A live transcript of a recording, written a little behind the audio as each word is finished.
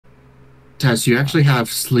Tess, you actually have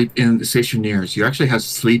sleep in the stationeers. You actually have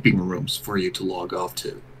sleeping rooms for you to log off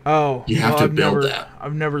to. Oh, You have to build that.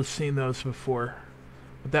 I've never seen those before,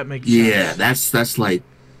 but that makes Yeah, sense. that's like,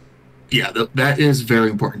 yeah, that is very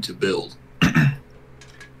important to build.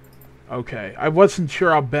 Okay, I wasn't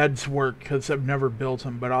sure how beds work because I've never built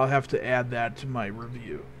them, but I'll have to add that to my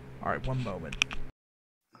review. All right, one moment.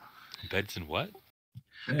 Beds and what?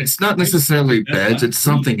 It's not necessarily beds; it's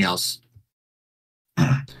something else.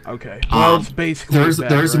 Okay, well, it's basically there's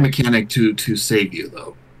right? a mechanic to save you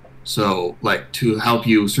though, so like to help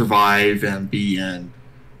you survive and be in,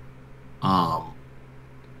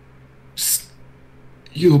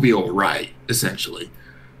 you'll be all right essentially.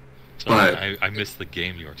 Sorry, but I missed the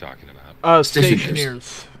game you were talking about.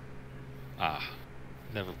 Stationeers. Ah,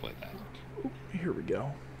 never played that. Ooh, here we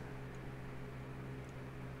go.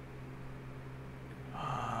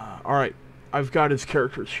 All right, I've got his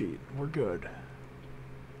character sheet. We're good.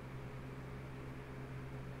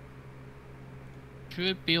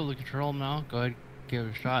 Should be able to control him now. Go ahead, give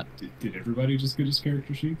it a shot. Did everybody just get his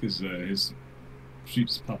character sheet? Because his sheet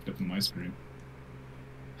just popped up on my screen.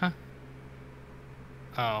 Huh?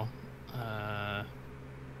 Oh.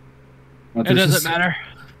 It doesn't matter.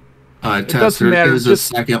 Tess, there's a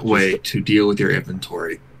second way to deal with your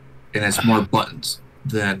inventory, and it's more buttons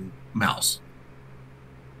than mouse.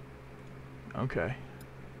 Okay.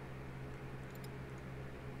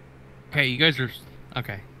 Okay, you guys are...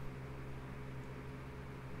 Okay.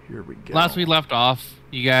 Here we go. Last we left off,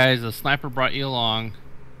 you guys, a sniper brought you along,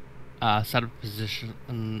 set up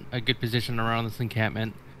a good position around this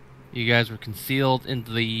encampment. You guys were concealed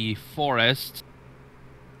into the forest,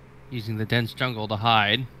 using the dense jungle to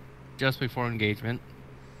hide, just before engagement.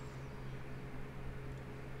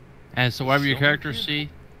 And so whatever your characters see...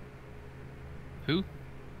 Who?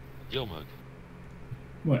 Yomug.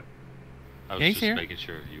 What? I was just making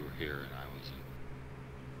sure you were here and I wasn't.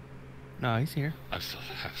 No, he's here. I'm still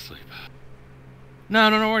half asleep. No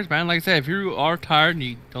worries, man. Like I said, if you are tired and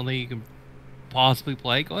you don't think you can possibly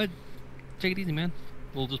play, go ahead. Take it easy, man.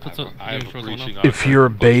 We'll just put some... If you're a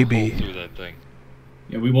baby. Through that thing.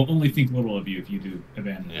 Yeah, we will only think little of you if you do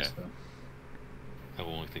abandon us, though. I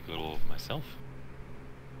will only think little of myself.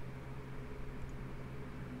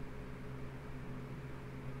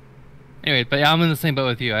 Anyway, but yeah, I'm in the same boat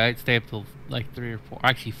with you. I stay up till like 3 or 4.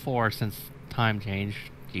 Actually 4 since time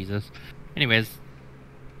changed. Jesus. Anyways.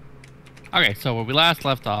 Okay, so where we last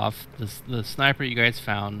left off, the sniper you guys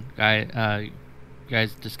found, you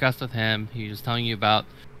guys discussed with him. He was telling you about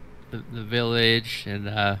the village and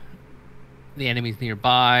the enemies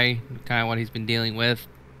nearby, kind of what he's been dealing with.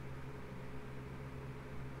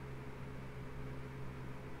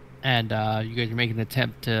 And you guys are making an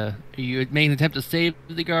attempt to... Are you making an attempt to save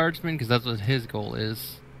the guardsman? Because that's what his goal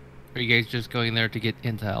is. Or are you guys just going there to get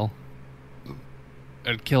intel?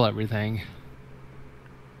 And kill everything?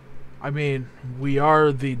 I mean, we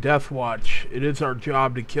are the DEATHWATch. It is our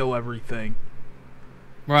job to kill everything.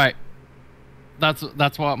 Right. That's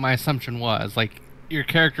what my assumption was. Like, your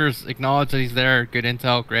characters acknowledge that he's there, good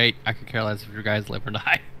intel, great. I could care less if your guys live or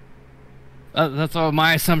die. That's what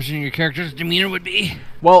my assumption of your character's demeanor would be.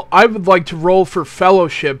 Well, I would like to roll for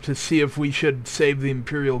fellowship to see if we should save the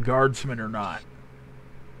Imperial Guardsmen or not.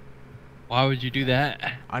 Why would you do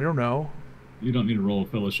that? I don't know. You don't need to roll a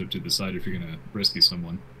fellowship to decide if you're going to rescue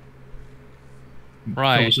someone.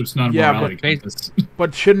 Right. Fellowship's not a morality compass.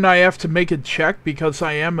 But shouldn't I have to make a check because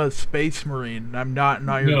I am a space marine? I'm not an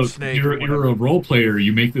Iron Snake. You're a role player.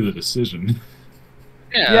 You make the decision.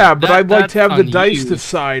 Yeah, but I'd like to have the dice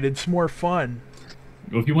decide. It's more fun.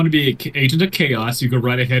 Well, if you want to be an agent of chaos, you go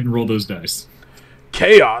right ahead and roll those dice.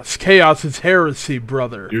 Chaos? Chaos is heresy,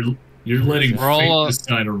 brother. You're letting fate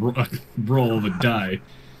decide a roll of a die.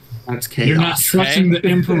 That's chaos. You're not trusting the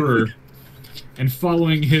Emperor and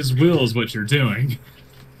following his will is what you're doing.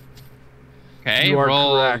 Okay, you are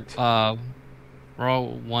roll, correct.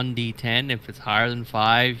 Roll 1d10. If it's higher than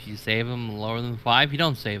 5, you save him. Lower than 5, you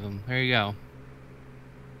don't save him. There you go.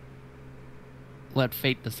 Let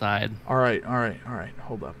fate decide. All right.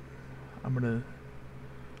 Hold up. I'm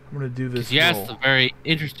gonna do this. You asked a very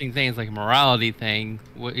interesting thing. It's like a morality thing.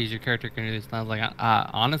 What is your character going to do? Sounds like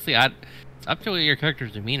honestly, it's up to what your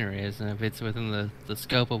character's demeanor is, and if it's within the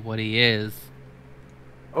scope of what he is.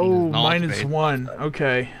 Oh, -1.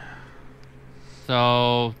 Okay.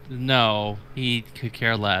 So no, he could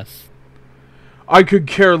care less. I could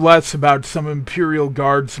care less about some Imperial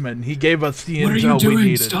Guardsmen. He gave us the intel we needed. What are you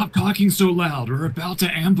doing? Stop talking so loud. We're about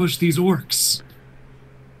to ambush these orcs.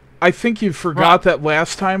 I think you forgot that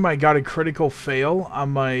last time I got a critical fail on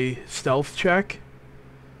my stealth check.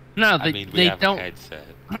 No, I mean, we have don't. A headset.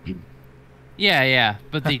 Yeah,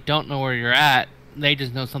 but they don't know where you're at. They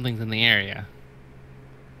just know something's in the area.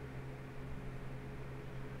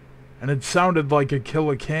 And it sounded like a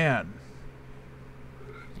Kill-A-Can.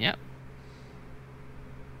 Yep.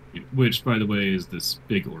 Which, by the way, is this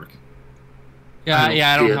big orc. Yeah,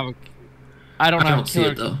 I don't have a... I don't have a see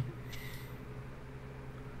killer... it, though.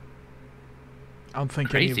 I don't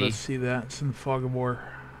think any of us see that. It's in the fog of war.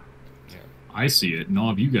 Yeah. I see it, and all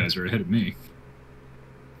of you guys are ahead of me.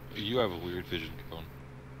 You have a weird vision, Capone.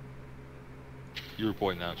 You were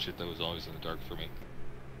pointing out shit that was always in the dark for me.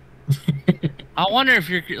 I wonder if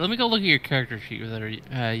you're... Let me go look at your character sheet with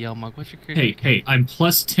that, Yell Monk. What's your character? Hey, I'm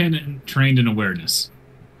plus 10 and trained in awareness.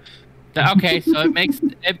 Okay, so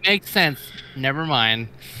it makes sense. Never mind.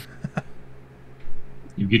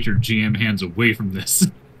 You get your GM hands away from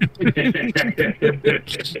this. I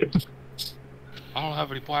don't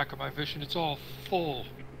have any black on my vision. It's all full.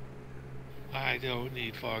 I don't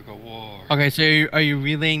need fog of war. Okay, so are you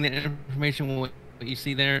relaying the information what you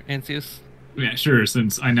see there, Ansius? Yeah, sure,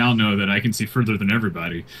 since I now know that I can see further than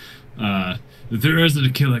everybody. There is a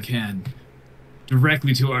Kill-A-Can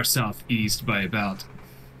directly to our southeast by about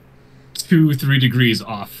 2-3 degrees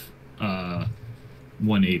off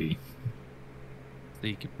 180. So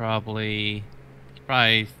you could probably,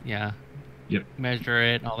 yeah. Yep. Measure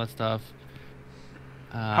it, all that stuff.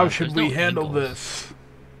 How should we handle this?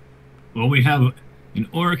 Well, we have an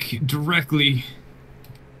orc directly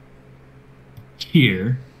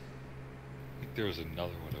here. I think there was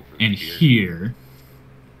another one over and here.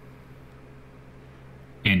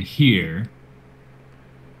 And here.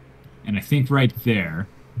 And I think right there.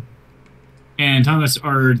 And Thomas,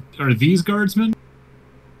 are these guardsmen?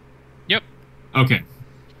 Yep. Okay.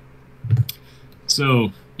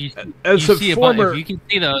 So, as a former, if you can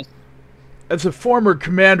see those. As a former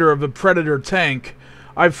commander of a Predator tank,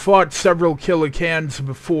 I've fought several Kill-A-Cans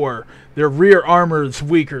before. Their rear armor is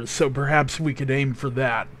weaker, so perhaps we could aim for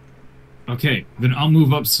that. Okay, then I'll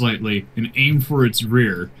move up slightly and aim for its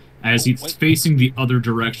rear, as it's facing the other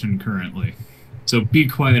direction currently. So be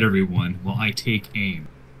quiet, everyone, while I take aim.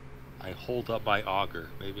 I hold up my auger.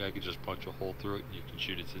 Maybe I could just punch a hole through it and you can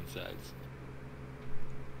shoot its insides.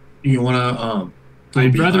 You wanna,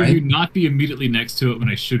 I'd rather you not be immediately next to it when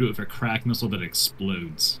I shoot it with a crack missile that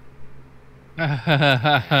explodes.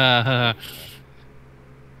 Now,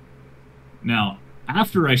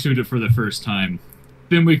 after I shoot it for the first time,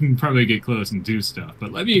 then we can probably get close and do stuff.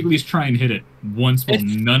 But let me at least try and hit it once while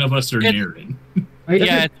none of us are near it.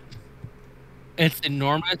 Yeah, it's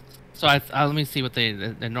enormous. So let me see what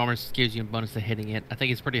the enormous gives you a bonus to hitting it. I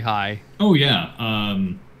think it's pretty high. Oh yeah.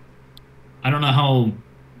 I don't know how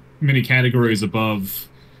many categories above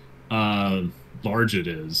large it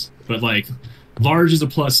is, but like large is a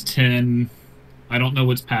plus 10. I don't know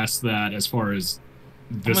what's past that as far as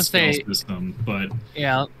this spell system, but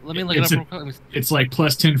yeah, let me look it up real quick. It's like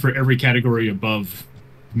plus 10 for every category above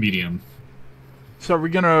medium. So are we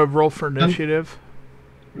gonna roll for initiative?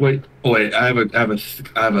 Wait! I have a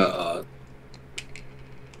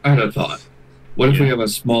thought. What if we have a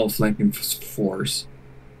small flanking force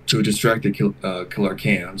to distract the killer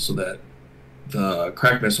can, so that the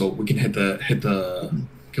crack missile we can hit the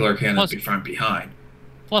killer can from behind?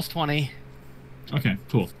 Plus 20. Okay,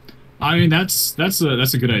 cool. I mean that's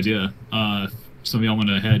a good idea. Some of y'all want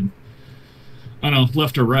to head, I don't know,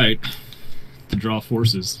 left or right to draw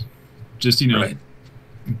forces. Just right.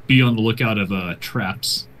 Be on the lookout of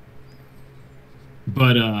traps.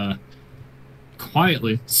 But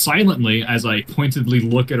quietly, silently, as I pointedly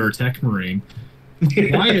look at our tech marine,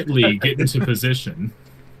 quietly get into position.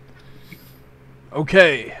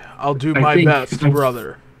 Okay, I'll do my best,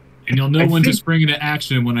 brother. And you'll know when to spring into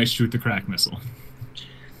action when I shoot the crack missile.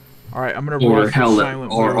 All right, I'm gonna roll for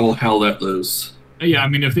silent. Or all hell let loose. Yeah, I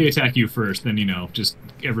mean, if they attack you first, then just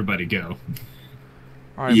everybody go.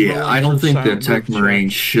 All right, yeah, I don't think the tech marine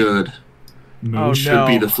should be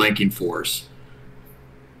the flanking force.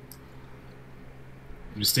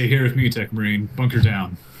 You stay here with me, tech marine. Bunker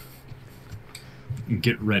down. And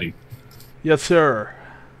get ready. Yes, sir.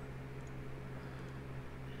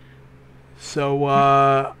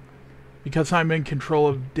 So, because I'm in control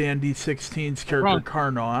of Dan D16's character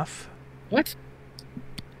Karnoth. What?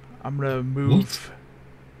 I'm gonna move. What?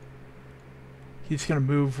 He's gonna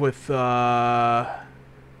move with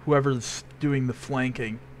whoever's doing the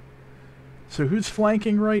flanking. So who's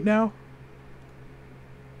flanking right now?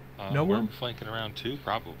 No one? Flanking around too?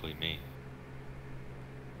 Probably me.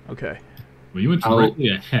 Okay. Well, you went directly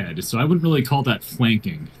ahead, so I wouldn't really call that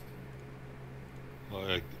flanking.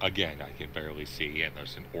 Well, again, I can barely see, and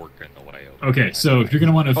there's an orc in the way. Okay, so if you're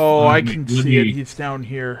going to want to... I can see it. He's down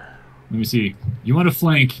here. Let me see. You want to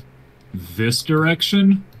flank this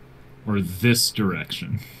direction or this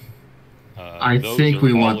direction? I Those think are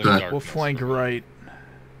we all want in the- darkness We'll flank for me. right.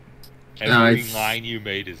 Every it's- line you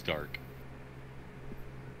made is dark.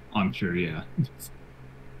 I'm sure, yeah.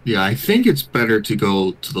 Yeah, I think it's better to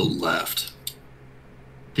go to the left.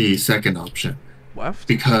 The second option. Left?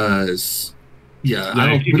 Because, yeah, Yeah, I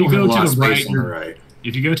don't, if we you don't have go a to lot of the space right, on the you're- right.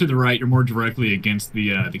 If you go to the right, you're more directly against the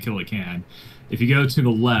killer can. If you go to the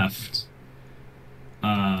left,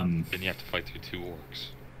 Then you have to fight through 2 orcs.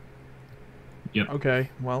 Okay,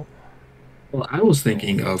 well, Well, I was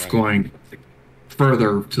thinking of going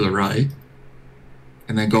further to the right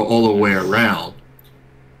and then go all the way around.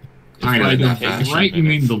 Kind of by in that the fashion. right, you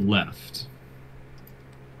mean the left.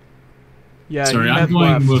 yeah, Sorry, you I'm meant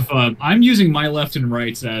going left. with. I'm using my left and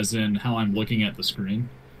rights as in how I'm looking at the screen.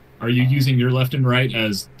 Are you using your left and right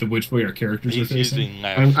as the which way our characters are He's facing? using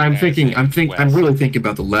left I'm as thinking. in I'm west. really thinking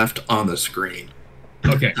about the left on the screen.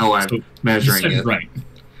 Okay. How I'm so you measuring said it. right.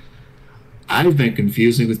 I've been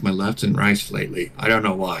confusing with my lefts and rights lately. I don't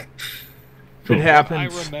know why. It I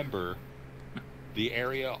happens. remember the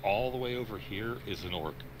area all the way over here is an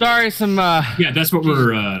orc. Sorry, some Yeah, that's what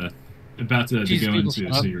we're about to Jesus, go people,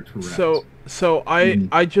 into. So you're correct. So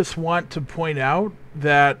I just want to point out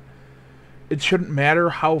that it shouldn't matter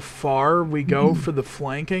how far we go for the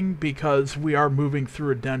flanking because we are moving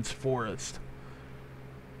through a dense forest.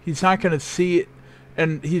 He's not going to see it,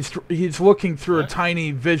 and he's looking through a What?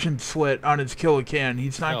 tiny vision slit on his Killican.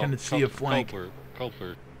 He's not going to see a flank.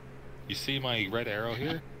 Culper, you see my red arrow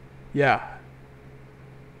here? Yeah.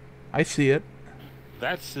 I see it.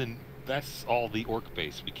 That's all the orc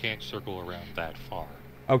base. We can't circle around that far.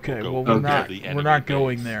 Okay, We'll well go we're to the not enemy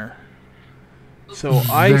going base. there. So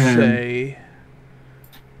I Then- say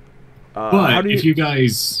how but do if you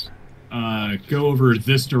guys go over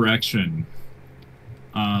this direction,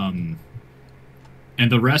 and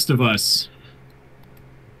the rest of us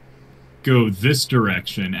go this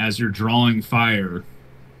direction as you're drawing fire,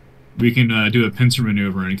 we can do a pincer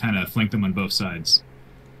maneuver and kind of flank them on both sides.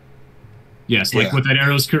 Yes, like Yeah. what that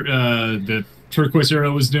arrow's the turquoise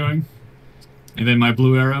arrow was doing, and then my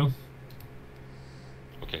blue arrow.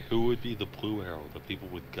 Okay, who would be the blue arrow? The people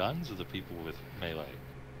with guns or the people with melee?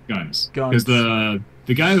 Guns. Guns. Because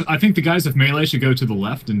the guy, I think the guys with melee should go to the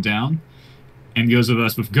left and down, and those of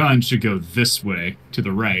us with guns should go this way to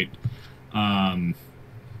the right.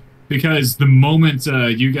 Because the moment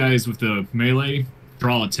you guys with the melee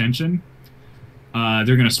draw attention,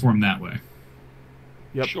 they're gonna swarm that way.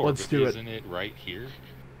 Yep, Sure, let's but do it. Isn't it right here?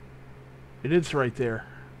 It is right there.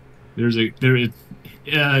 The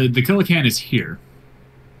Killican is here.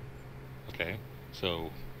 Okay, so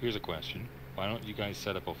here's a question. Why don't you guys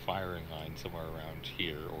set up a firing line somewhere around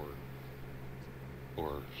here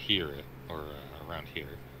or here, or around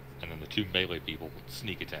here, and then the 2 melee people will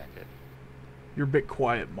sneak attack it? You're a bit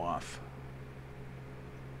quiet, Moth.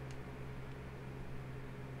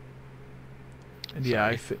 And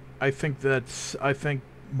yeah, Sorry. I think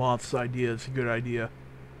Moth's idea is a good idea.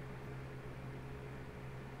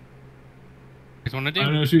 guys want to I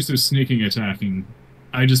don't do? know if she's so sneaking attacking.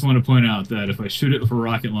 I just want to point out that if I shoot it with a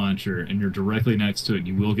rocket launcher and you're directly next to it,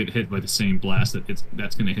 you will get hit by the same blast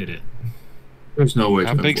that's going to hit it. There's no way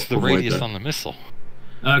How to big's the avoid radius that. on the missile?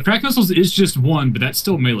 Crack missiles is just 1, but that's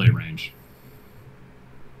still melee range.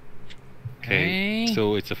 Okay, Okay.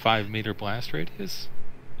 so it's a 5-meter blast radius?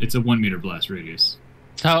 It's a 1 meter blast radius.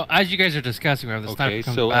 So as you guys are discussing, whenever the sniper Okay,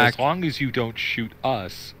 comes so back, as long as you don't shoot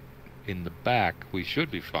us in the back, we should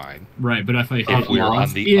be fine. Right, but if I hit If we're off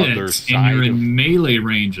on the it, other and side you're in of- melee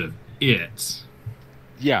range of it,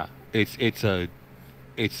 Yeah, it's a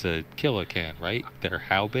killer can, right? They're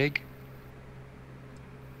how big?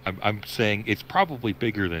 I'm saying it's probably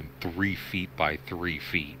bigger than 3 feet by 3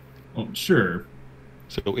 feet. oh sure.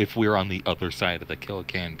 So if we're on the other side of the kill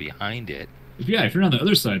can behind it, If you're on the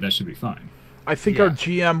other side, that should be fine. I think Yeah. our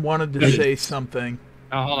GM wanted to Yeah. say something.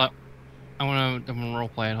 oh, hold up. I'm gonna role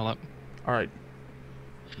play it. Hold up. All right,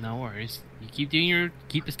 No worries. You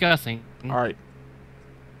keep discussing. all right.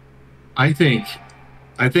 I think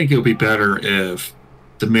it'll be better if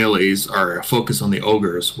the melees are focused on the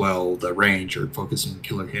ogres while the range are focusing on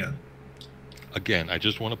Killer Can. again, I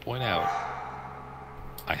just want to point out,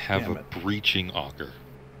 I have Damn a it. breaching auger.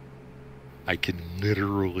 I can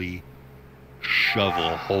literally shovel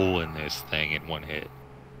a hole in this thing in 1 hit.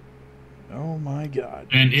 Oh my God.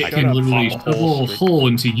 And it I can gotta literally pop a shovel hole a straight- hole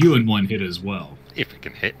into you in 1 hit as well. If it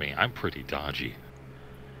can hit me, I'm pretty dodgy.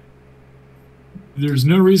 There's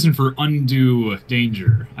no reason for undue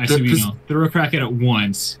danger. I say, This- throw a crack at it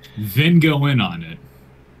once, then go in on it.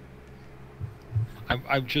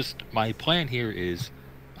 I'm just, my plan here is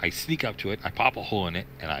I sneak up to it, I pop a hole in it,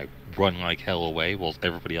 and I run like hell away while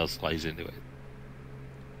everybody else flies into it.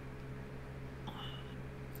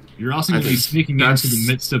 You're also going to be sneaking into the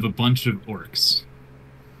midst of a bunch of orcs.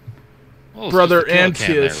 Well, it's Brother just a kill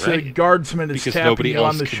can Antius, there, the right? guardsman is Because tapping nobody you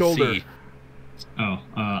else on the can shoulder. see. Oh,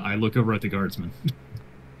 I look over at the guardsman.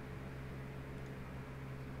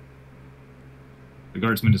 The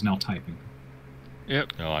guardsman is now typing.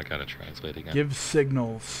 Yep. No, I gotta translate again. Give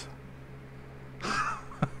signals.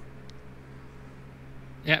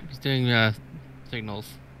 Yep, he's doing signals.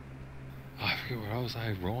 Oh, I forget what was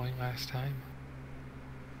I rolling last time?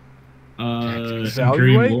 Imperium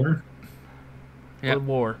Evaluate? lore? Yep. Or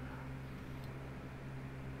lore.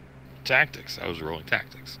 Tactics. I was rolling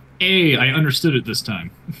tactics. Hey, I understood it this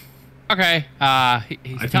time. Okay.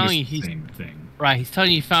 He's I telling you think it's the he's same thing. right. He's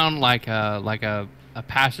telling you found like a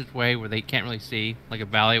passageway where they can't really see, like a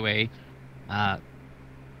valleyway.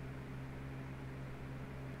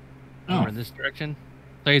 Over in this direction.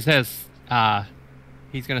 So he says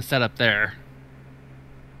he's gonna set up there.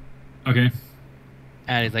 Okay.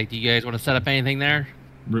 And he's like, "Do you guys want to set up anything there?"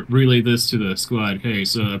 Relay this to the squad. Hey,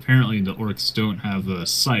 so apparently the orcs don't have a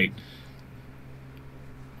sight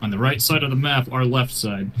on the right side of the map, our left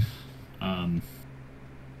side.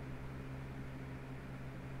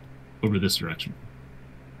 Over this direction.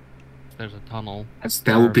 There's a tunnel.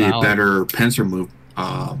 That would be a Valley. better pincer movement,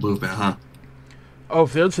 huh? Oh,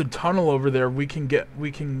 if there's a tunnel over there, we can go-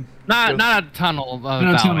 Not a tunnel. No,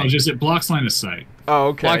 Valley. tunnel, just it blocks line of sight. Oh,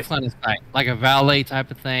 okay. Blocks line of sight, like a valley type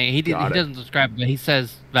of thing. He Got it. doesn't describe it, but he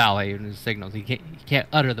says valley in his signals. He can't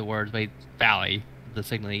utter the words, but valley, the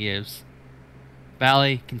signal he gives.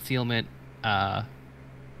 Valley, concealment,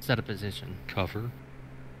 set a position. Cover.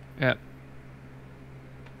 Yep.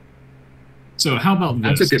 So how about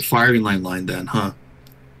this? That's a good firing line then, huh?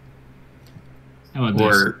 How about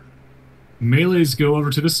this? Or Melees go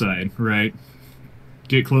over to the side, right?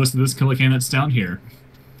 Get close to this killer can that's down here.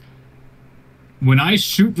 When I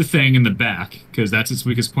shoot the thing in the back, because that's its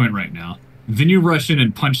weakest point right now, then you rush in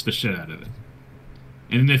and punch the shit out of it.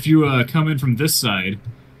 And if you come in from this side,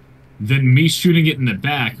 then me shooting it in the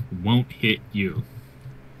back won't hit you.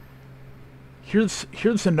 Here's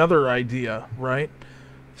another idea, right?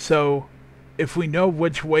 So, if we know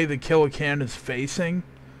which way the Killican is facing,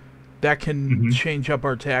 that can change up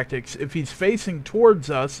our tactics. If he's facing towards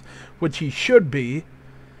us, which he should be,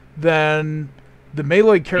 then the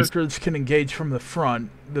melee characters can engage from the front.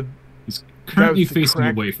 He's currently That was the facing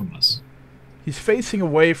correct- away from us. He's facing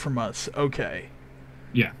away from us. Okay.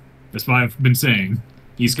 Yeah, that's why I've been saying.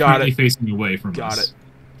 He's Got currently it. facing away from Got us. it.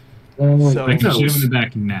 So I can that shoot was- him in the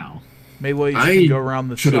back now. melee I can go around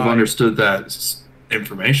the should have side. understood that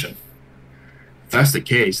information. If that's the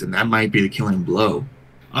case, then that might be the killing blow.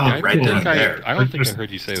 Oh, Yeah, right I then think and there. I don't think I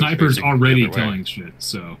heard you say it was Sniper's facing the already other way. killing shit,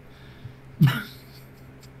 so...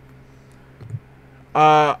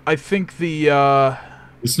 I think the The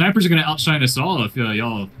snipers are going to outshine us all if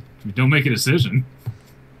y'all don't make a decision.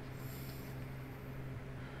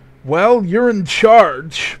 well, you're in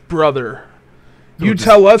charge, brother. You just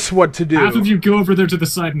tell us what to do. Half of you go over there to the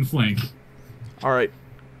side and flank. All right.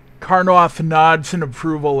 Karnoth nods in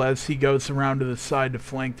approval as he goes around to the side to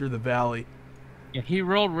flank through the valley. Yeah, he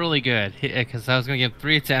rolled really good because I was gonna give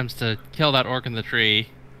 3 attempts to kill that orc in the tree,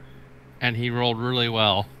 and he rolled really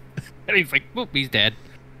well. And he's like, "Boop, he's dead."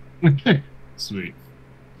 Sweet.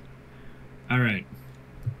 Alright.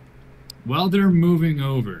 While they're moving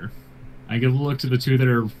over, I give a look to the two that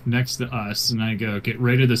are next to us, and I go, get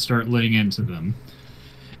ready to start laying into them.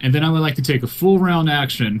 And then I would like to take a full round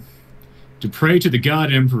action to pray to the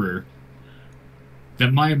God Emperor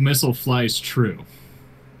that my missile flies true.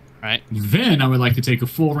 Right. Then I would like to take a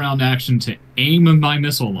full round action to aim my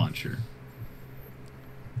missile launcher.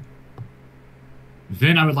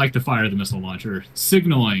 Then I would like to fire the missile launcher,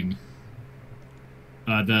 signaling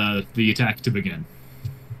the attack to begin.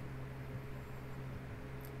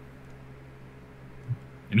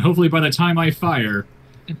 And hopefully by the time I fire,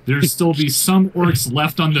 there'll still be some orcs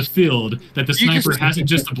left on the field that the sniper hasn't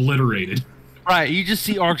just obliterated. Right. You just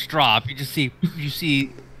see orcs drop. You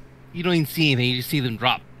don't even see anything. You just see them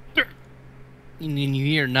drop, and you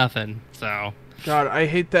hear nothing. So. God, I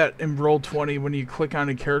hate that in Roll20 when you click on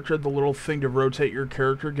a character, the little thing to rotate your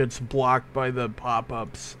character gets blocked by the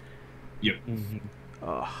pop-ups. Yep.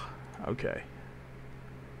 Ugh. Okay.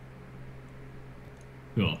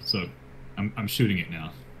 Cool. So I'm shooting it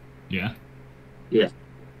now. Yeah? Yeah.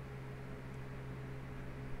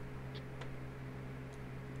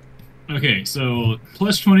 Okay, so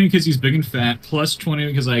plus 20 because he's big and fat, plus 20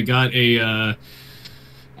 because I got a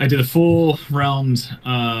I did a full round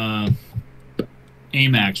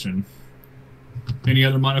aim action. Any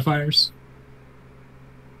other modifiers?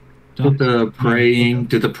 Did the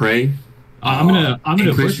prey? I'm gonna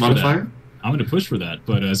increase push for modifier? that. I'm gonna push for that.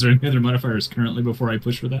 But is there any other modifiers currently before I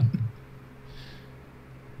push for that?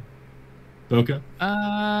 Boca?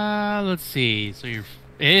 Let's see. So it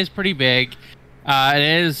is pretty big. It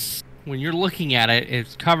is, when you're looking at it,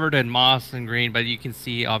 it's covered in moss and green, but you can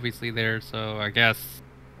see obviously there. So I guess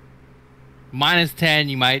 -10.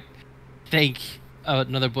 You might think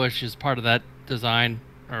another bush is part of that design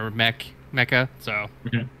or mecha. So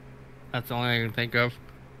Okay. that's the only thing I can think of.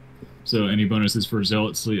 So any bonuses for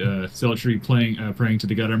zealotry praying to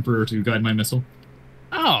the God Emperor to guide my missile?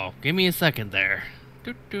 Oh, give me a second there.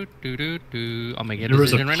 I'll make a There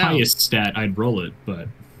was a decision right now. pious stat, I'd roll it, but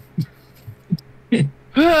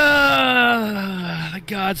The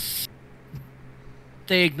gods,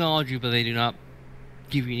 they acknowledge you, but they do not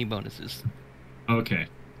give you any bonuses. okay.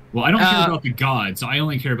 Well, I don't care about the gods. I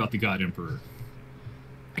only care about the God Emperor.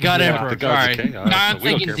 God Yeah, Emperor, the gods sorry. of chaos, I'm so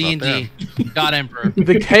we don't thinking care about D&D. God Emperor.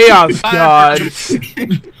 The Chaos Gods.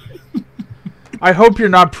 I hope you're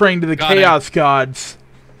not praying to the Got it. Chaos Gods.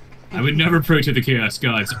 I would never pray to the Chaos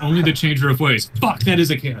Gods. Only the Changer of Ways. Fuck, that is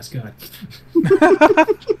a Chaos God.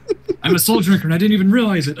 I'm a soul drinker and I didn't even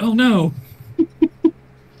realize it. Oh no.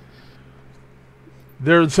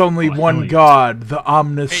 There's only Oh, one hell yeah. God, the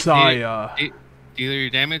Omnissiah. Dealer your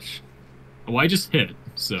damage? Oh, I just hit,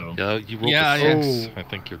 so. Yeah, you rolled Yeah, a yeah. 6. Oh. I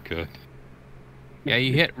think you're good. Yeah,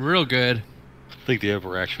 you hit real good. I think the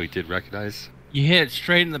Emperor actually did recognize. You hit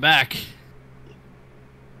straight in the back.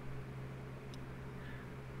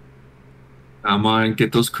 Come on,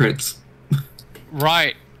 get those crits.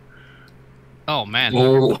 Right. Oh, man.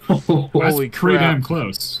 Oh, That's Holy pretty crap. damn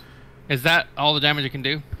close. Is that all the damage it can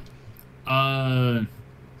do?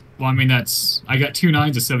 Well, I mean, I got 2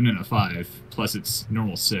 9s, a 7, and a 5, plus it's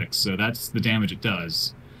normal 6, so that's the damage it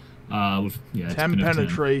does. Yeah, it's 10 been a 10.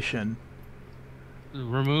 penetration.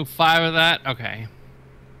 Remove 5 of that? Okay.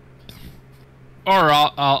 Or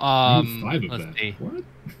I'll Remove 5 of let's that. see. What?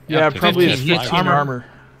 Yeah, Yeah, probably 15 15 armor.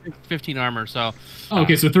 15 armor, so... Oh,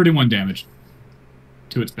 okay, so 31 damage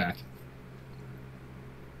to its back.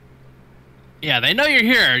 Yeah, they know you're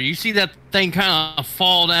here. You see that thing kind of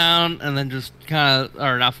fall down and then just kind of,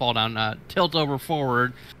 or not fall down, tilt over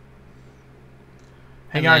forward.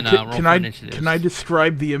 Hang And on, then, roll can for I initiatives. can I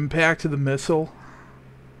describe the impact of the missile?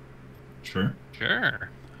 Sure. Sure.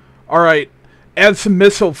 All right, as the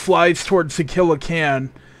missile flies towards the Killacan,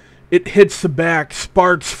 it hits the back,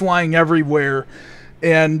 sparks flying everywhere,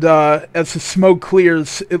 and as the smoke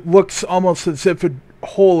clears, it looks almost as if a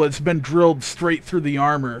hole has been drilled straight through the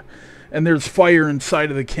armor, and there's fire inside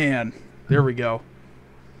of the can. There we go.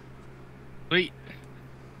 Sweet.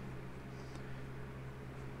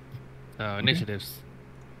 So, initiatives.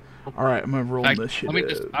 All right, I'm gonna roll In fact, initiative. let me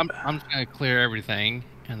just, I'm just gonna clear everything,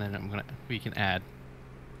 and then we can add.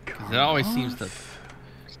 'Cause it always seems to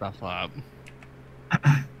stuff up.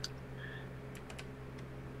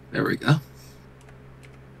 there we go.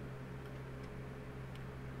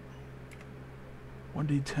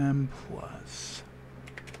 1d10 plus.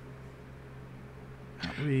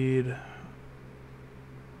 Not read.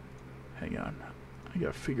 Hang on. I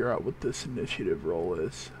gotta figure out what this initiative roll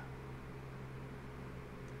is.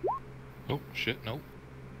 Oh, shit, no.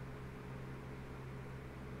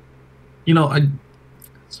 You know, I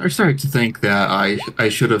started to think that I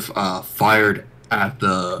should have fired at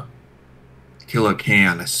the killer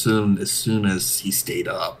can as soon as he stayed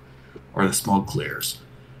up, or the smoke clears.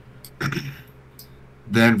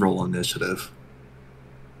 Then roll initiative.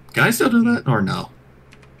 Can I still do that or no?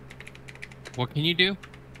 What can you do?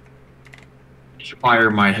 Fire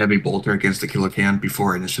my heavy bolter against the killer can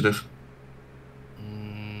before initiative.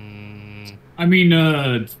 I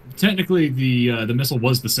mean, technically the missile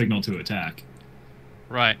was the signal to attack.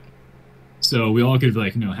 Right. So we all could,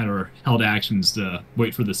 like, had our held actions to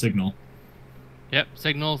wait for the signal. Yep.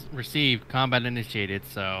 Signals received. Combat initiated.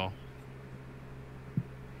 So.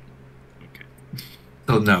 Okay.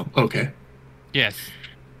 Oh no. Okay. Yes.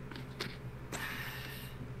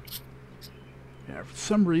 Yeah, for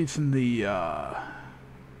some reason the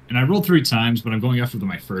And I rolled 3 times, but I'm going after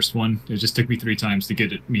my first one. It just took me 3 times to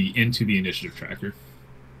get me into the initiative tracker.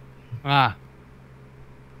 Ah.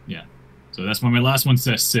 Yeah. So that's why my last one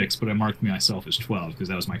says 6, but I marked myself as 12 because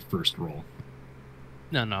that was my first roll.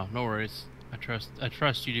 No worries. I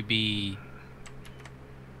trust you to be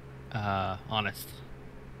honest.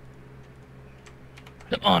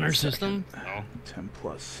 The honor system. Oh. 10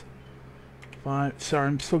 plus 5. Sorry,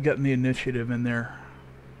 I'm still getting the initiative in there.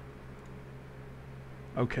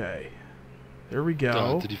 Okay. There we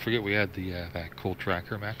go. Did you forget we had the that cool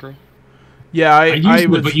tracker macro? Yeah, I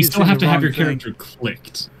was but you still using have the to have wrong your thing. character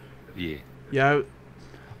clicked. Yeah. Yeah,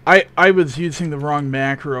 I was using the wrong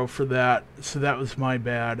macro for that, so that was my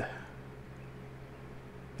bad.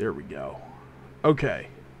 There we go. Okay.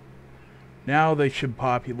 Now they should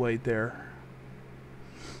populate there.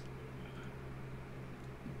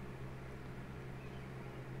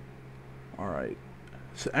 Alright.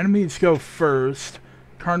 So enemies go first.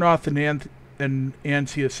 Carnoth and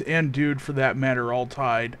Ansius and Dude, for that matter, all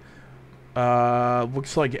tied.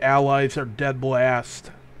 Looks like allies are dead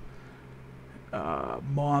last.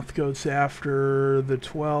 Moth goes after the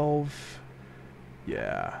 12.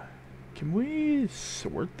 Yeah. Can we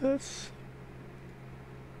sort this?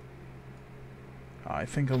 I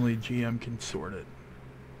think only GM can sort it.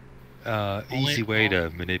 Easy way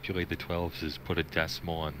to manipulate the 12s is put a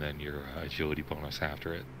decimal and then your agility bonus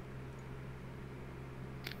after it.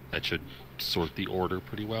 That should sort the order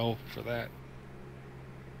pretty well for that.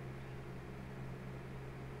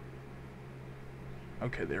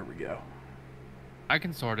 Okay, there we go. I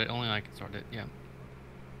can sort it. Only I can sort it. Yeah.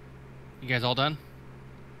 You guys all done?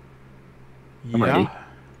 I'm ready. Yeah.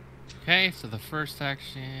 Okay, so the first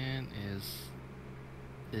section is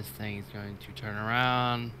this thing is going to turn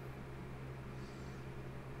around.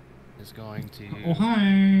 Is going to. Oh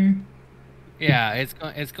hi. Yeah,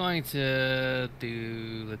 it's going to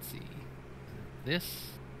do. Let's see. This.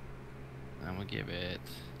 I'm gonna give it.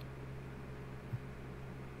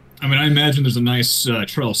 I mean, I imagine there's a nice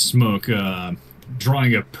trail of smoke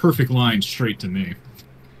drawing a perfect line straight to me.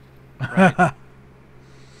 Right.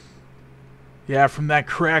 Yeah, from that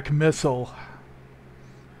crack missile.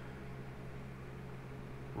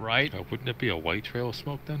 Right. Wouldn't it be a white trail of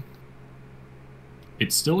smoke then?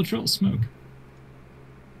 It's still a trail of smoke.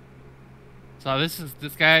 So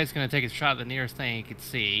this guy is gonna take a shot at the nearest thing he could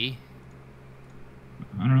see.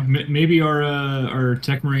 I don't know. Maybe our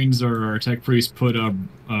tech marines or our tech priests put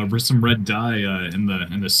some red dye in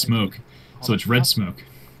the smoke, so it's red smoke.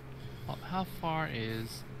 How far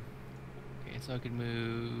is? Okay, so I could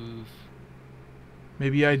move.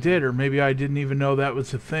 Maybe I did, or maybe I didn't even know that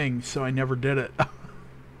was a thing, so I never did it.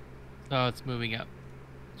 So it's moving up.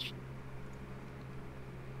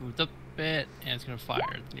 Moved up a bit, and it's gonna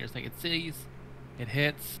fire. The nearest thing it sees, it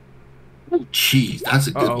hits. Oh, jeez, that's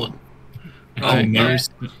a good one. Oh, Murders.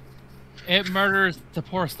 It murders the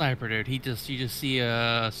poor sniper, dude. You just see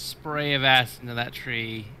a spray of acid into that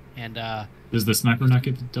tree, and Does the sniper not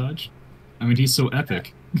get to dodge? I mean, he's so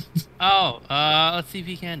epic. let's see if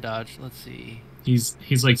he can dodge. Let's see. He's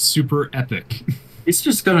like super epic. He's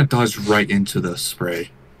just gonna dodge right into the spray.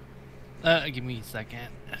 Give me a second.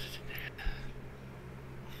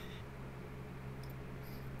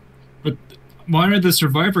 But why are the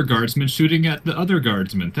survivor guardsmen shooting at the other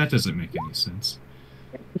guardsmen? That doesn't make any sense.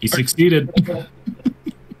 He succeeded.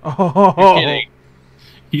 Oh,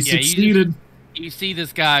 He succeeded. You see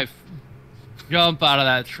this guy jump out of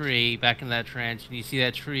that tree back in that trench, and you see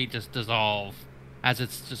that tree just dissolve as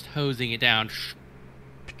it's just hosing it down.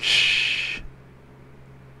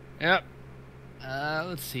 Yep.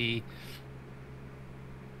 Let's see.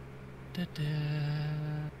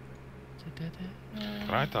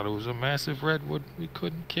 I thought it was a massive redwood. We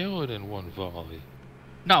couldn't kill it in one volley.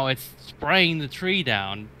 No, it's spraying the tree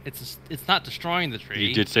down. It's not destroying the tree.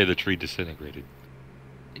 You did say the tree disintegrated.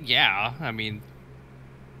 Yeah, I mean...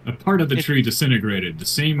 A part of the tree disintegrated. The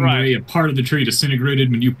same Right. way a part of the tree disintegrated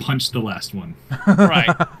when you punched the last one. Right.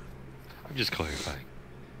 I'm just clarifying.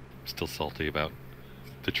 I'm still salty about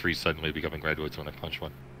the tree suddenly becoming redwoods when I punch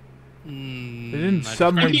one. they didn't I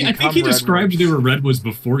suddenly think become he described redwoods. they were redwoods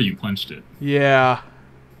before you punched it. Yeah.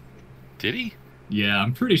 Did he? Yeah,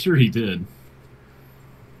 I'm pretty sure he did.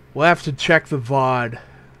 We'll have to check the VOD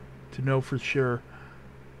to know for sure.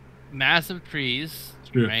 Massive trees, It's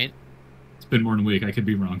true. right? It's been more than a week. I could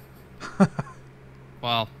be wrong.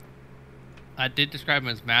 Well, I did describe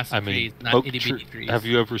them as massive trees, not oak itty-bitty trees. Have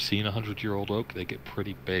you ever seen a 100-year-old oak? They get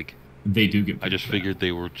pretty big. They do get. I just pretty figured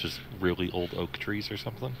they were just really old oak trees or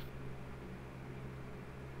something.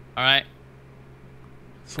 Alright.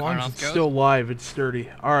 As long as Carnoth it's goes? still live, it's sturdy.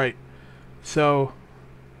 Alright. So,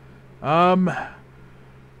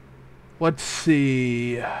 let's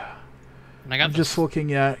see. And I got I'm just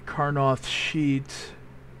looking at Carnoth's sheet.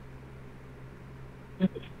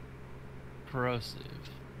 corrosive.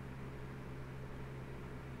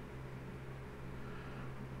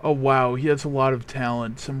 Oh wow, he has a lot of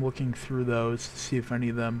talents. I'm looking through those to see if any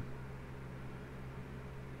of them.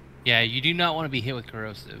 Yeah, you do not want to be hit with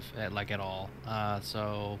corrosive at all.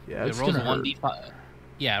 So Yeah, it it's rolls a gonna hurt. 1d5.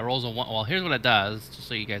 Yeah, it rolls a 1. Well, here's what it does, just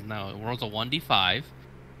so you guys know. It rolls a 1d5,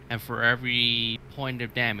 and for every point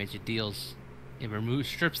of damage, it deals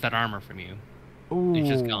strips that armor from you. Ooh. It's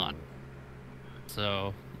just gone.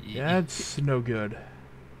 So that's no good.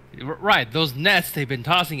 Right, those nets they've been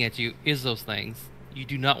tossing at you is those things. You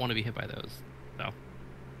do not want to be hit by those. So.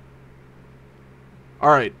 All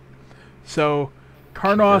right. So,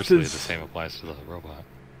 Karnoth Conversely, is the same applies to the robot.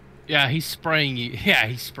 Yeah, he's spraying you. Yeah,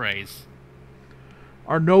 he sprays.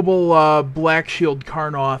 our noble Black Shield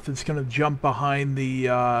Karnoth is going to jump behind the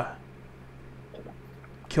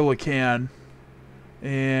Killacan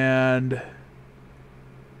and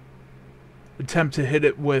attempt to hit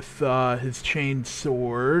it with his chain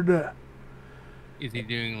sword. Is he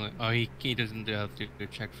doing like? Oh, he doesn't have to do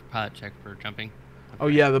a pilot check for jumping. Okay. Oh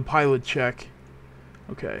yeah, the pilot check.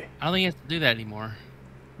 Okay. I don't think he has to do that anymore.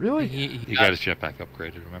 Really? He got his jetpack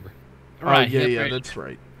upgraded. Remember? Right. Oh, yeah, that's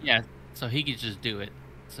right. Yeah. So he could just do it.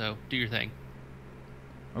 So do your thing.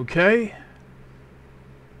 Okay.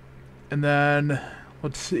 And then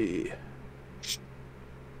let's see.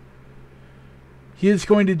 He is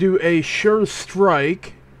going to do a sure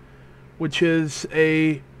strike, which is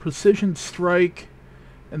a precision strike,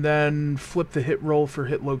 and then flip the hit roll for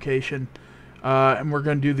hit location. And we're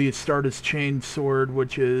going to do the Astartes Chain Sword,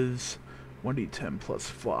 which is 1d10 plus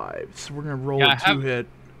 5. So we're going to roll a 2-hit.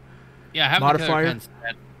 Yeah, have modifier.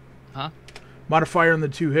 Huh? Modifier on the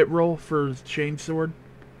 2-hit roll for Chain Sword?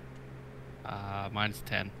 Minus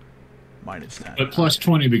 10. Minus 10. But plus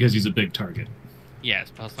 20 because he's a big target.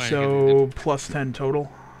 Yes, plus 20. So plus 10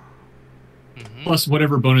 total. Mm-hmm. Plus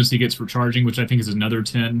whatever bonus he gets for charging, which I think is another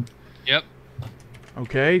 10. Yep.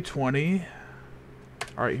 Okay, 20.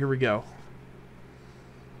 All right, here we go.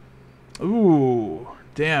 Ooh,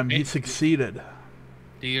 damn, he succeeded.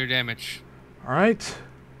 Do your damage. All right.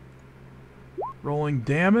 Rolling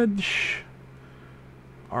damage.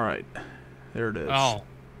 All right, there it is. Oh,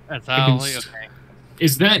 that's how. Okay.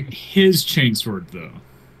 Is that his chainsword, though?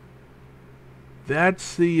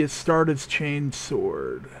 That's the Astartes Chain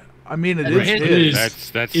Sword. I mean, it That's is right.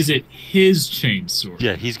 his. That's. Is it his chainsword?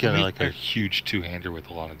 Yeah, he's got like a huge two-hander with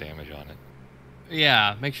a lot of damage on it.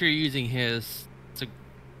 Yeah, make sure you're using his.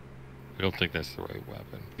 I don't think that's the right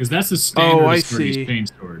weapon. Because that's the standard I Astartes see.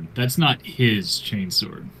 chainsword. That's not his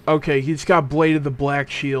chainsword. Okay, he's got Blade of the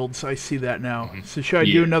Black Shields. I see that now. Mm-hmm. So should I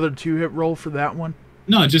do another 2-hit roll for that one?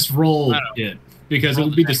 No, just roll it. Because it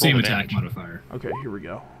would be the same roll the attack damage. modifier. Okay, here we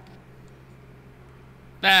go.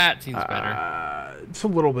 That seems better. It's a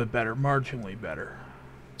little bit better, marginally better.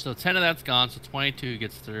 So 10 of that's gone, so 22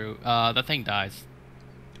 gets through. That thing dies.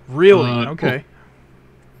 Really? Okay.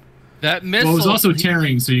 That missile. Well, it was also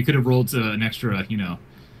tearing, so you could have rolled an extra,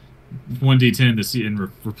 1d10 to see and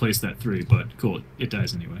replace that 3. But cool, it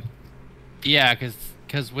dies anyway. Yeah,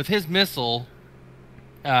 because with his missile,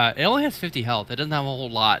 it only has 50 health. It doesn't have a whole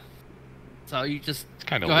lot. So you just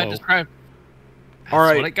kind of go ahead low. and describe. That's All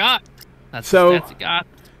right. what it got. That's So- the stats it got.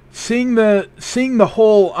 Seeing the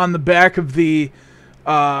hole on the back of the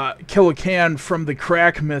Killacan from the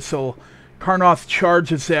crack missile, Karnoth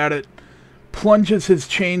charges at it, plunges his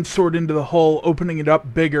chain sword into the hole, opening it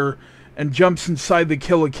up bigger, and jumps inside the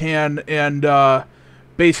Killacan and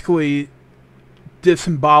basically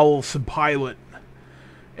disembowels the pilot.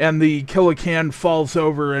 And the Killacan falls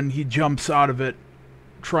over and he jumps out of it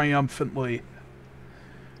triumphantly.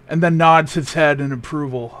 And then nods his head in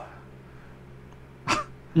approval.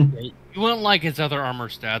 You wouldn't like his other armor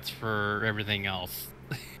stats for everything else.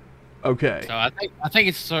 Okay. So I think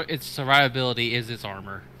its survivability is its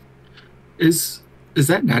armor. Is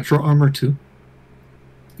that natural armor too?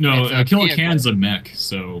 No, It's a a Killacan's a mech,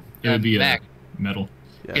 so it would be mech. a metal.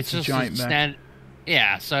 Yeah, It's a just giant mech.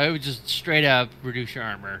 Yeah, so it would just straight up reduce your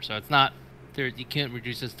armor. So it's not you can't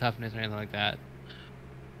reduce its toughness or anything like that.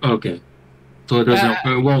 Okay. So it doesn't.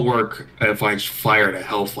 It won't work if I fired a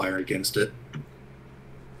Hellfire against it.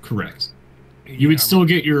 Correct. You would still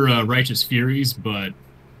get your Righteous Furies, but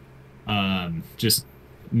just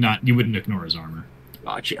not. You wouldn't ignore his armor.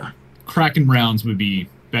 Gotcha. Kraken rounds would be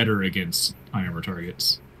better against high armor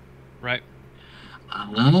targets. Right.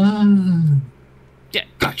 Yeah.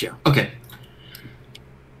 Gotcha. Okay.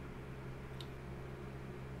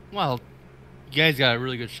 Well, you guys got a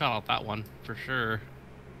really good shot at that one for sure.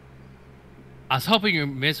 I was hoping your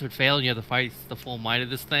miss would fail and you had to fight the full might of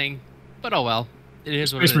this thing, but oh well. It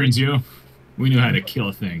is what Space it Marines, is. we knew how to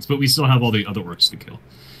kill things, but we still have all the other orcs to kill.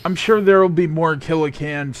 I'm sure there will be more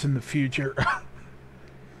Killacans in the future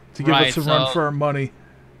to give us a run so- for our money.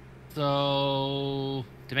 So,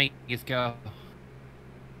 Dominguez, go.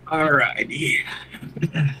 Alrighty.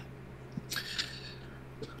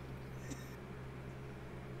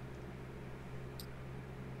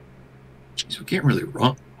 Jeez, we can't really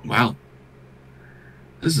run. Wow.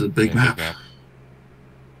 This is a big Yeah, map.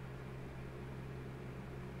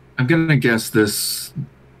 I'm gonna guess this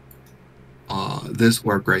this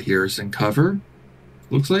orc right here is in cover.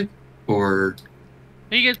 Looks like, or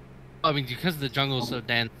You get, I mean, because the jungle is so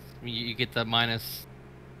dense, I mean, you get the minus,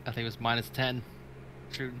 I think it was -10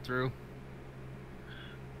 shooting through.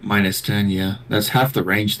 -10. Yeah, that's half the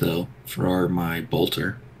range though for my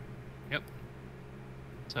bolter. Yep.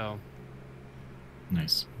 So.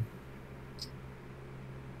 Nice.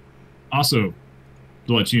 Also,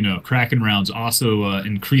 to let you know, Kraken rounds also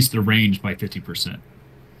increase the range by 50%.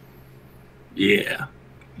 Yeah,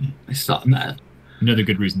 I saw that. Another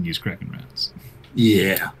good reason to use Kraken rounds.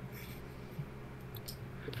 Yeah.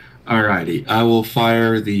 Alrighty, I will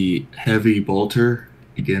fire the heavy bolter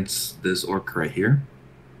against this orc right here.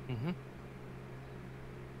 Mm-hmm.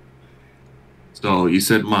 So you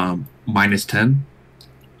said -10?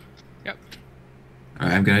 Yep.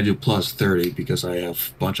 Alright, I'm gonna do +30 because I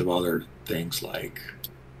have a bunch of other things like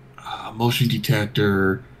motion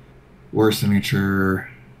detector, war signature,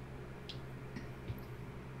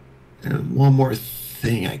 and one more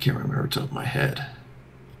thing I can't remember off the top of my head.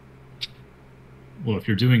 Well, if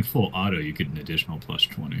you're doing full auto, you get an additional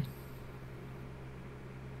 +20.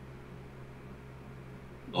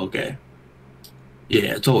 Okay.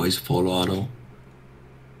 Yeah, it's always full auto.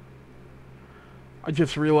 I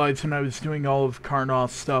just realized when I was doing all of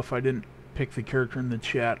Karnoth's stuff, I didn't pick the character in the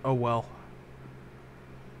chat. Oh well.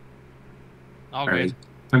 All Alright, good.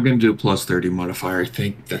 I'm gonna do a +30 modifier. I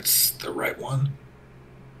think that's the right one.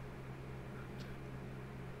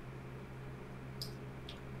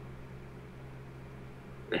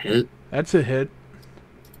 A hit. That's a hit.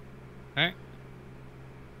 Alright.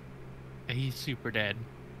 He's super dead.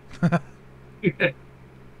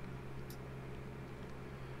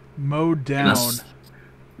 Mowed down.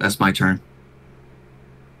 That's my turn.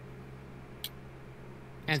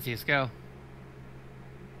 Ansius, go.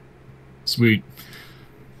 Sweet.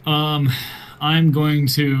 I'm going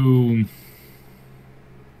to...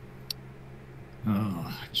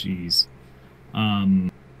 Oh, jeez.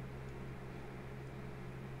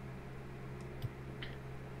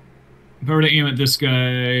 If I were to aim at this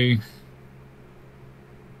guy...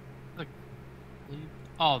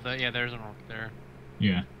 Oh, there's an orc there.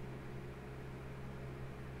 Yeah.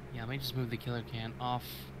 Yeah, let me just move the killer can off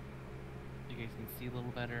so you guys can see a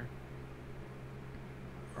little better.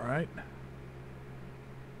 Alright.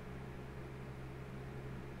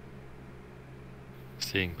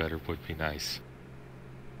 Seeing better would be nice.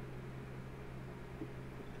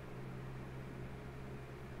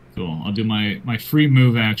 Cool. I'll do my free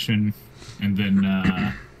move action and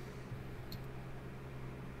then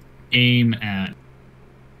aim at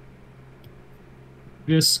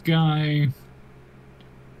this guy.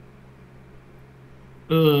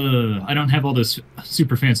 I don't have all this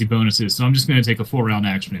super fancy bonuses, so I'm just going to take a 4-round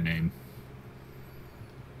action and aim.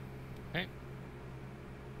 Okay.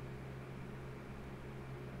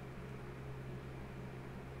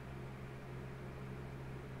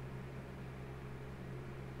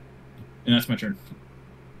 And that's my turn.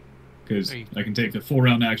 Because Hey. I can take a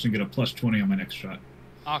 4-round action and get a +20 on my next shot.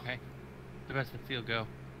 Okay. The rest of the field go.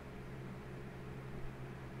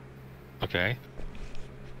 Okay.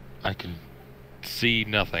 I can see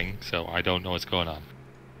nothing, so I don't know what's going on.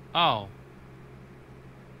 Oh.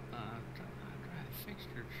 Try to fix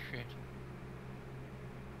your shit.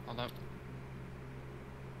 Hold up.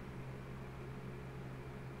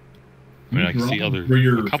 I mean, I can see Where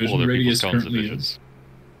your a couple vision other people's radius guns and currently visions.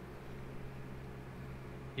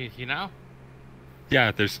 is. You know?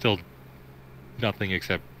 Yeah, there's still nothing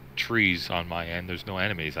except trees on my end. There's no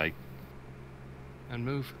enemies. And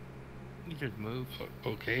move. You just move.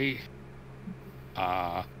 Okay.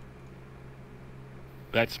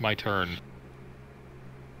 That's my turn.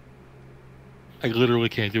 I literally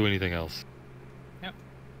can't do anything else. Yep.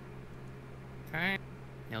 Okay.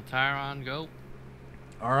 Neil Tyron, go.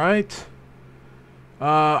 Alright.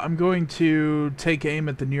 I'm going to take aim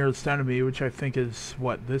at the nearest enemy, which I think is,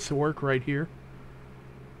 what, this orc right here?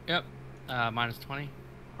 Yep. -20.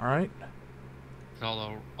 Alright.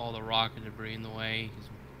 All the rock and debris in the way. He's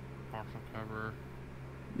partial cover.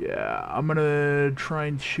 Yeah, I'm gonna try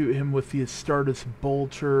and shoot him with the Astartes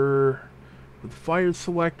bolter with fire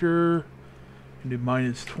selector. And do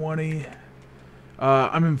 -20.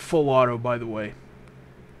 I'm in full auto, by the way.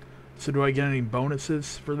 So do I get any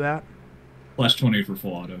bonuses for that? +20 for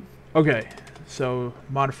full auto. Okay, so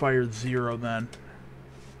modifier 0 then.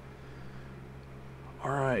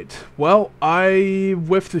 Alright, well, I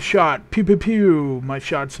whiffed the shot. Pew pew pew, my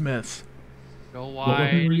shots miss. Go What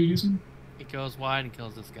weapon were wide. you using? He goes wide and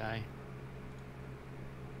kills this guy.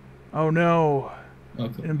 Oh no.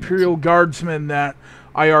 Okay. An Imperial Guardsman that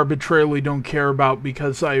I arbitrarily don't care about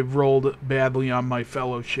because I rolled badly on my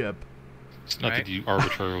fellowship. It's not that you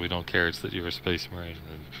arbitrarily don't care, it's that you're a Space Marine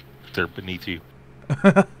and they're beneath you.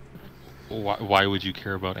 Why would you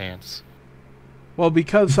care about ants? Well,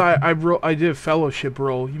 because I did a fellowship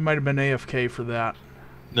roll. You might have been AFK for that.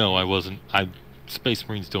 No, I wasn't. Space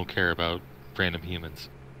Marines don't care about random humans.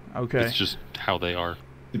 Okay. It's just how they are.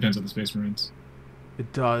 Depends on the Space Marines.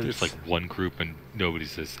 It does. There's like one group and nobody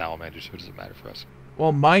says salamander, so it doesn't matter for us. Well,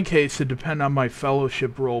 in my case, it depends on my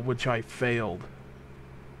fellowship roll, which I failed.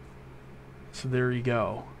 So there you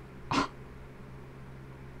go.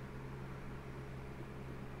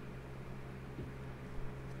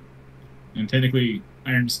 And technically,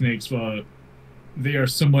 Iron Snakes, they are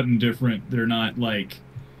somewhat indifferent. They're not like,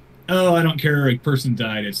 oh, I don't care, a person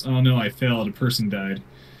died. It's, oh no, I failed, a person died.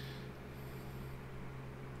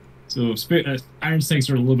 So Iron Snakes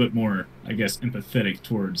are a little bit more, I guess, empathetic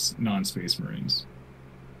towards non-Space Marines.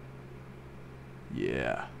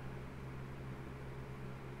 Yeah.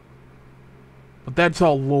 But that's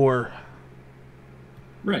all lore.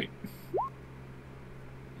 Right.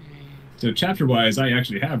 So chapter-wise, I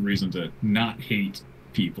actually have reason to not hate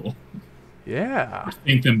people. Yeah. Or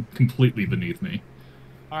think them completely beneath me.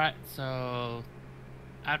 Alright, so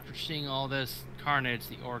after seeing all this carnage,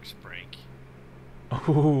 the orcs break.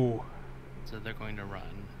 Ooh. So they're going to run.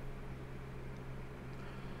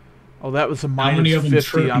 Oh, that was a How many of them minus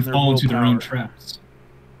 50 trip on and their fall into their own willpower. traps?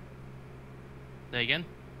 Say again?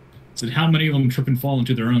 So how many of them trip and fall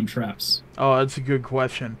into their own traps? Oh, that's a good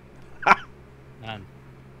question. None.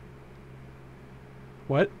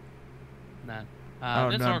 What? None. Oh,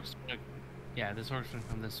 this none. orc's gonna, yeah, this orc's gonna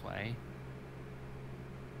come this way.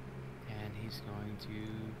 And he's going to...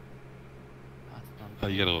 Oh,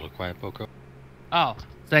 you got a little quiet, Boko. Oh,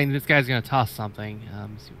 saying this guy's gonna toss something. Let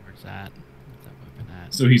me see where it's at. Where's that weapon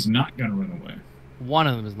at? So he's not going to run away. One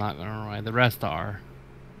of them is not gonna run away. The rest are.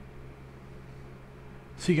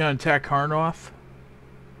 Is he going to attack Karnoth?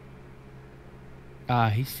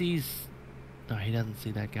 He sees... No, he doesn't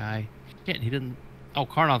see that guy. Shit, he didn't... Oh,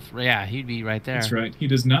 Karnoth, yeah, he'd be right there. That's right. He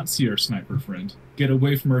does not see our sniper friend. Get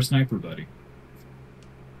away from our sniper buddy.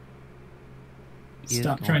 He is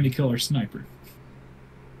Stop going- trying to kill our sniper.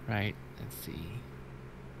 Right, let's see.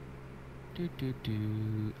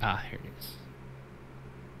 Ah, here it is.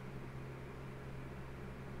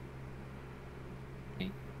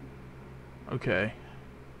 Okay.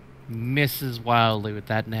 Misses wildly with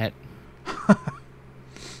that net. And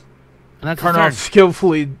that's his Karnoth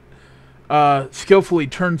turn. skillfully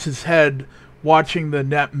turns his head, watching the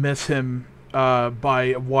net miss him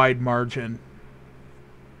by a wide margin.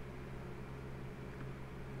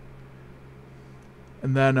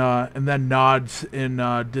 And then nods in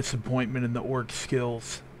disappointment in the orc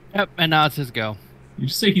skills. Yep, and now it's his go. You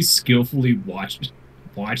just say he skillfully watches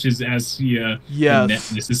as he the Yes.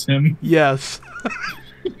 net misses him. Yes.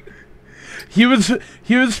 He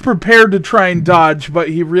was prepared to try and dodge, but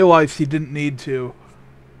he realized he didn't need to.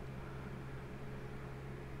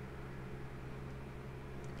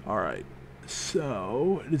 Alright.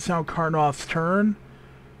 So, it's now Karnoth's turn.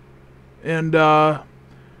 And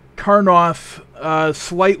Karnoth,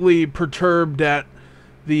 slightly perturbed at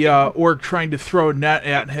the orc trying to throw a net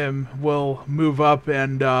at him, will move up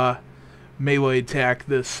and melee attack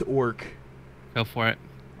this orc. Go for it.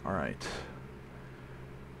 Alright.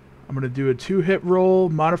 I'm going to do a 2-hit roll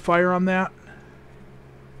modifier on that.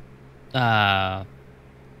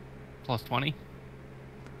 Plus 20.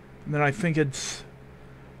 And then I think it's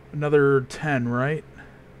another 10, right?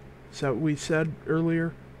 Is that what we said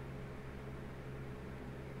earlier?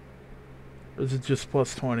 Or is it just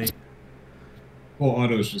plus 20? Well,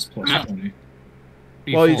 auto is just plus 20.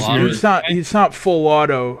 Well, Full auto. he's not full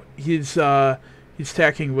auto. He's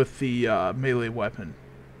attacking with the melee weapon.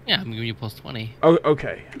 Yeah, I'm giving you plus 20. Oh,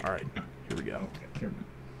 okay. All right. Here we go. Okay, here we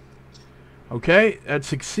go. Okay, that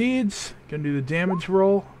succeeds. Gonna do the damage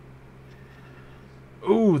roll.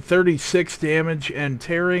 Ooh, 36 damage and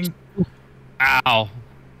tearing. Ow.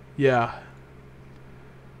 Yeah.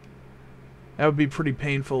 That would be pretty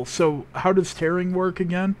painful. So, how does tearing work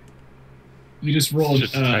again? You just rolled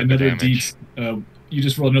Just type of another damage. you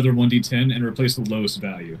just rolled another 1d10 and replace the lowest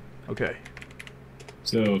value. Okay.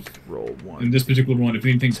 So Roll in 1. this particular one, if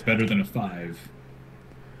anything's better than a 5.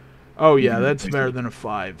 Oh, yeah, Mhm, that's basically. better than a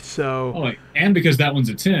 5. So, Oh, and because that one's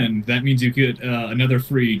a 10, that means you get another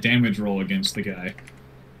free damage roll against the guy.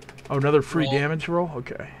 another free Roll. damage roll?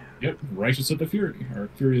 Okay. Yep, Righteous of the Fury, or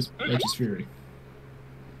Righteous Fury.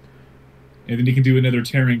 And then you can do another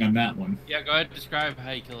tearing on that one. Yeah, go ahead. Describe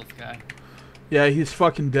how you kill this guy. Yeah, he's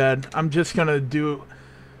fucking dead. I'm just gonna do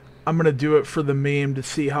I'm gonna do it for the meme to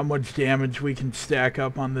see how much damage we can stack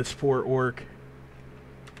up on this poor orc.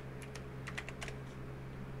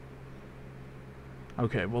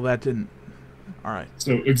 Okay, well that didn't... Alright.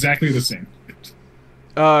 So exactly the same.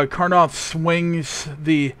 Karnoth swings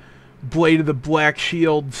the blade of the black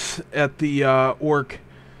shields at the orc,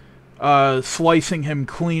 slicing him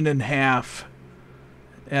clean in half,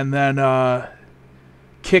 and then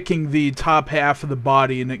kicking the top half of the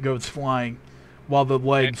body, and it goes flying, while the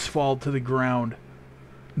legs fall to the ground.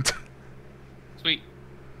 Sweet.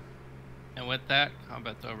 And with that,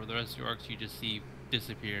 combat's over. The rest of your orcs you just see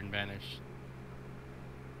disappear and vanish.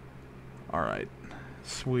 Alright.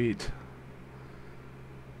 Sweet.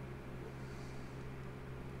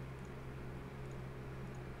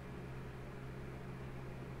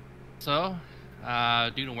 So, do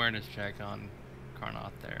an awareness check on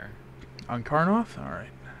Karnoth there. On Karnoth? Alright.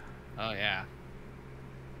 Oh, yeah.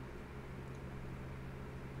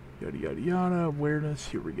 Yada yada yada. Awareness.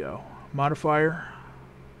 Here we go. Modifier.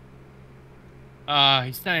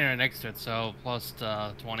 He's standing right next to it, so plus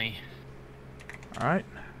 20. Alright.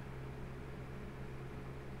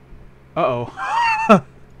 Uh-oh.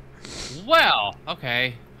 Well,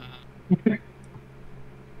 okay.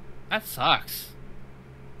 That sucks.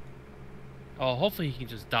 Oh, hopefully he can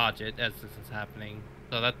just dodge it as this is happening.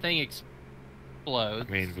 So that thing explodes.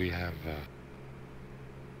 I mean, we have...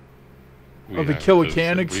 Oh, the killer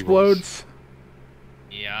can explodes?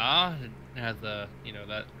 Yeah, it has the, you know,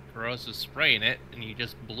 that corrosive spray in it, and you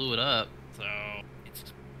just blew it up, so... It's...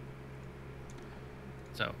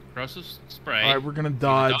 So, corrosive spray. Alright, we're gonna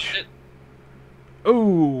dodge. It.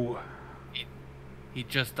 Ooh! He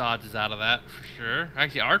just dodges out of that, for sure.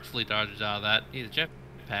 Actually, artfully dodges out of that. He's a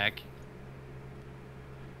jetpack.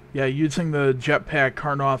 Yeah, using the jetpack,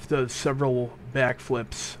 Karnoth does several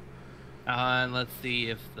backflips. And let's see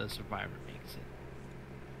if the survivor makes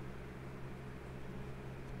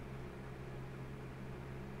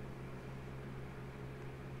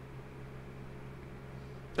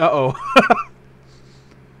it. Uh-oh.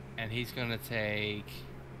 And he's gonna take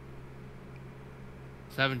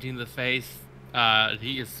 17 to the face.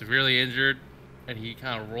 He is severely injured, and he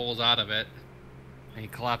kind of rolls out of it, and he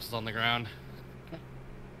collapses on the ground.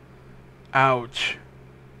 Ouch.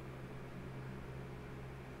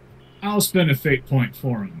 I'll spend a fate point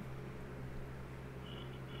for him.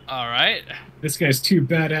 Alright. This guy's too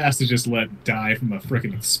badass to just let die from a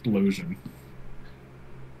frickin' explosion.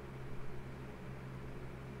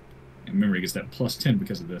 And remember, he gets that plus 10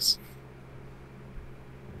 because of this.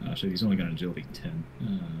 Actually, he's only got agility 10.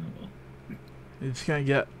 Well. He's gonna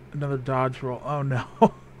get another dodge roll. Oh no.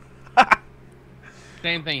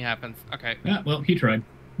 Same thing happens. Okay. Yeah, well, he tried.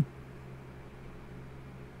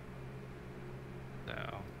 So.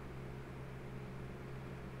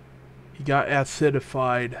 He got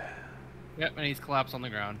acidified. Yep, and he's collapsed on the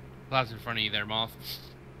ground. Collapsed in front of you there, Moth.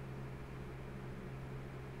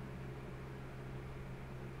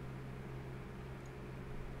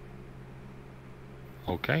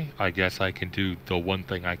 Okay, I guess I can do the one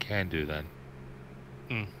thing I can do then.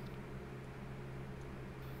 Hmm.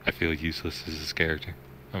 I feel useless as this character.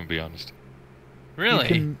 I'm gonna be honest.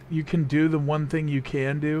 Really? You can do the one thing you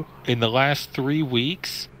can do? In the last 3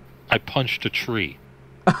 weeks, I punched a tree.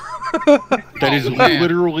 That is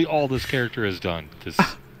literally all this character has done.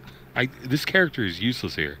 This character is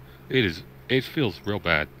useless here. It feels real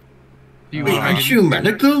bad. Wait, aren't you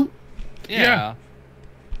medical? Yeah.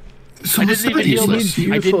 So I didn't even heal this.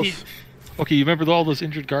 Okay, you remember all those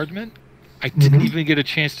injured guardsmen? I didn't even get a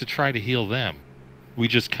chance to try to heal them. We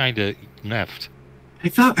just kind of left. I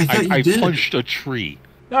thought you did. I punched a tree.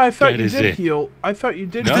 No, I thought That you is did it. heal. I thought you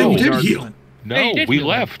did No. heal. You did Guardsman. heal. No, Yeah, you did we heal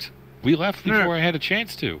left. We left before I had a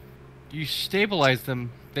chance to. You stabilized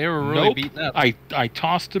them. They were really beaten up. I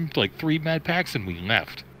tossed them like 3 med packs and we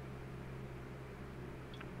left.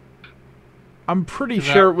 I'm pretty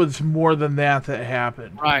sure it was more than that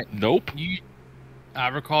happened. Right. Nope. I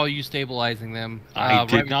recall you stabilizing them. I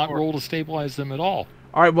did right not before- roll to stabilize them at all.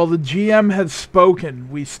 All right, well, the GM has spoken.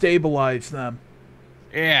 We stabilized them.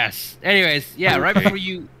 Yes. Anyways, yeah, right before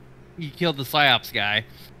you killed the PsyOps guy.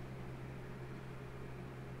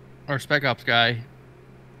 Or Spec Ops guy.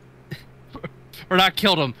 Or not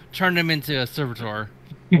killed him, turned him into a servitor.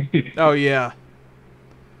 Oh, yeah.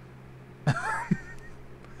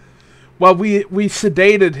 Well, we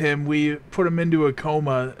sedated him. We put him into a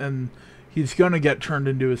coma, and he's going to get turned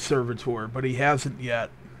into a servitor, but he hasn't yet.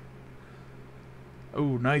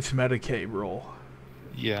 Oh, nice Medicaid roll.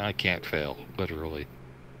 Yeah, I can't fail, literally.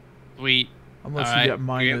 Sweet. Unless All you right. get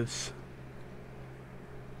minus.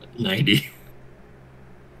 90.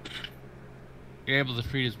 You're able to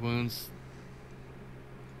treat his wounds.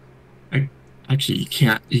 Actually,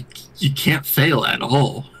 you can't fail at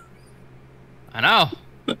all. I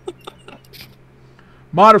know.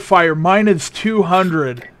 Modifier minus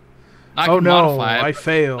 200. I Oh can no, modify it, I but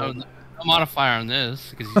failed. no modifier on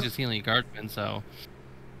this because he's just healing a guardsman. So.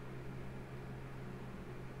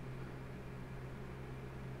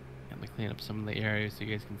 Let me clean up some of the areas so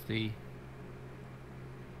you guys can see.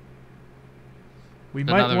 We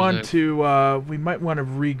So might want to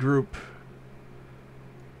regroup.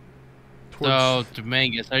 So,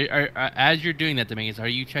 Dominguez, as you're doing that, Dominguez, are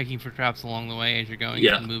you checking for traps along the way as you're going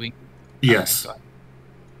and moving? Yes. Okay,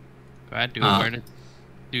 go ahead. Do awareness.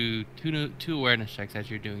 Do two awareness checks as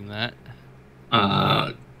you're doing that.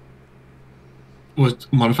 What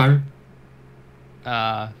modifier?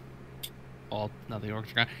 Well, no, the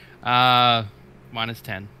orcs are gone.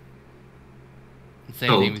 -10. Same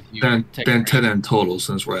thing with you. Then 10 in total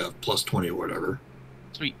since we're at plus 20 or whatever.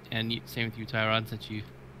 Sweet, and same with you, Tyron, since you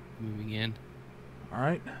moving in. All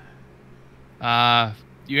right.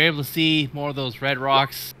 You're able to see more of those red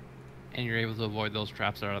rocks, and you're able to avoid those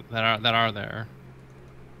traps that are there.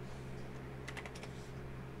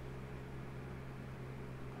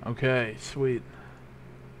 Okay, sweet.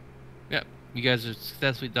 Yep, you guys have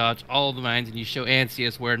successfully dodged all of the mines, and you show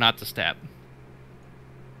Ansius where not to step.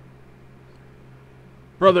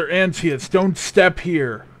 Brother Ansius, don't step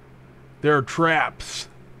here. There are traps.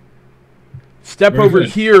 Step Very over good.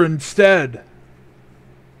 here instead.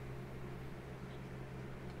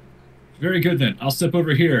 Very good then. I'll step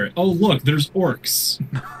over here. Oh look, there's orcs.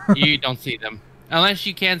 You don't see them, unless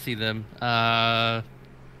you can see them. Let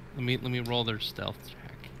me roll their stealth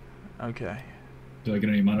check. Okay. Do I get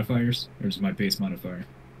any modifiers, or is it my base modifier?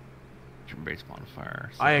 Your base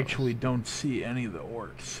modifier. So. I actually don't see any of the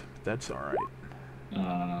orcs. That's all right.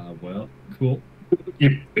 Well, cool.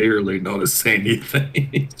 You barely notice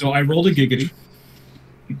anything. So I rolled a giggity.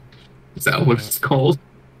 Is that what it's called?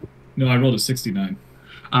 No, I rolled a 69.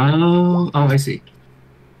 Oh, I see.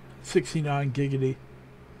 69 giggity.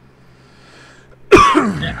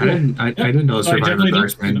 I didn't know So I Survivor definitely don't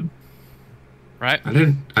see Guardsman. them. Right? I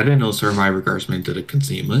didn't know Survivor Guardsman did a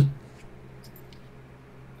concealment.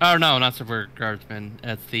 Oh no, not Super Guardsman.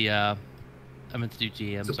 It's the I meant to do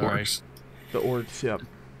G. I'm The sorry. orcs. The orcs, yep.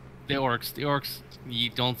 The orcs. You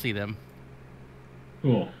don't see them.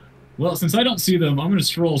 Cool. Well, since I don't see them, I'm going to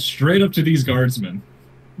stroll straight up to these guardsmen.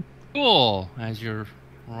 Cool. As you're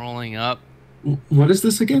rolling up. What is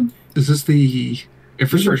this again? Is this the These are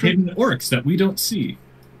infrastructure? hidden orcs that we don't see.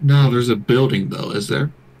 No, there's a building though. Is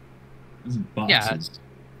there? These are boxes.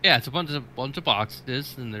 Yeah, it's a bunch of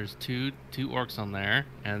boxes, and there's two orcs on there,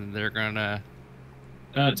 and they're gonna.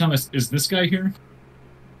 Thomas, is this guy here?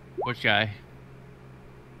 Which guy?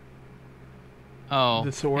 Oh,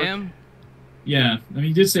 This orc? him. Yeah. I mean,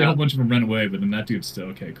 you did say a whole bunch of them ran away, but then that dude's still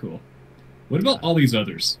okay. Cool. What about all these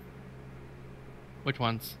others? Which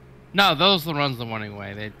ones? No, those are the ones that are running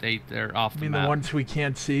away. They're off I the mean map. the ones we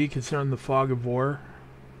can't see because they're in the fog of war.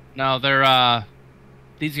 No, they're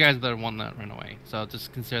these guys are the one that ran away. So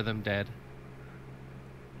just consider them dead.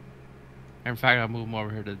 In fact, I'll move them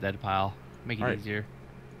over here to the dead pile. Make it Alright. easier.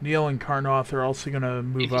 Neil and Karnoth are also going to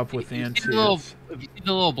move up with If you see the Ansius.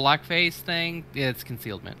 little black face thing, it's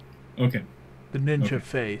concealment. Okay. The ninja Okay.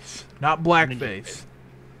 face. Not blackface. face.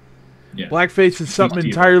 Yeah. Blackface is something Deal.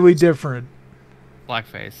 entirely different.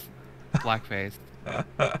 Blackface. Blackface.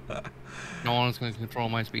 No one's going to control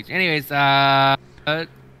my speech. Anyways,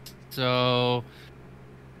 so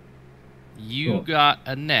you Cool. got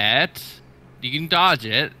a net. You can dodge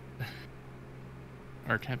it,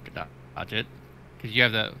 or attempt to dodge it, because you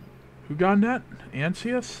have the Who got net?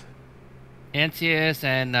 Ansius? Antius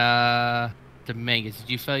and Dominguez. Did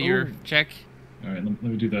you fail your Oh. check? All right, let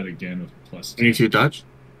me do that again with plus 2. 82 dodge?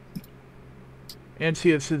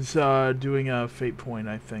 Ansius is doing a fate point,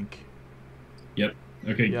 I think. Yep.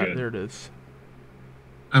 Okay, Yeah, good. there it is.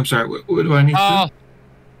 I'm sorry, what do I need Oh,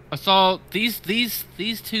 to so these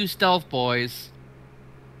two stealth boys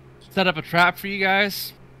set up a trap for you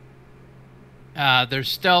guys. They're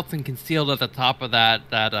stealth and concealed at the top of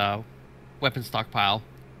that weapon stockpile,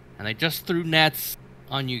 and they just threw nets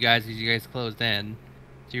on you guys as you guys closed in.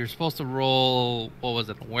 So you're supposed to roll, what was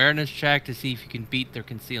it, awareness check to see if you can beat their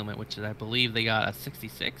concealment, which is, I believe they got a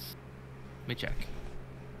 66. Let me check.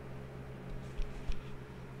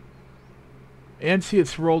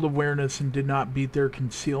 Ansius rolled awareness and did not beat their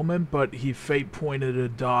concealment, but he fate pointed a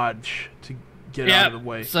dodge to get out of the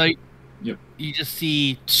way. So Yep. you just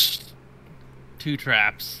see two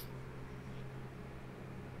traps.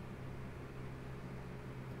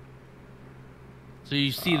 So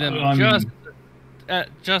you see them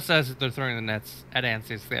just as they're throwing the nets at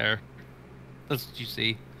Ansius there. That's what you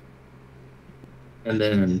see. And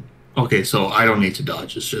then, okay, so I don't need to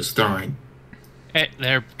dodge. It's just throwing. Hey,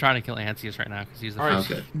 they're trying to kill Ansius right now because he's the All right,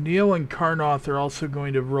 first. Okay. Neil and Karnoth are also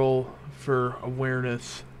going to roll for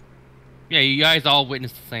awareness. Yeah, you guys all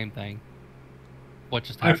witnessed the same thing. What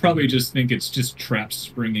just happened? I probably just think it's just traps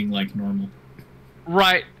springing like normal.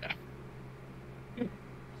 Right.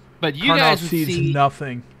 But you Karnoth guys would sees see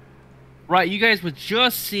nothing. Right, you guys would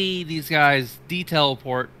just see these guys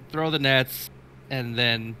de-teleport, throw the nets, and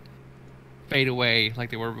then fade away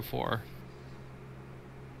like they were before.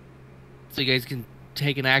 So you guys can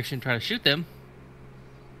take an action, try to shoot them.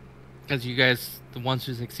 Because you guys, the ones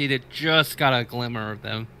who succeeded, just got a glimmer of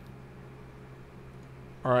them.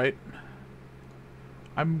 Alright.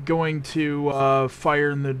 I'm going to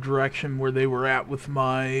fire in the direction where they were at with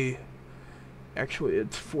my... Actually,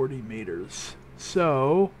 it's 40 meters.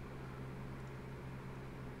 So...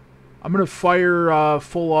 I'm going to fire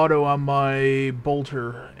full auto on my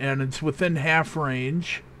bolter, and it's within half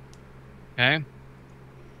range. Okay.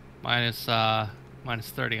 Minus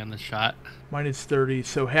 30 on this shot. Minus 30,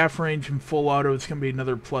 so half range and full auto is going to be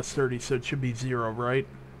another plus 30, so it should be 0, right?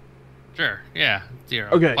 Sure, yeah, 0.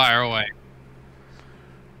 Okay. Fire away.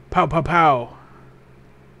 Pow, pow, pow.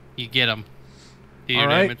 You get them. Do your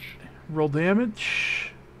Alright. damage. Roll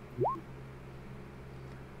damage.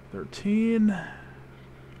 13.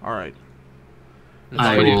 Alright. That's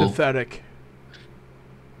I pretty will- pathetic.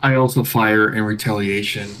 I also fire in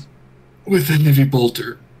retaliation with a heavy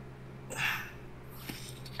bolter.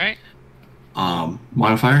 Okay.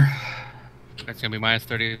 Modifier. That's going to be minus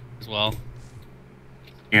 30 as well.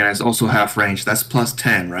 And it's also half range. That's plus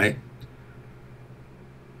 10, right?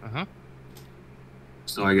 Uh-huh.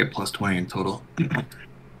 So I get plus 20 in total.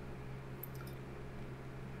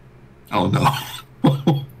 Oh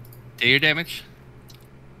no. Do your damage.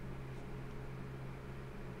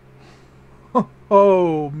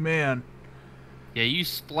 Oh, man. Yeah, you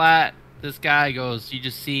splat. This guy goes. You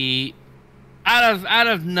just see out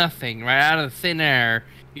of nothing, right out of thin air.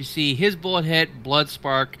 You see his bullet hit, blood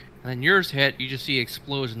spark, and then yours hit. You just see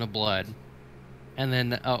explosion of blood, and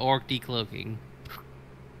then orc decloaking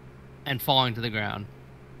and falling to the ground.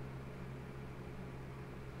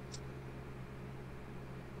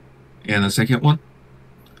 And the second one?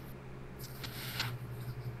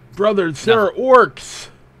 Brothers, there are orcs.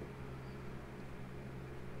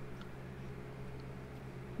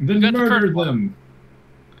 Then got the murder first one. them.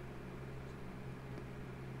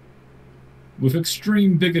 With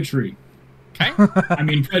extreme bigotry. Okay. I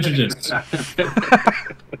mean prejudice.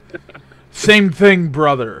 Same thing,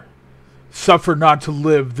 brother. Suffer not to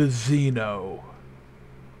live the Xeno.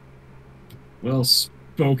 Well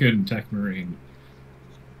spoken, Tech Marine.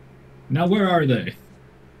 Now where are they?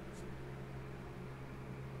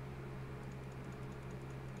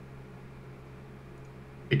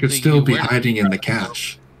 It could So still you be where? hiding in the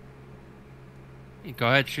cache. You go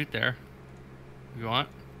ahead, shoot there. If you want.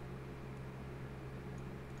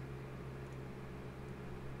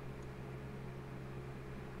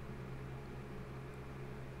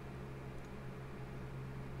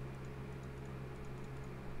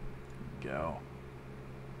 Go.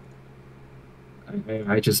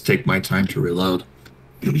 I just take my time to reload.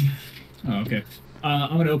 Oh, okay.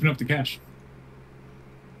 I'm gonna open up the cache.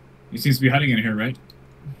 He seems to be hiding in here, right?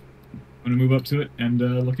 I'm gonna move up to it and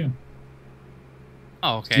look in.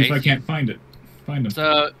 Oh, okay. See if I can't find it. Find him.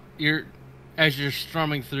 So as you're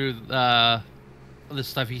strumming through this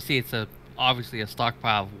stuff, you see it's obviously a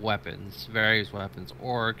stockpile of weapons, various weapons,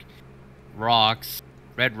 orc, rocks,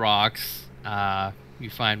 red rocks. You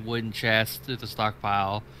find wooden chests through the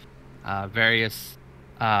stockpile, various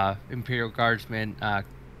Imperial Guardsmen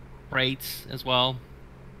crates as well.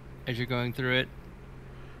 As you're going through it,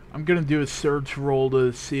 I'm going to do a search roll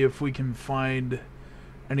to see if we can find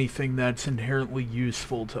anything that's inherently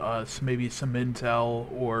useful to us. Maybe some intel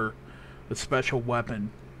or a special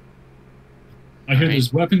weapon. I hear Alright.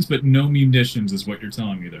 there's weapons, but no munitions, is what you're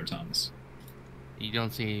telling me there, Thomas. you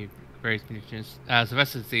don't see various munitions.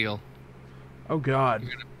 Sylvester Seal, Oh, God.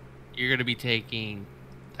 you're gonna be taking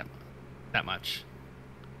that much,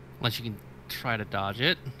 unless you can try to dodge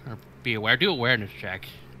it or be aware. Do awareness check.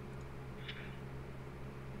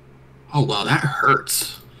 Oh wow, that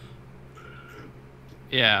hurts.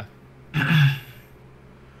 Zero Yeah.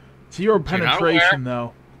 you're not penetration,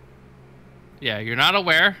 though. Yeah, you're not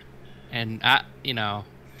aware, and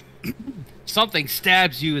something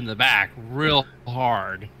stabs you in the back real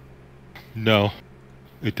hard. No,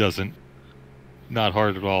 it doesn't. Not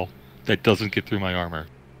hard at all. That doesn't get through my armor.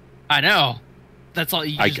 I know. That's all.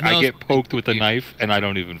 I get poked with a knife, and I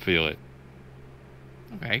don't even feel it.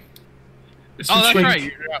 Okay. It's Oh, just that's like-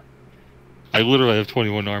 right. I literally have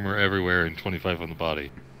 21 armor everywhere and 25 on the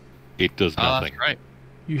body. It does nothing. That's right.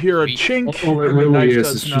 You hear a Sweet. chink, All it and the really knife is,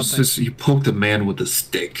 does it's nothing. just you poke the man with a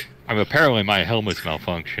stick. I mean, apparently my helmet's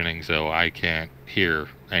malfunctioning, so I can't hear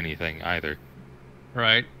anything either.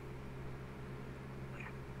 Right.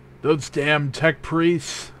 Those damn tech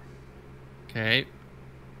priests. Okay.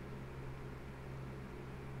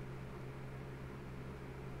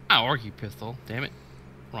 Ah, Orky pistol. Damn it.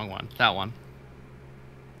 Wrong one. That one.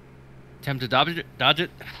 Attempt to dodge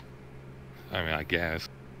it. I mean, I guess.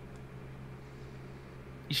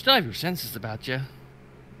 You still have your senses about you.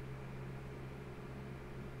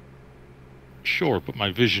 Sure, but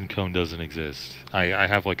my vision cone doesn't exist. I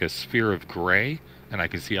have like a sphere of gray, and I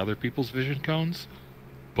can see other people's vision cones,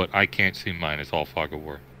 but I can't see mine. It's all fog of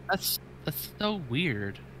war. That's so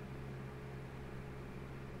weird.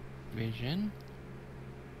 Vision.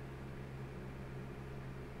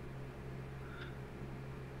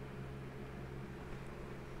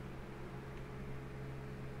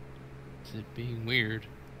 Is it being weird?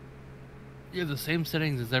 You have the same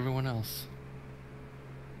settings as everyone else.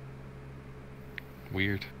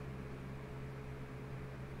 Weird.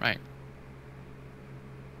 Right.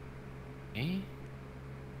 Eh?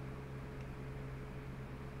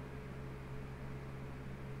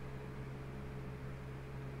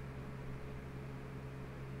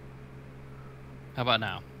 How about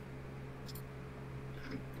now?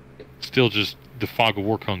 Still just the fog of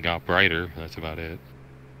war cone got brighter. That's about it.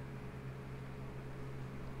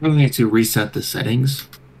 We need to reset the settings,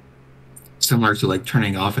 similar to like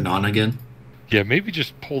turning off and on again. Yeah, maybe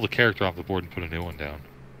just pull the character off the board and put a new one down.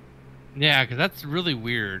 Yeah, because that's really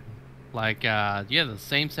weird. Like, you have the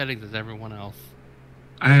same settings as everyone else.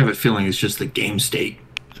 I have a feeling it's just the game state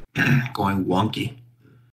going wonky.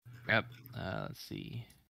 Yep. Let's see.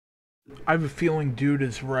 I have a feeling dude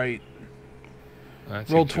is right. That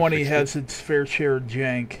Roll seems to 20 fix it. has its fair share of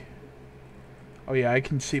jank. Oh yeah, I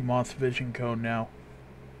can see Moth's vision cone now.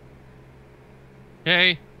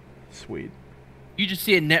 Okay. Sweet. You just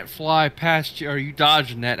see a net fly past you, or you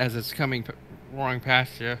dodge a net as it's coming, roaring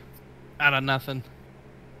past you. Out of nothing.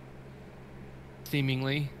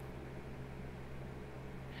 Seemingly.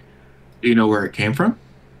 Do you know where it came from?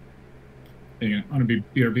 Yeah, on a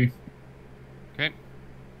BRB. Okay.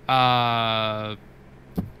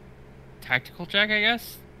 Tactical check, I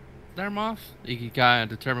guess? There, Moth? You can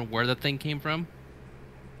kind of determine where the thing came from?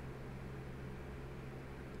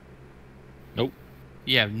 Nope.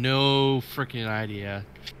 You have no freaking idea.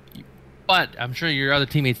 But I'm sure your other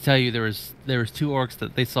teammates tell you there was 2 orcs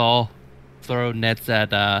that they saw throw nets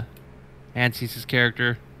at Ansys'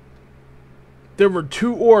 character. There were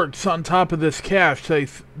 2 orcs on top of this cache.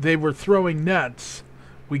 They were throwing nets.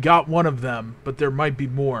 We got one of them, but there might be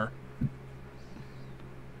more.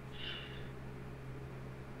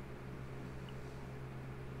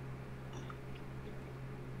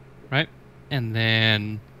 Right? And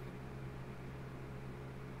then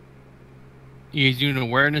you guys doing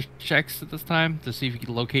awareness checks at this time to see if you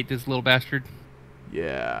can locate this little bastard?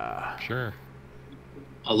 Yeah. Sure.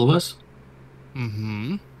 All of us?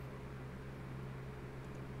 Mm-hmm.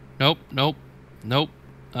 Nope.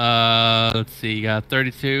 Let's see, you got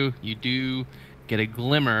 32. You do get a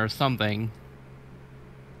glimmer or something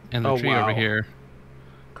in the tree over here.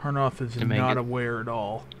 Karnoth is To make not it- aware at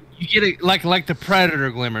all. You get it like the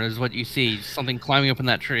predator glimmer is what you see. Something climbing up in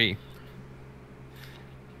that tree.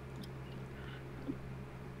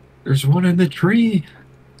 There's one in the tree.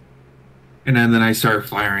 And then I start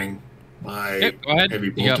firing my Yep, go ahead. heavy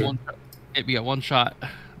You got bolter. one. Yep, you got one shot.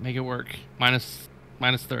 Make it work. Minus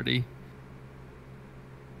 30.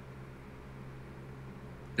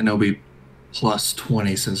 And it'll be plus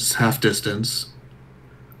 20 since it's half distance.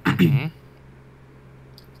 Mm-hmm.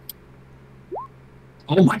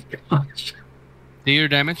 Oh my gosh. Do your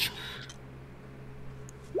damage.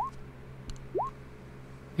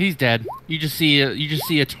 He's dead. You just see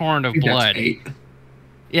a torrent of I think that's blood. 8.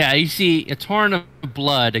 Yeah, you see a torrent of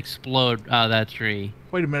blood explode out of that tree.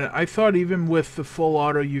 Wait a minute. I thought even with the full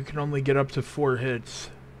auto, you can only get up to 4 hits.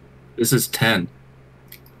 This is 10.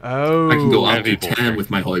 Oh. I can go up Heavy to bolter. 10 with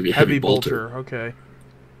my heavy heavy bolter. bolter. Okay.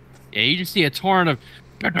 Yeah, you just see a torrent of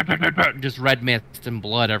just red mist and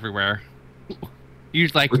blood everywhere. You're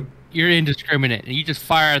just like, you're indiscriminate, and you just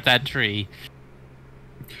fire at that tree.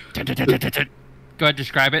 Go ahead,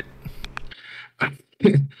 describe it.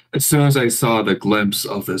 As soon as I saw the glimpse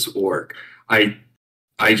of this orc, I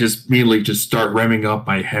just immediately just start revving up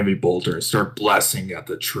my heavy bolter and start blasting at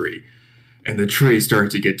the tree. And the tree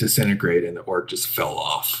started to get disintegrated and the orc just fell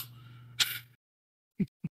off.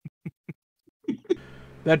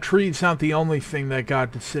 That tree's not the only thing that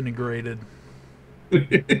got disintegrated.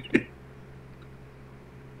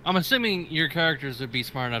 I'm assuming your characters would be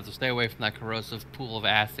smart enough to stay away from that corrosive pool of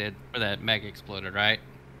acid where that mega exploded, right?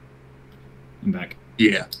 I'm back.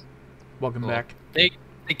 Yeah. Welcome back. They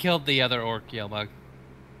killed the other orc Yellbug.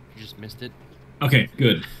 You just missed it. Okay,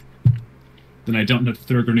 good. Then I don't have to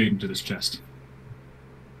throw a grenade into this chest.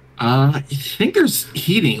 I think there's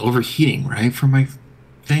overheating, right, for my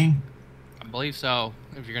thing? I believe so,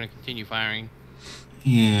 if you're going to continue firing.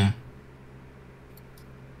 Yeah.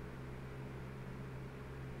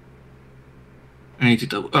 I need to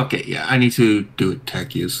double... Okay, yeah, I need to do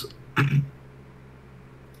tech use.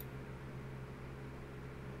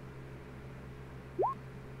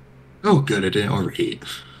 Oh, good, it didn't overheat.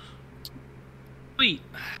 Sweet.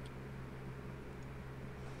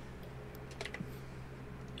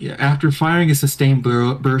 Yeah, after firing a sustained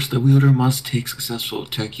burst, the wielder must take successful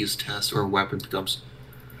tech use test or weapon becomes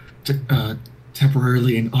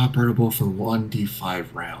temporarily inoperable for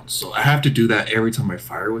 1d5 rounds. So I have to do that every time I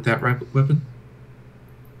fire with that weapon?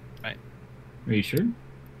 Right. Are you sure?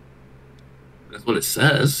 That's what it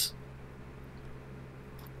says.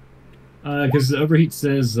 Because the overheat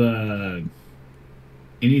says it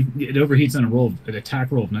overheats on an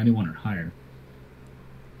attack roll of 91 or higher.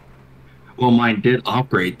 Well, mine did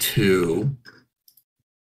upgrade to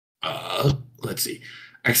let's see,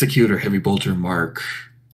 Executor Heavy Bolter Mark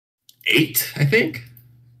 8, I think.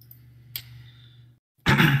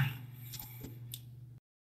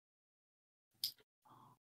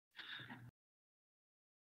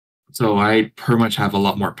 So I pretty much have a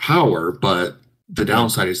lot more power, but the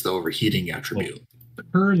downside is the overheating attribute. Well,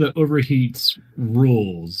 per the overheats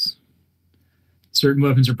rules, certain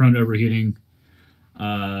weapons are prone to overheating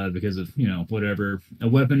because of, whatever. A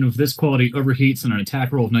weapon of this quality overheats on an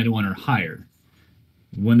attack roll of 91 or higher.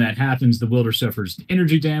 When that happens, the wielder suffers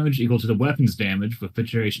energy damage equal to the weapon's damage with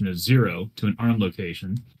penetration of 0 to an arm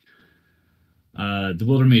location. The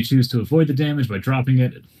wielder may choose to avoid the damage by dropping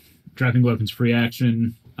it. Dropping weapon's free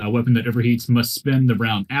action. A weapon that overheats must spend the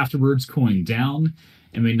round afterwards cooling down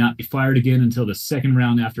and may not be fired again until the second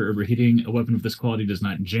round after overheating. A weapon of this quality does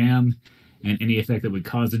not jam, and any effect that would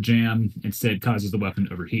cause a jam instead causes the weapon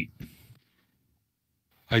to overheat.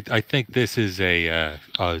 I think this is a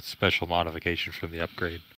special modification from the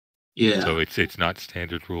upgrade. Yeah. So it's not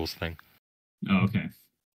standard rules thing. Oh, okay.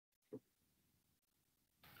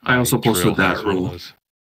 I also posted that Drill has one of rule. those.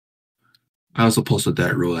 I also posted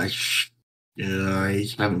that rule. I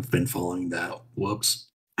haven't been following that. Whoops.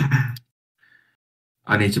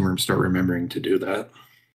 I need to start remembering to do that.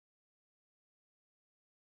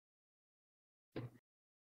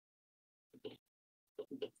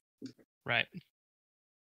 Right.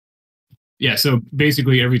 Yeah, so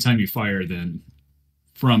basically every time you fire, then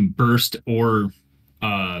from burst or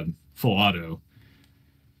full auto,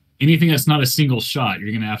 anything that's not a single shot,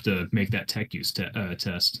 you're going to have to make that tech use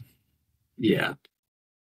test. Yeah.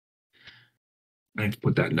 I need to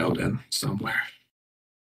put that note in somewhere.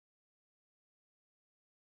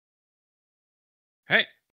 Hey.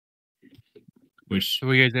 Which, What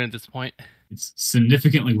are you guys doing at this point? it's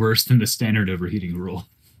significantly worse than the standard overheating rule.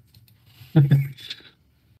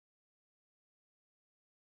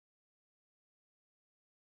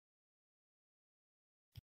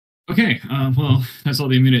 Okay, well, that's all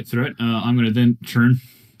the immediate threat. I'm going to then turn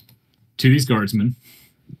to these guardsmen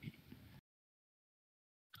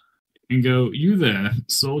and go, you there,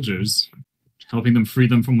 soldiers, helping them free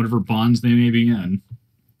them from whatever bonds they may be in.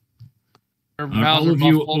 Are all of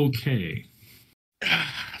you okay?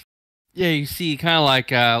 Yeah, you see kind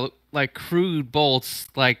of like crude bolts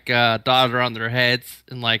dotted around their heads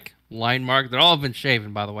and like line mark. They're all been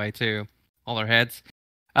shaven, by the way, too. All their heads.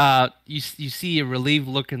 You see a relieved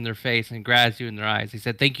look in their face and gratitude in their eyes. He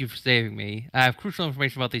said, "Thank you for saving me. I have crucial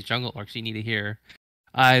information about these jungle orcs you need to hear."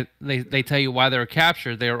 They tell you why they were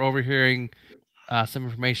captured. They were overhearing some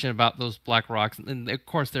information about those black rocks, and of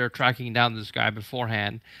course they were tracking down this guy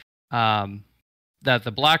beforehand. That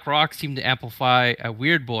the black rocks seem to amplify a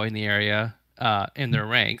weird boy in the area in their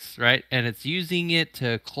ranks, right? And it's using it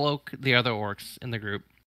to cloak the other orcs in the group.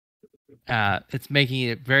 It's making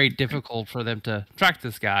it very difficult for them to track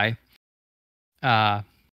this guy. And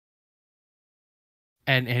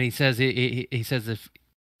he says he says if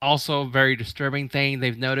also very disturbing thing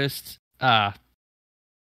they've noticed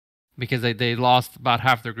because they lost about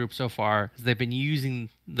half their group so far is they've been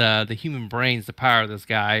using the human brains to power this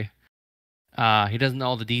guy. He doesn't know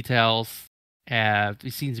all the details. He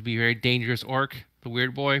seems to be a very dangerous orc, the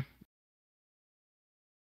weird boy.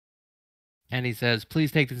 And he says,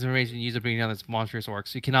 please take this information and use it to bring down this monstrous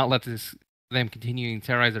orcs. You cannot let them continuing to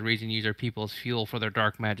terrorize the region and use their people as fuel for their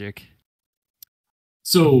dark magic.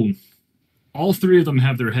 So, all three of them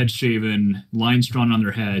have their heads shaven, lines drawn on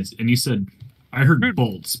their heads, and you said, I heard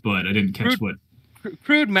bolts, but I didn't catch what.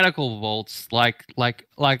 Crude medical bolts, like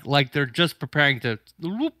they're just preparing to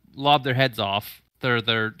lob their heads off.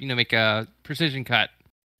 They're make a precision cut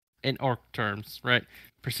in orc terms, right?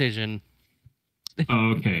 Precision.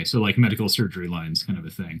 Oh, okay, so like medical surgery lines, kind of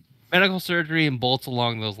a thing. Medical surgery and bolts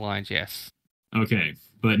along those lines, yes. Okay,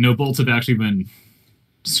 but no bolts have actually been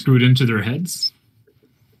screwed into their heads?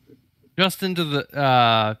 Just into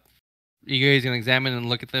the. You guys gonna examine and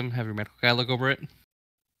look at them? Have your medical guy look over it.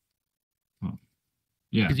 Oh,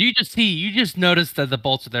 yeah. Because you just noticed that the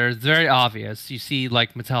bolts are there. It's very obvious. You see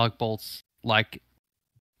like metallic bolts like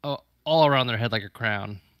all around their head like a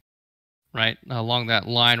crown, right along that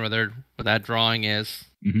line where that drawing is.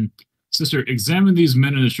 Mm-hmm. Sister, examine these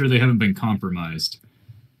men and ensure they haven't been compromised.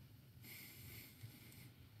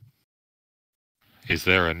 Is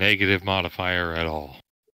there a negative modifier at all?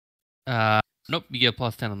 Nope, you get a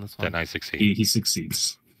 +10 on this one. Then I succeed. He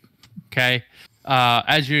succeeds. Okay.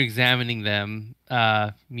 As you're examining them,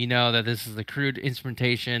 you know that this is the crude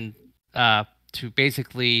instrumentation to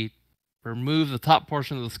basically remove the top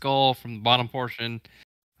portion of the skull from the bottom portion.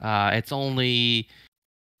 It's only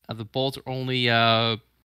the bolts are only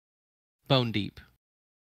bone deep,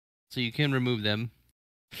 so you can remove them,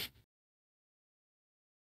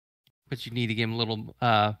 but you need to give him a little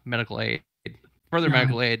medical aid, further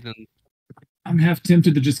medical aid. Than... I'm half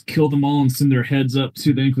tempted to just kill them all and send their heads up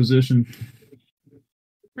to the Inquisition.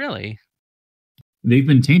 Really? They've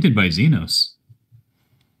been tainted by Xenos.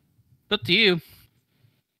 Up to you.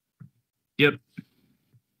 Yep.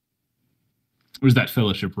 Where's that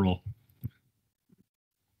fellowship roll?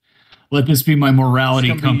 Let this be my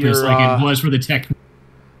morality compass, like it was for the tech.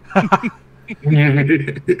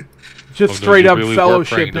 Just straight up really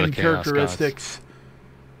fellowshipping characteristics. Gods.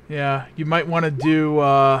 Yeah, you might want to do.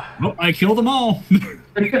 Oh, I killed them all.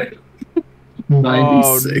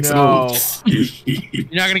 96. Oh, no. You're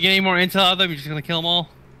not gonna get any more intel out of them. You're just gonna kill them all.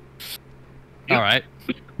 Yep. All right.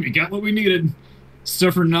 We got what we needed.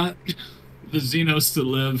 Suffer not the Xenos to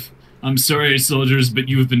live. I'm sorry, soldiers, but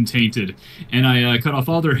you have been tainted. And I cut off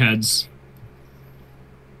all their heads.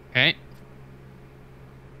 Okay.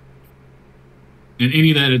 And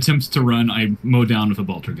any that attempts to run, I mow down with a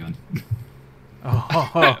bolter gun.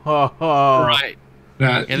 Right.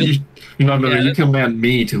 You command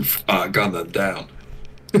me to gun them down.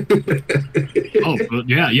 Oh,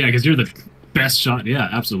 yeah, because you're the best shot. Yeah,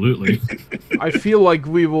 absolutely. I feel like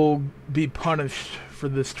we will be punished for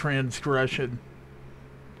this transgression.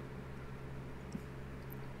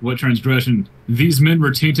 What transgression? These men were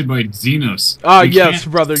tainted by Xenos. Yes,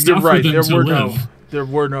 brother, you're right. There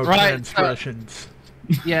were no right. transgressions.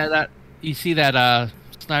 Yeah, that you see that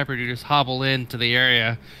sniper dude just hobble into the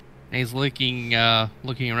area, and he's looking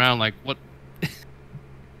around like what?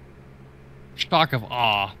 Shock of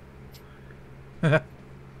awe. It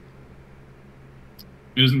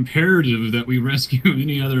is imperative that we rescue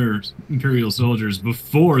any other Imperial soldiers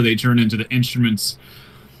before they turn into the instruments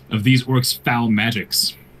of these orcs' foul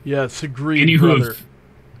magics. Yes, agreed, Any brother. who have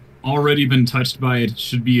already been touched by it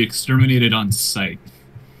should be exterminated on sight.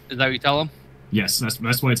 Is that what you tell him? Yes, that's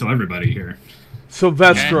why I tell everybody here.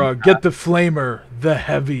 Sylvestra, get the flamer, the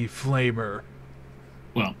heavy flamer.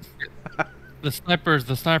 Well, the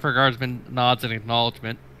sniper guardsman nods in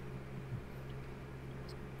acknowledgement.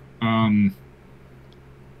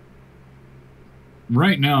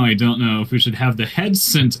 Right now I don't know if we should have the head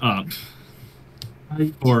sent up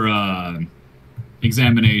for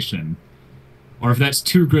examination, or if that's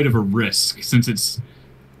too great of a risk since it's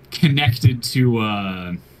connected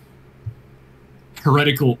to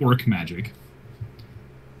heretical orc magic.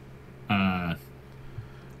 I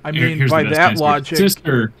mean, by that logic...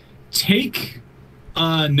 Sister, take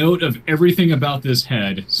note of everything about this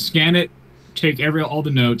head, scan it, take all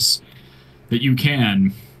the notes that you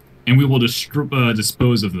can, and we will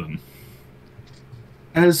dispose of them.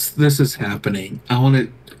 As this is happening, I want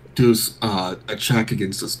to do a check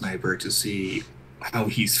against the sniper to see how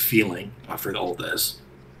he's feeling after all this.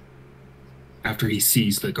 After he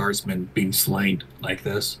sees the guardsman being slain like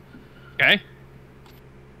this. Okay.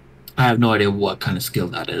 I have no idea what kind of skill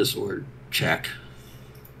that is or check.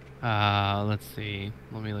 Let's see.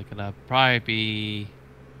 Let me look it up. Probably be...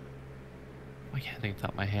 I can't think off the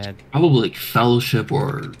top of my head. Probably like fellowship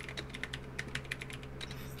or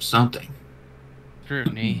something.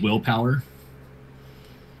 Scrutiny. Willpower.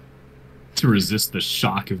 To resist the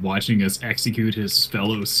shock of watching us execute his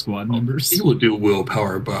fellow squad members. He will do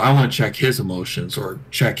willpower, but I want to check his emotions or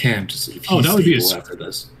check him to see if he's stable after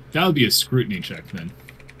this. That would be a scrutiny check then.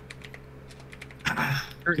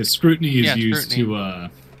 Because scrutiny is used to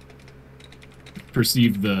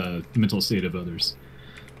perceive the mental state of others.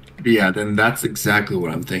 Yeah, then that's exactly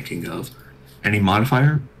what I'm thinking of. Any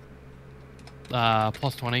modifier?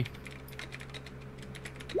 Plus 20.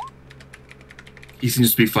 He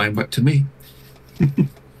seems to be fine, but to me.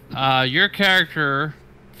 Your character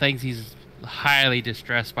thinks he's highly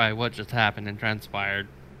distressed by what just happened and transpired.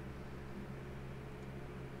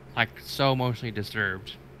 Like, so emotionally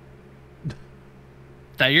disturbed.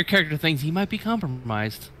 That your character thinks he might be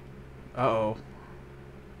compromised. Uh-oh.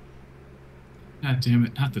 God damn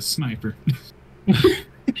it, not the sniper.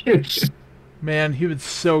 Man, he was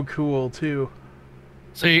so cool, too.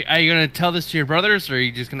 So are you going to tell this to your brothers, or are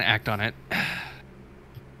you just going to act on it? I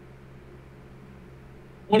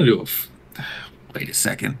want to do wait a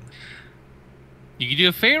second. You can do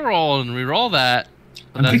a fate roll and re-roll that.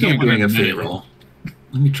 I'm thinking of doing a fate roll.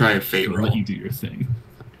 Let me try a fate I'll roll. let you do your thing.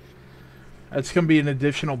 That's going to be an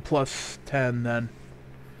additional plus 10, then.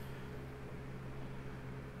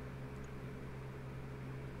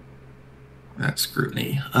 That's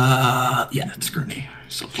scrutiny. Yeah, that's scrutiny.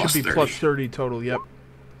 So plus Should be 30. plus 30 total, yep.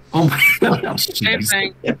 Oh my god. Same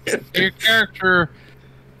thing. Your character,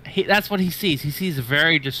 that's what he sees. He sees a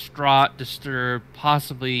very distraught, disturbed,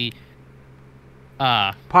 possibly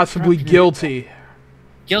guilty.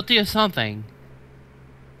 Guilty of something.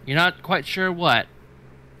 You're not quite sure what,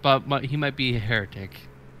 but he might be a heretic.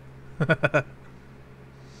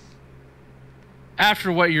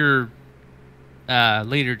 After what your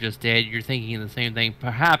leader just did, you're thinking the same thing.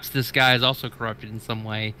 Perhaps this guy is also corrupted in some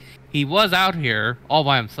way. He was out here all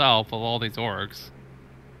by himself with all these orcs,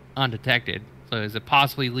 undetected. So is it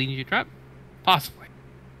possibly leading you to trap? Possibly.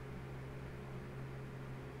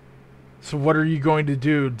 So what are you going to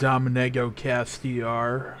do, Dominego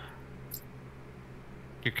Castiar?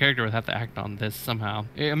 Your character would have to act on this somehow.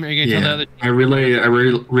 I mean, are you gonna tell the other? I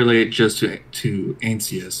relay it just to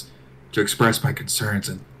Ancius to express my concerns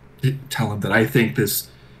and tell him that I think this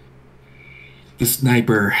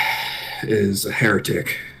sniper is a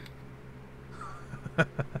heretic.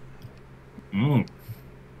 Oh.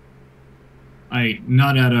 I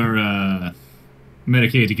nod at our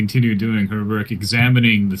Medicaid to continue doing her work,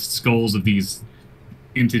 examining the skulls of these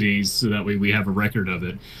entities so that way we have a record of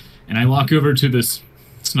it. And I walk over to this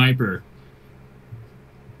sniper.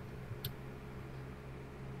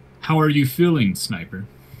 How are you feeling, sniper?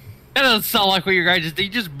 That doesn't sound like what your guy just did. You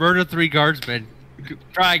just murdered 3 guardsmen.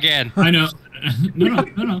 Try again. I know.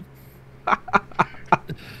 No.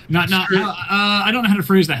 Not. I don't know how to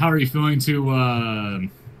phrase that. How are you feeling to? I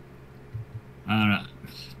don't know.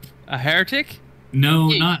 A heretic? No,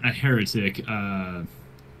 not a heretic.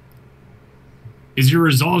 Is your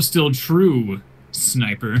resolve still true,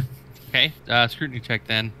 sniper? Okay, scrutiny check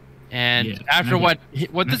then. And Yeah, after okay.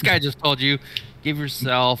 what this guy just told you, give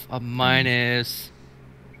yourself a minus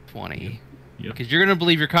 20. Yep. Because you're gonna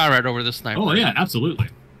believe your comrade over this sniper. Oh yeah, absolutely.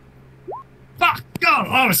 Fuck! Oh,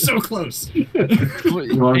 I was so close. You want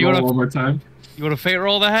to roll one more time? You want to fate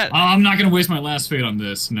roll that? I'm not gonna waste my last fate on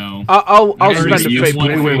this. No. I'll I spend already a fate used one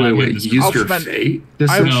point. fate on Wait. this You used I'll your spend- fate?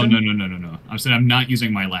 This I- session? No. I'm saying I'm not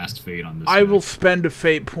using my last fate on this. I will one. spend a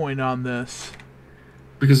fate point on this.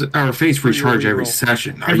 Because our fates For your recharge every reroll.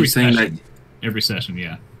 session. Are Every you saying session. that Every session,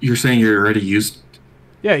 yeah. you're saying you already used?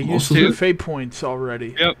 Yeah, you used Also 2 the- fate points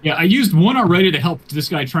already. Yep. Yeah, I used one already to help this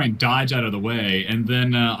guy try and dodge out of the way, and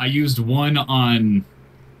then I used one on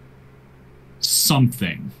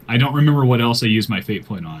something. I don't remember what else I used my fate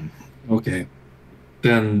point on. Okay.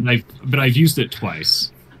 Then But I've used it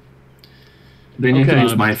twice. you can Okay.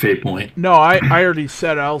 use my fate point. No, I already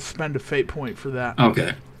said I'll spend a fate point for that.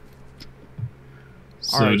 Okay.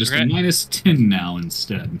 So Alright, just great. a minus 10 now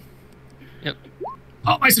instead. Yep.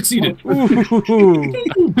 Oh, I succeeded! Ooh.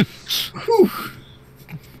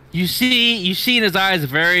 You see in his eyes a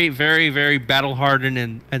very, very, very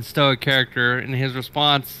battle-hardened and stoic character. In his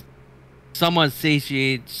response, someone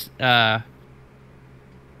satiates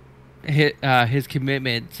his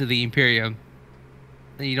commitment to the Imperium.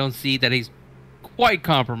 And you don't see that he's quite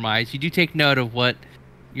compromised. You do take note of what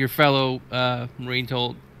your fellow Marine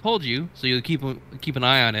told you, so you'll keep an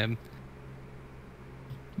eye on him.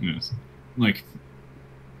 Yes. Like,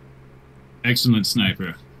 excellent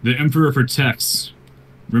sniper. The Emperor protects.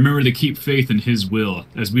 Remember to keep faith in his will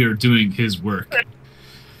as we are doing his work.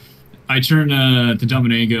 I turn to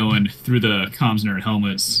Dominego and through the comms nerd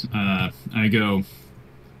helmets, I go,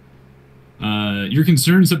 your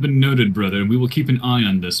concerns have been noted, brother, and we will keep an eye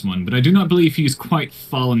on this one, but I do not believe he's quite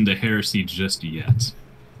fallen to heresy just yet.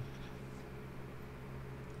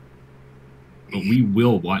 But we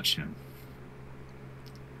will watch him.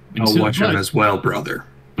 I'll watch him as well, brother.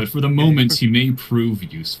 But for the moment, he may prove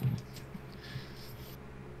useful.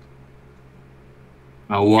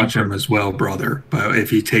 I'll watch him as well, brother. But if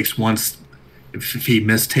he takes if he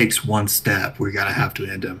mistakes one step, we gotta have to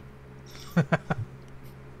end him.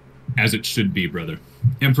 As it should be, brother.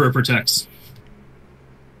 Emperor protects.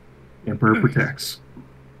 Emperor protects.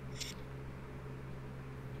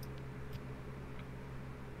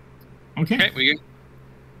 Okay. we good?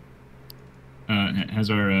 Has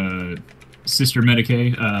our sister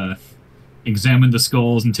Medicae examined the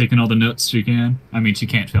skulls and taken all the notes she can? I mean, she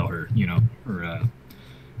can't fail her,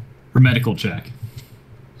 her medical check.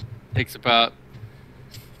 Takes about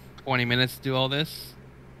 20 minutes to do all this.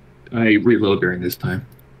 I reload during this time.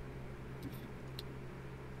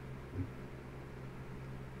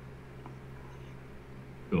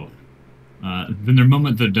 Cool. Then the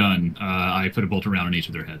moment they're done, I put a bolt around on each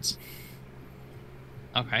of their heads.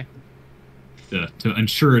 Okay. To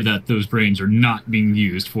ensure that those brains are not being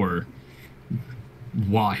used for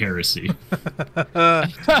heresy. Well,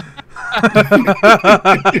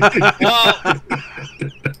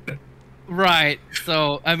 right.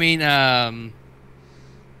 So, I mean,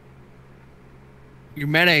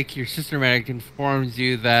 your sister medic informs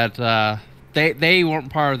you that they weren't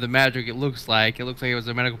part of the magic. It looks like it was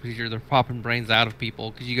a medical procedure. They're popping brains out of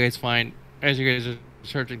people because you guys find, as you guys are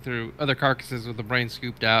searching through other carcasses with the brain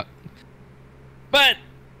scooped out. But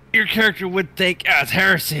your character would think, it's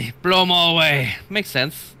heresy. Blow them all away. Makes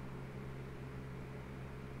sense.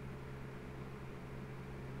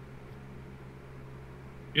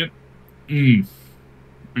 Yep.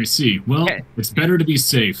 I see. Well, Okay. It's better to be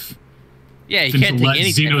safe Yeah, you than can't to take let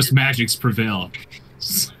anything. Xenos magics prevail.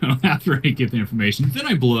 So after I get the information, then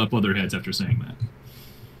I blow up other heads after saying that.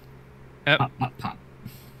 Yep. Pop, pop, pop.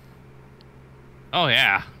 Oh,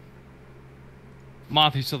 yeah.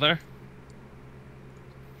 Moth, you still there?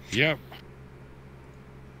 Yep.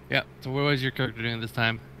 Yep. So what was your character doing this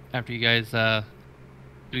time? After you guys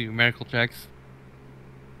do your medical checks?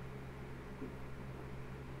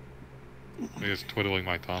 I'm just twiddling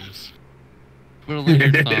my thumbs. Twiddling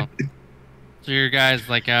your thumb. So your guys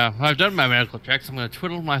like, I've done my medical checks. I'm gonna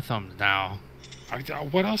twiddle my thumbs now.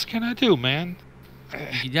 What else can I do, man?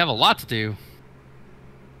 You have a lot to do.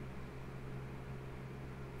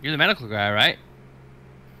 You're the medical guy, right?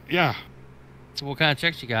 Yeah. So what kind of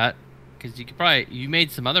checks you got? Because you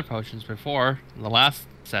made some other potions before in the last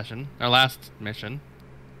session, or last mission.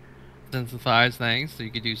 Synthesize things, so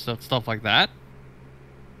you could do stuff like that.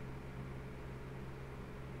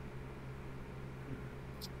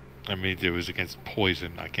 I mean, it was against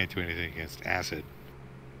poison. I can't do anything against acid.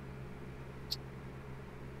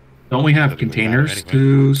 Don't we have Doesn't really containers matter anyway.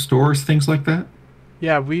 to store things like that?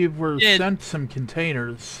 Yeah, we were Yeah. sent some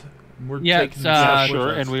containers. We're Yeah, taking it's, them stuff with Sure,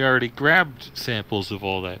 us. and we already grabbed samples of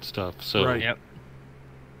all that stuff. So Right. Yep.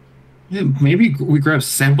 Yeah, maybe we grab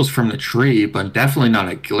samples from the tree, but definitely not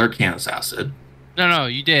a killer can's acid. No,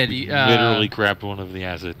 you did. we You, literally grabbed one of the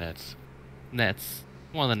acid nets. nets.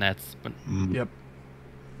 One of the nets, Yep.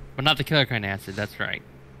 but not the killer kind of acid. That's right.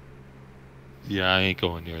 Yeah, I ain't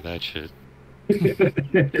going near that shit.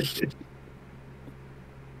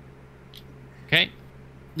 Okay.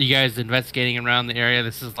 You guys investigating around the area.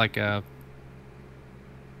 This is like a.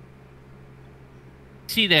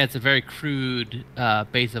 See that it's a very crude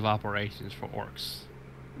base of operations for orcs.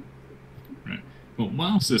 Right. Well,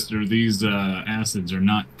 wow, sister, these acids are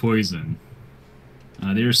not poison.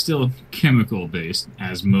 They are still chemical-based,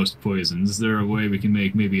 as most poisons. Is there a way we can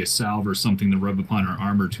make maybe a salve or something to rub upon our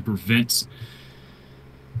armor to prevent...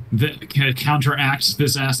 counteract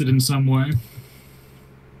this acid in some way?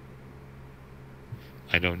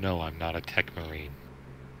 I don't know. I'm not a tech marine.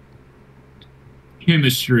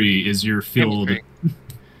 Chemistry is your field. Chemistry.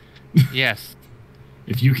 Yes.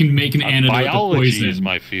 If you can make an antidote to Biology poison... is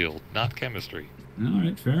my field, not chemistry. All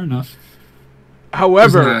right, fair enough.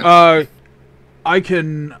 However, Isn't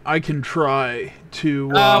I can try to.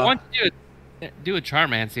 Why don't you do a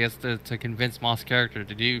charmancy as to convince Moss' character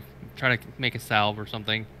to try to make a salve or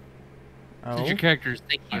something. Since your character is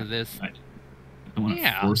thinking of this. I don't want to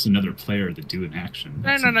Yeah. force another player to do an action.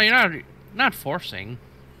 No, you're not forcing.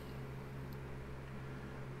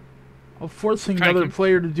 Well, forcing Try to another keep-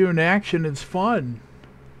 player to do an action is fun.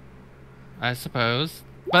 I suppose.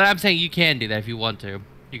 But I'm saying you can do that if you want to.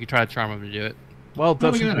 You could try to charm him to do it. Well, it Oh,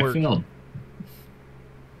 look doesn't at that, I work. failed.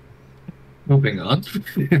 Moving on.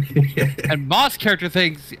 And Moss' character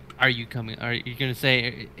thinks, are you going to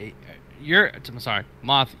say, I'm sorry,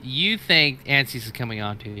 Moth, you think Ansis is coming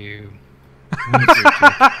on to you.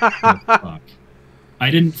 Oh, fuck.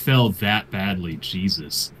 I didn't fail that badly,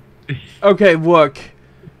 Jesus. Okay, look.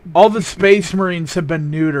 All the Space Marines have been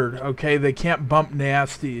neutered, okay? They can't bump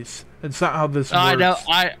nasties. That's not how this works.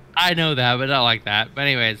 I know that, but not like that. But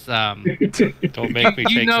anyways, Don't make me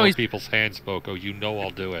take more people's hands, Boko. You know I'll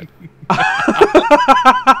do it.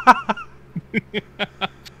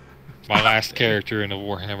 My last character in a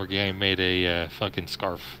Warhammer game made a fucking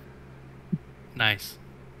scarf. Nice.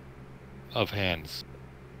 Of hands.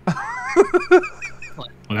 Well,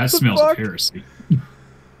 that smells of heresy.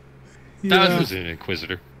 That was an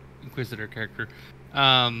Inquisitor. Inquisitor character.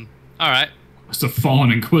 Alright. It's a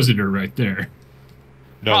fallen Inquisitor right there.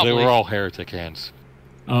 No, Probably. They were all heretic hands.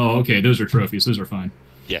 Oh, okay. Those are trophies. Those are fine.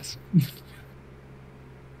 Yes.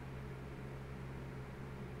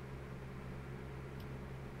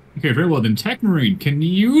 Okay, very well. Then, Tech Marine, can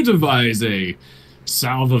you devise a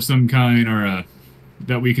salve of some kind or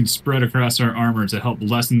that we can spread across our armor to help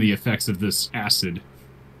lessen the effects of this acid?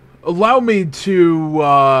 Allow me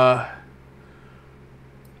to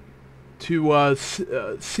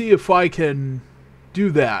see if I can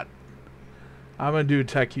do that. I'm gonna do a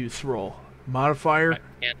tech use roll. Modifier.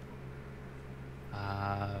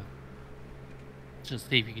 Just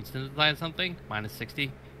see if you can synthesize something. Minus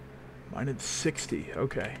 60. Minus 60.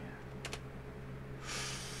 Okay.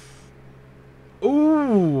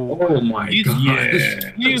 Ooh. Oh my god.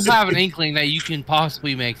 Yeah. You have an inkling that you can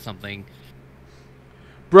possibly make something.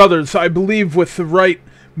 Brothers, I believe with the right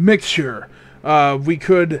mixture, we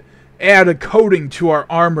could add a coating to our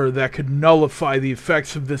armor that could nullify the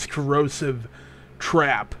effects of this corrosive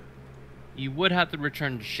trap. You would have to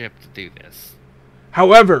return to ship to do this.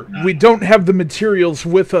 However, we don't have the materials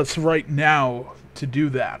with us right now to do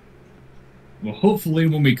that. Well, hopefully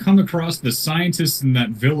when we come across the scientists in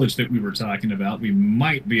that village that we were talking about, we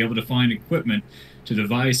might be able to find equipment to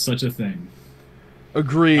devise such a thing.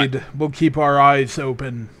 Agreed. We'll keep our eyes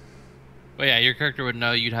open. But yeah, your character would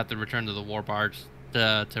know you'd have to return to the war barge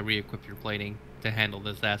to re-equip your plating to handle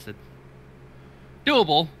this acid.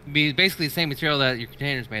 Doable. Be basically the same material that your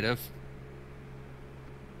container's made of.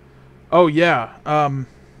 Oh, yeah.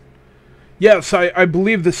 Yes, I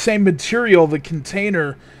believe the same material, the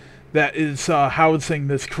container that is housing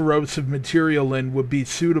this corrosive material in would be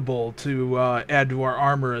suitable to add to our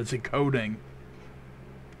armor as a coating.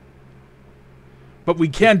 But we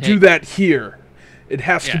can't do that here. It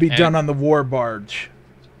has to be done on the war barge.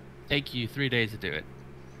 Take you 3 days to do it.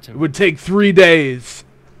 It would take 3 days.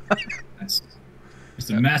 It's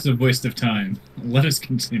a massive waste of time. Let us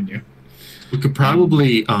continue. We could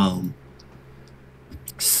probably talk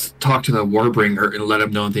to the Warbringer and let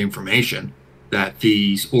him know the information that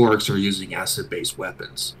these orcs are using acid-based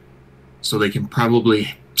weapons. So they can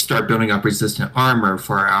probably start building up resistant armor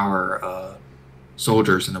for our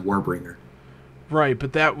soldiers in the Warbringer. Right,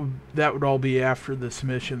 but that would all be after this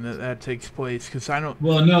mission that takes place, because I don't...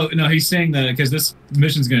 Well, no, he's saying that because this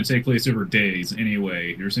mission's going to take place over days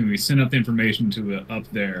anyway. You're saying we send up the information to up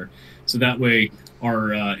there, so that way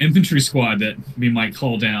our infantry squad that we might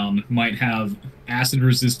call down might have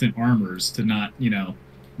acid-resistant armors to not,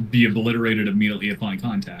 be obliterated immediately upon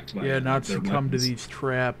contact. By not succumb weapons. to these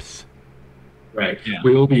traps. Right. Yeah.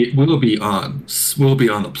 We'll be on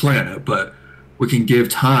the planet, but we can give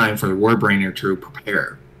time for the Warbringer to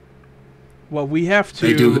prepare. Well, we have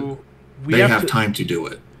to. They have time to do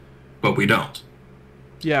it, but we don't.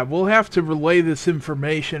 Yeah, we'll have to relay this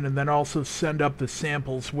information and then also send up the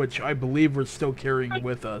samples, which I believe we're still carrying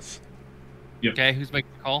with us. Yep. Okay, who's making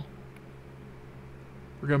the call?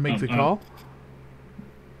 We're gonna make the call.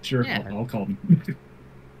 Sure, Yeah. I'll call them.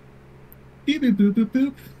 Beep, boop, boop, boop,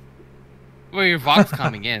 boop. Well, your Vox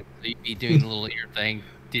coming in, so you'd be doing the little ear thing.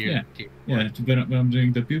 Yeah, but I'm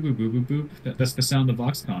doing the boop, boop, boop, boop, boop. That's the sound the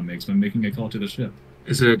Voxcom makes when making a call to the ship.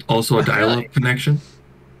 Is it also a dial-up connection?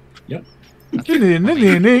 Yep. It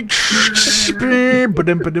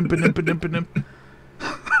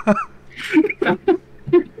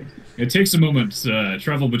takes a moment.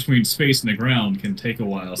 Travel between space and the ground can take a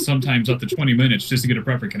while, sometimes up to 20 minutes just to get a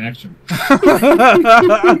proper connection.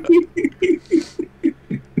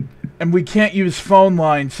 And we can't use phone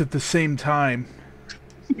lines at the same time.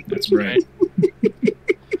 That's right.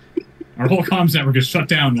 Our whole comms network is shut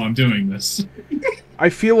down while I'm doing this. I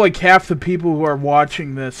feel like half the people who are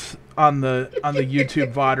watching this on the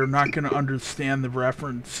YouTube VOD are not going to understand the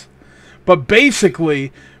reference. But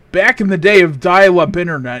basically, back in the day of dial-up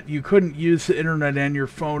internet, you couldn't use the internet and your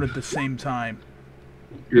phone at the same time.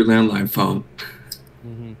 Your landline phone.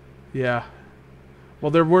 Mm-hmm. Yeah.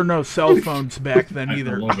 Well, there were no cell phones back then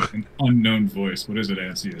either. I love it. An unknown voice. What is it,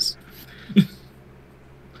 Ansius?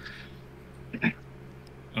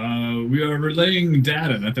 We are relaying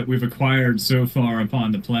data that we've acquired so far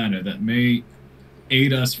upon the planet that may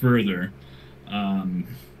aid us further.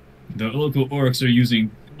 The local orcs are using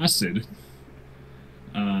acid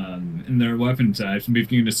in their weapon types, and we've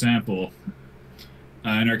gained a sample.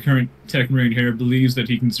 And our current tech marine here believes that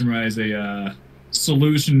he can surmise a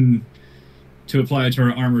solution to apply to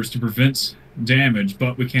our armors to prevent damage,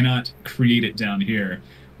 but we cannot create it down here.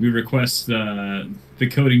 We request the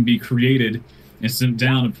coating be created and sent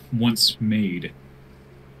down once made.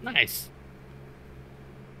 Nice.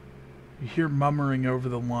 You hear murmuring over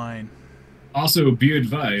the line. Also, be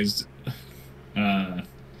advised,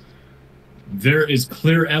 there is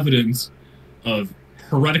clear evidence of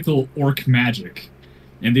heretical orc magic,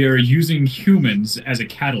 and they are using humans as a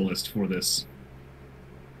catalyst for this.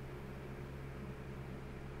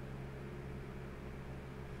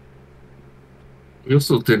 We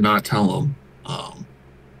also did not tell them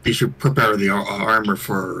they should prepare the armor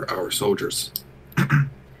for our soldiers.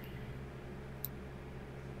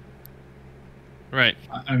 Right.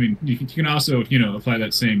 I mean, you can also, apply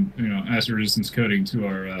that same, acid resistance coating to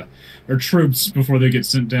our troops before they get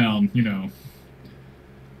sent down,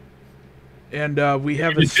 And we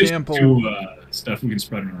have in a addition sample. to, stuff we can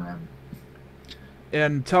spread on our armor.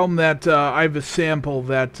 And tell them that I have a sample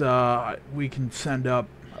that we can send up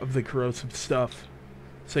of the corrosive stuff,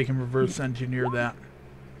 so they can reverse engineer that.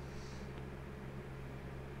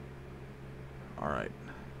 All right.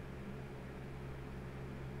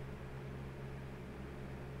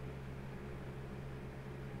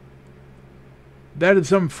 That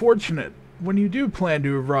is unfortunate. When you do plan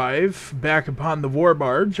to arrive back upon the war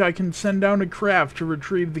barge, I can send down a craft to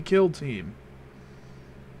retrieve the kill team.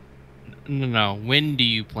 No. When do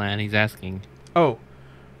you plan? He's asking. Oh.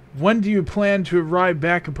 When do you plan to arrive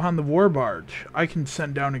back upon the war barge? I can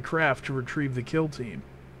send down a craft to retrieve the kill team.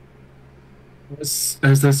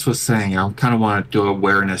 As this was saying, I kind of want to do an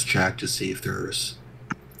awareness check to see if there's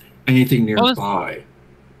anything nearby.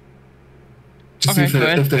 To see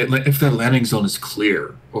if the landing zone is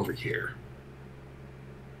clear over here.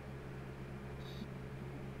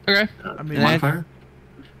 Okay. I mean, modifier?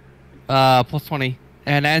 Plus 20.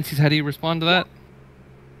 And Nancy's, how do you respond to that?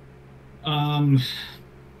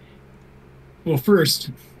 Well, first,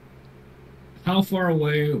 how far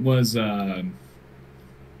away was, do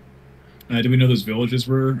we know those villages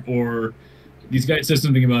were? Or these guys said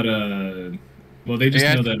something about, well, they just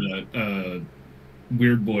know that,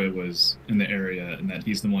 Weird Boy was in the area and that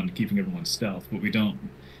he's the one keeping everyone stealth, but we don't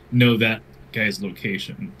know that guy's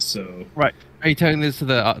location, so... Right. Are you telling this to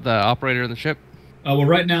the operator of the ship? Well,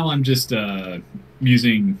 right now I'm just,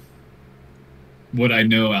 using what I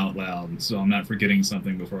know out loud, so I'm not forgetting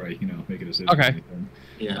something before I, make a decision. Okay.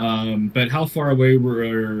 Yeah. But how far away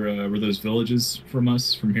were those villages from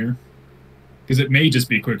us from here? Because it may just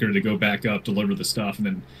be quicker to go back up, deliver the stuff, and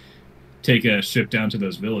then take a ship down to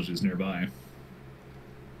those villages nearby.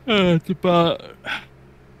 It's about...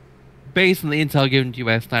 Based on the intel given to you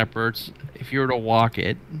by snipers, if you were to walk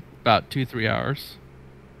it, about 2-3 hours.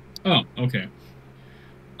 Oh, okay.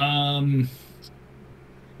 Well,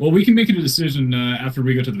 we can make a decision after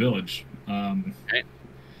we go to the village. Okay.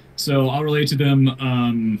 So I'll relay to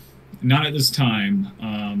them, not at this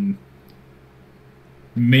time.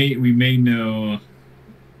 We may know...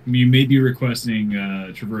 You may be requesting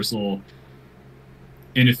traversal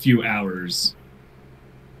in a few hours.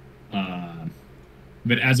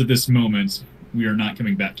 But as of this moment, we are not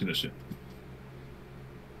coming back to the ship.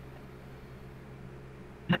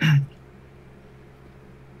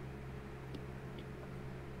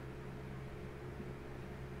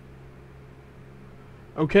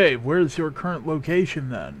 Okay, where's your current location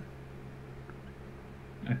then?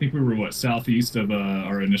 I think we were, southeast of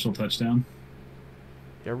our initial touchdown?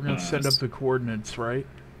 Yeah, we're going to send up the coordinates, right?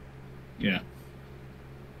 Yeah.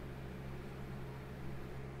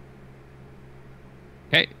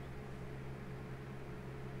 Okay.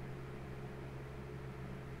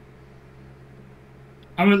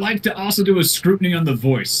 I would like to also do a scrutiny on the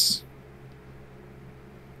voice.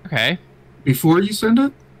 Okay. Before you send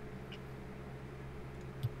it?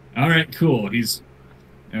 Alright, cool. He's...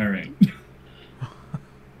 Alright.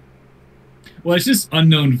 Well, it's just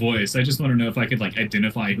unknown voice. I just want to know if I could,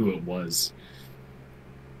 identify who it was.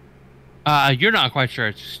 You're not quite sure.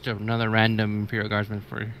 It's just another random Imperial Guardsman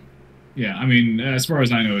for... Yeah, I mean, as far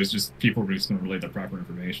as I know, it's just people are just going to relay the proper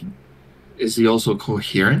information. Is he also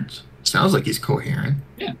coherent? Sounds like he's coherent.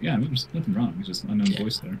 Yeah, there's nothing wrong. It's just unknown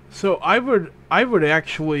voice there. So I would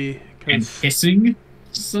actually... And hissing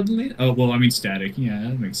suddenly? Oh, well, I mean static. Yeah,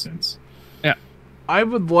 that makes sense. Yeah. I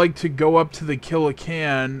would like to go up to the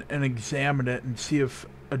Kill-A-Can and examine it and see if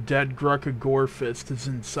a dead Grucka Gorefist is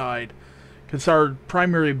inside. Because our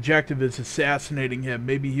primary objective is assassinating him.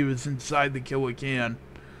 Maybe he was inside the Kill-A-Can.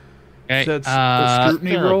 Okay. So that's a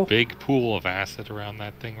scrutiny Is there roll? a big pool of acid around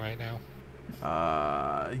that thing right now?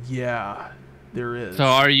 Yeah, there is. So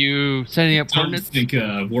are you setting up I don't coordinates? think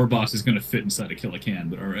Warboss is going to fit inside a kill a can,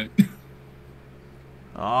 but all right.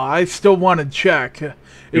 I still want to check.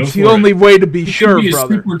 It's the for only it. way to be It sure, could be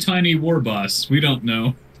brother. a super tiny Warboss. We don't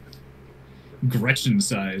know. Gretchen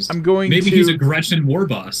sized. I'm going Maybe to... he's a Gretchen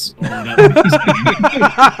Warboss. Oh, that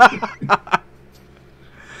would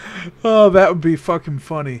be Oh, that would be fucking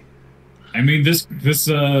funny. I mean, this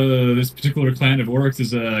particular clan of orcs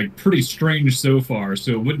is pretty strange so far,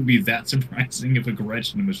 so it wouldn't be that surprising if a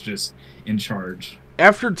Gretchen was just in charge.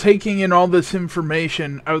 After taking in all this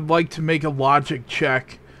information, I would like to make a logic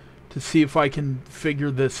check to see if I can figure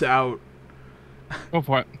this out. Go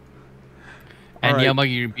for it. And right.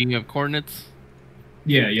 Yelmug, you're being of coordinates?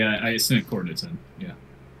 Yeah, I sent coordinates in. Yeah.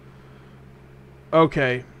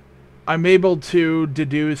 Okay. I'm able to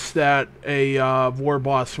deduce that a war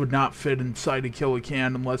boss would not fit inside a kill a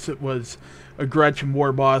can unless it was a Gretchen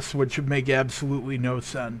war boss, which would make absolutely no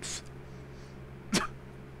sense.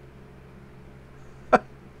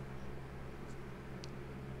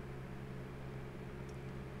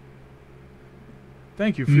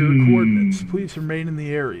 Thank you for your coordinates. Please remain in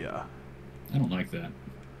the area. I don't like that.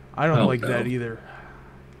 I don't like that either.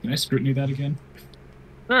 Can I scrutiny that again?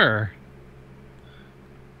 Sure.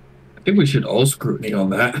 I think we should all scrutiny on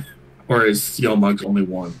that. Or is Yelmug's only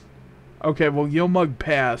one? Okay, well, Yelmug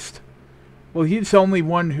passed. Well, he's the only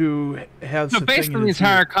one who has So the based thing on in the his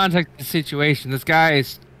entire ear. context of the situation, this guy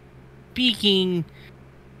is speaking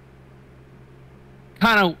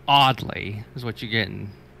kind of oddly, is what you're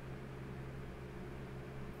getting.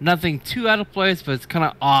 Nothing too out of place, but it's kind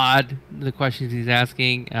of odd, the questions he's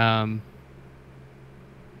asking.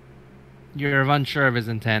 You're unsure of his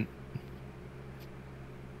intent.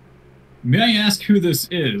 May I ask who this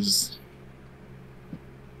is?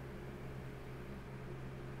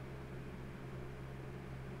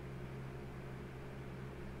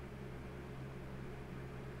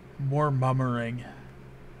 More mummering.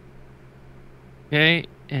 Okay,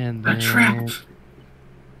 and A then... trap!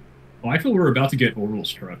 Well, I feel we're about to get oral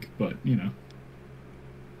struck, but, you know.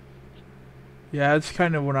 Yeah, that's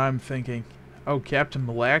kind of what I'm thinking. Oh, Captain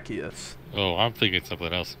Malachius. Oh, I'm thinking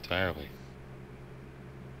something else entirely.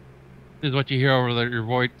 This is what you hear over your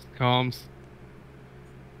voice comms.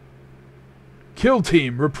 Kill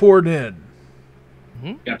team, report in.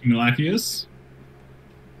 Captain Malachius?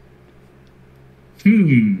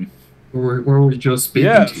 Were we just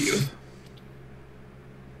speaking to you?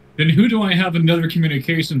 Then who do I have another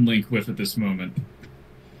communication link with at this moment?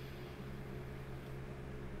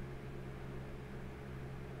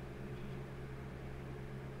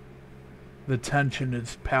 The tension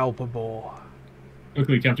is palpable.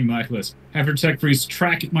 Quickly, Captain Malachius. Have your tech priest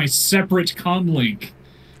track my separate comm link.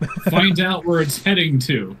 Find out where it's heading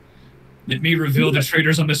to. Let me reveal the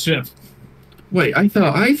traitors on the ship. Wait, I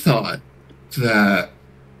thought that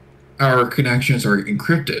our connections are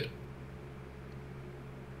encrypted.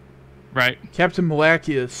 Right. Captain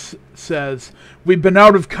Malachius says, "We've been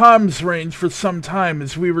out of comms range for some time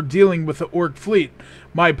as we were dealing with the Orc fleet.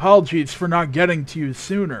 My apologies for not getting to you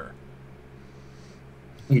sooner."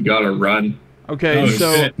 We gotta run. Okay, Oh,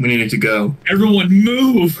 so... shit. We needed to go. Everyone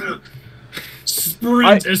move!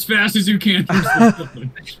 Sprint as fast as you can.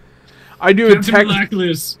 I do a Captain tech...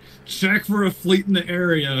 Malachius, check for a fleet in the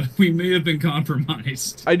area. We may have been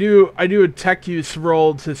compromised. I do a tech use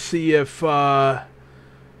roll to see if our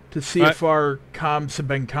comms have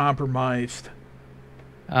been compromised,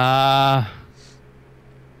 and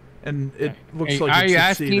it looks like are it's you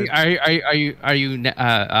succeeded. asking? Are you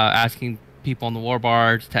asking people on the war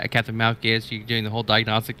barge, Captain Malchus? You doing the whole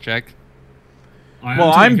diagnostic check?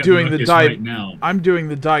 Well, I'm doing the right now. I'm doing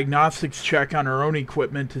the diagnostics check on our own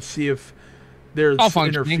equipment to see if there's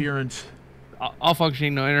interference. All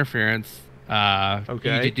functioning, no interference.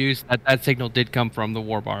 Okay. You deduce that signal did come from the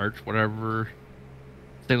war barge, whatever.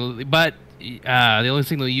 But the only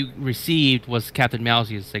signal you received was Captain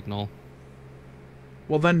Malchus' signal.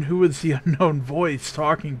 Well, then who is the unknown voice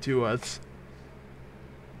talking to us?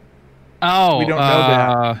 Oh, We don't know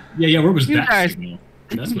that. Yeah, where was You that guys- signal?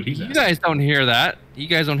 That's what he's You asking. guys don't hear that. You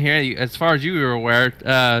guys don't hear it. As far as you were aware,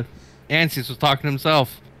 Ansius was talking to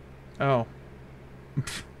himself. Oh.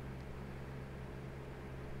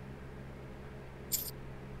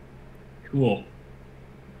 Cool.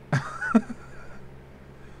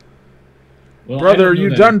 Well, I Brother, don't know you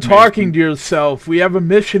that done information. talking to yourself. We have a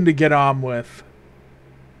mission to get on with.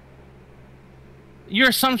 Your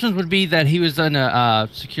assumptions would be that he was in a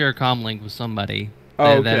secure comm link with somebody.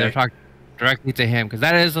 Oh, That okay. they're talking directly to him, because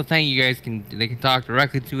that is the thing. You guys they can talk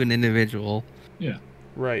directly to an individual. Yeah.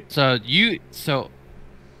 Right. So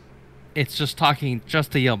it's just talking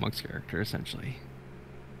just to Yelmonk's character, essentially.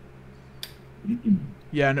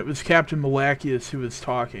 Yeah, and it was Captain Malachius who was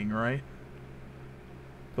talking, right?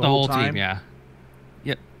 The whole time? team, yeah.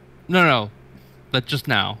 Yep. No. But just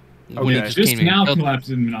now. Okay. When he just Just came now, in.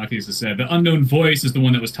 Captain Malachius has said, the unknown voice is the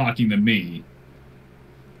one that was talking to me.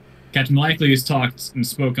 Captain Malachius talked and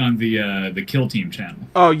spoke on the Kill Team channel.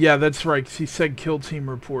 Oh, yeah, that's right, 'cause he said Kill Team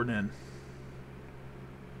report in.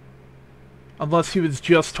 Unless he was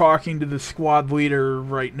just talking to the squad leader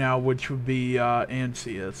right now, which would be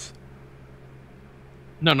Ansius.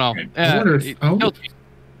 No. I wonder if-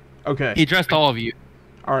 Okay. He addressed all of you.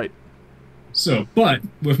 Alright. So, but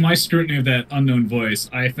with my scrutiny of that unknown voice,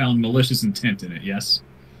 I found malicious intent in it, yes?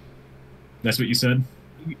 That's what you said?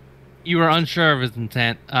 You were unsure of his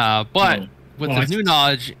intent, but with his new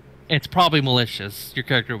knowledge, it's probably malicious. Your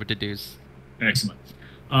character would deduce. Excellent.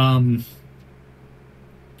 Captain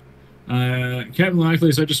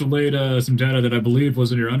Malachius, I just relayed some data that I believe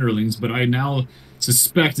was in your underlings, but I now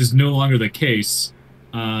suspect is no longer the case.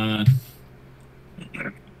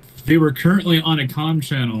 They were currently on a comm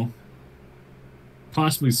channel,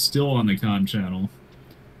 possibly still on the comm channel,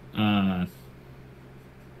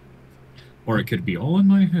 or it could be all in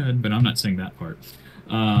my head, but I'm not saying that part.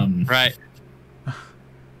 Right.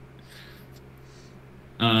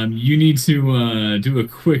 You need to do a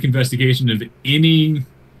quick investigation of any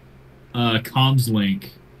comms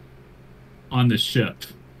link on the ship.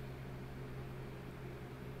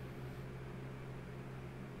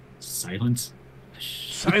 Silence.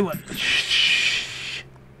 Silent. Shh.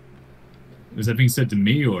 Was that being said to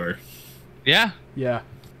me, or? Yeah. Yeah.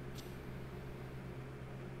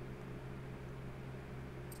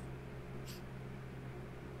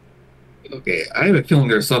 Okay, I have a feeling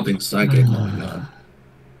there's something psychic going on.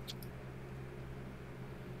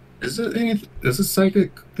 Is this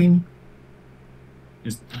psychic thing?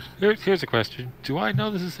 Here's a question. Do I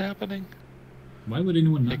know this is happening? Why would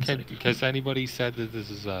anyone know? Because anybody said that this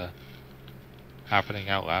is happening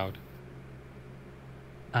out loud?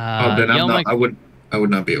 Then I would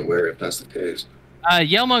not be aware if that's the case.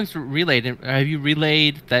 Yelmonk's relayed. Have you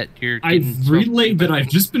relayed that you're? I've relayed that I've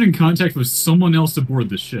just been in contact with someone else aboard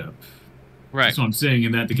the ship. Right. That's what I'm saying,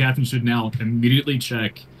 and that the captain should now immediately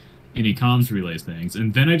check any comms relays things.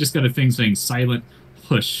 And then I just got a thing saying silent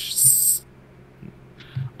hush.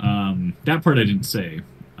 That part I didn't say.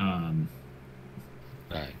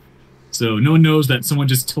 Right. So no one knows that someone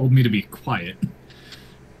just told me to be quiet.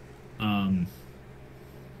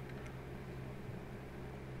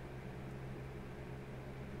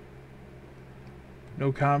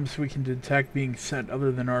 No comms we can detect being sent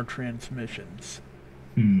other than our transmissions.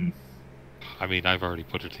 I mean, I've already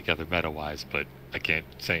put it together meta-wise, but I can't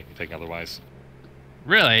say anything otherwise.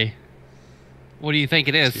 Really? What do you think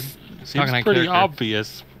it is? Seems pretty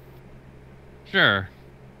obvious. Sure.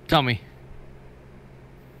 Tell me.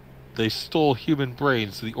 They stole human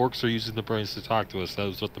brains. The orcs are using the brains to talk to us. That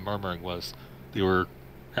was what the murmuring was. They were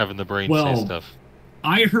having the brains say stuff.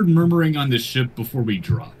 I heard murmuring on the ship before we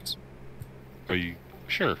dropped. Are you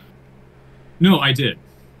sure? No, I did.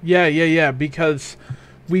 Yeah, because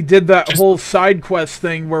we did that whole side quest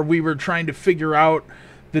thing where we were trying to figure out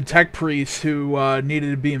the tech priests who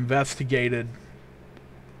needed to be investigated.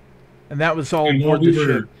 And that was all aboard the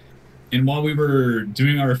ship. And while we were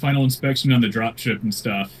doing our final inspection on the dropship and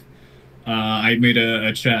stuff, I made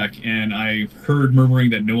a check, and I heard murmuring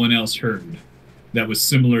that no one else heard. That was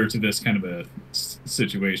similar to this kind of a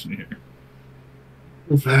situation here.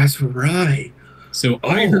 That's right. So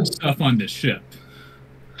I heard stuff on the ship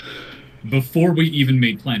before we even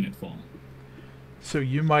made planetfall. So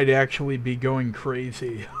you might actually be going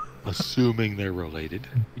crazy. Assuming they're related.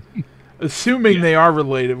 Assuming they are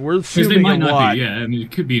related. We're assuming they might a not lot. be, yeah. I mean,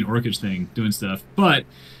 it could be an orcish thing doing stuff. But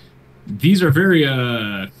these are very,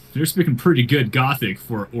 they're speaking pretty good Gothic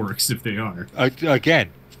for orcs if they are. Again,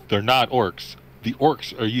 they're not orcs. The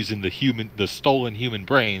orcs are using the stolen human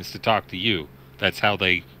brains to talk to you. That's how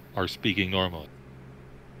they are speaking normally.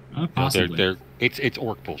 Possibly. It's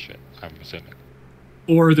orc bullshit, I'm assuming.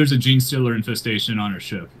 Or there's a gene stealer infestation on our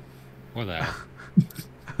ship. Or that.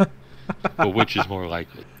 But which is more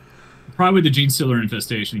likely? Probably the gene stealer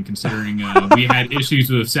infestation, considering we had issues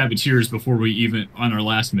with saboteurs before we even on our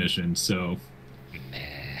last mission. So,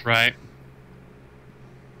 right.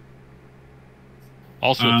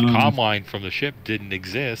 Also, if the comm line from the ship didn't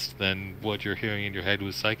exist, then what you're hearing in your head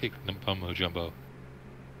was psychic mumbo jumbo.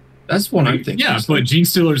 That's one I think. Yeah, but gene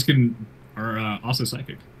stealers are also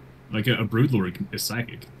psychic. Like a broodlord is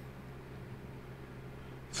psychic.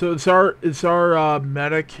 So is our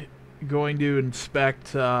medic going to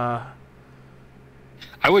inspect? I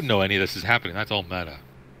wouldn't know any of this is happening. That's all meta.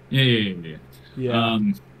 Yeah.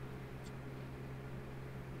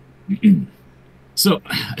 So,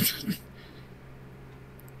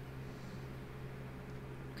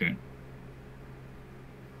 okay.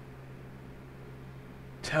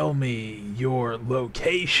 Tell me your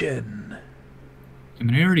location. I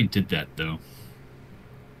mean, I already did that, though.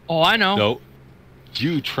 Oh, I know. No,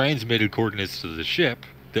 you transmitted coordinates to the ship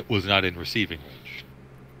that was not in receiving range.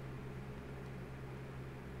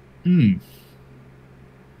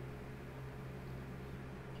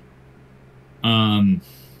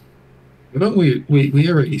 But we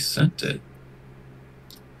already sent it.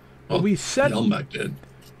 Well, we sent. Yelmac did.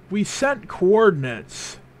 We sent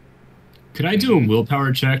coordinates. Could I do a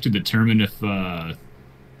willpower check to determine if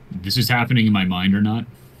this is happening in my mind or not?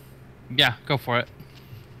 Yeah, go for it.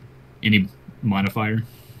 Any modifier?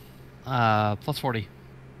 Plus 40.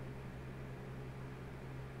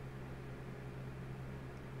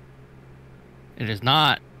 It is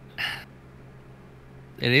not.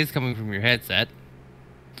 It is coming from your headset.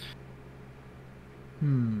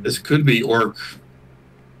 This could be Orc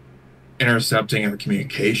intercepting our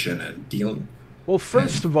communication and dealing. Well,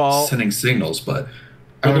 first of all, sending signals, but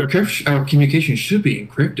our communication should be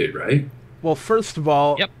encrypted, right? Well, first of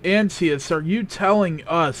all, yep. Ansius, are you telling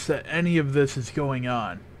us that any of this is going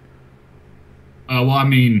on? Well, I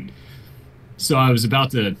mean, so I was about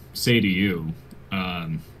to say to you,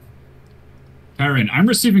 Aaron, I'm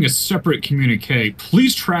receiving a separate communique.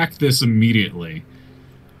 Please track this immediately.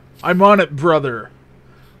 I'm on it, brother.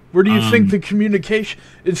 Where do you think the communication...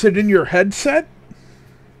 Is it in your headset?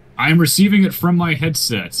 I'm receiving it from my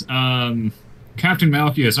headset. Captain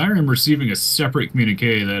Malchius, I am receiving a separate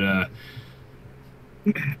communique that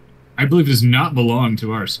I believe does not belong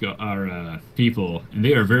to our people, and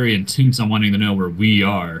they are very intense on wanting to know where we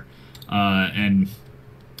are. And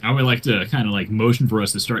I would like to kind of like motion for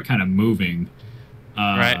us to start kind of moving.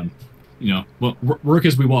 Right. You know, well, work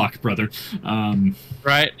as we walk, brother.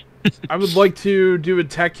 Right. I would like to do a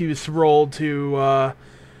tech use roll to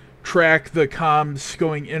track the comms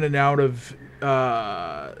going in and out of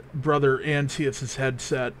Brother Ansius's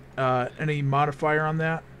headset. Any modifier on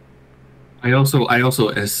that? I also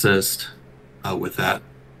assist with that.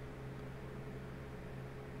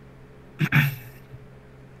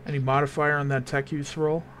 Any modifier on that tech use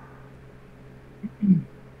roll?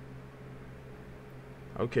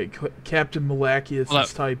 Okay, Captain Malachius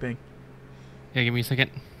is typing. Yeah, give me a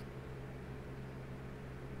second.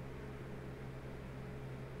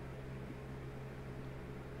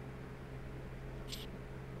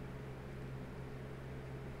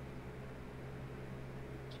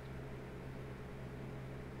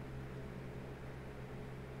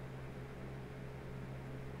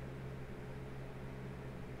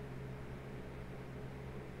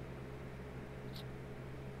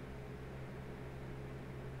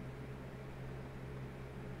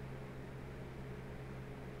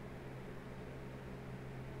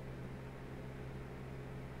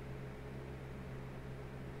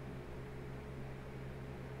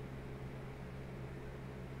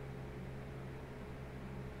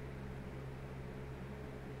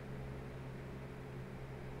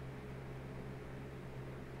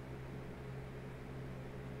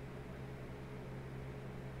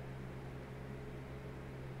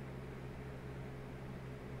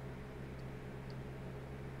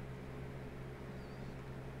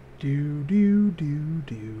 Do do do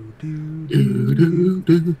do do do do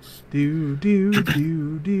do do do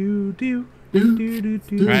do do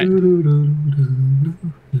do. Right.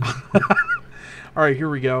 All right,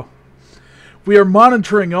 here we go. We are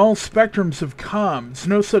monitoring all spectrums of comms.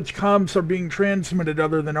 No such comms are being transmitted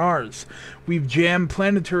other than ours. We've jammed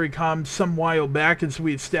planetary comms some while back as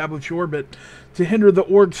we establish orbit to hinder the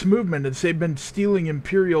Orcs' movement as they've been stealing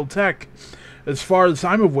Imperial tech. As far as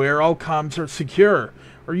I'm aware, all comms are secure.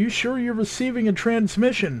 Are you sure you're receiving a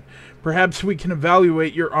transmission? Perhaps we can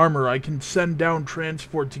evaluate your armor. I can send down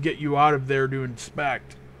transport to get you out of there to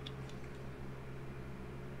inspect.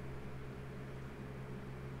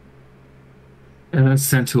 And that's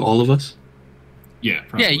sent to all of us? Yeah,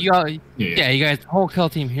 probably. Yeah, you guys, the whole kill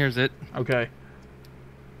team hears it. Okay.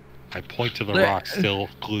 I point to the rock still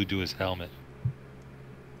glued to his helmet.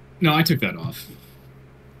 No, I took that off.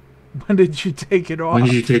 When did you take it off? When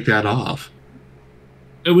did you take that off?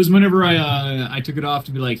 It was whenever I took it off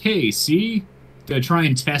to be like, hey, see? To try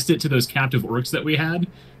and test it to those captive orcs that we had,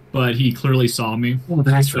 but he clearly saw me. Oh,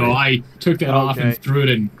 that's so right. I took that off and threw it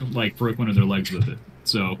and like broke one of their legs with it.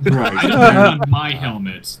 So right. I don't have it on my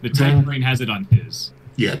helmet. The Tech Marine has it on his.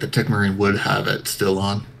 Yeah, the Tech Marine would have it still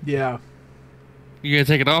on. Yeah. You gonna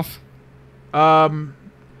take it off?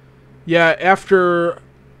 Yeah, after...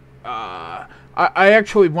 I I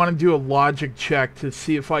actually want to do a logic check to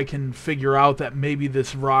see if I can figure out that maybe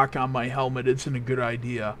this rock on my helmet isn't a good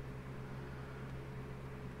idea.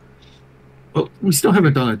 Well, we still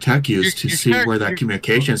haven't done a tech use to your see where that character-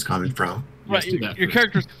 communication is coming from. Right, do that your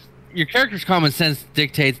first. character's common sense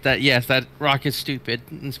dictates that yes, that rock is stupid,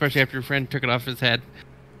 especially after your friend took it off his head.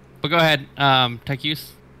 But go ahead, tech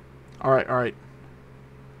use. All right.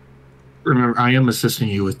 Remember, I am assisting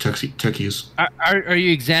you with tech use. Are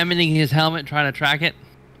you examining his helmet, trying to track it?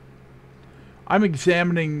 I'm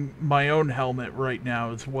examining my own helmet right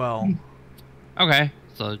now as well. Okay,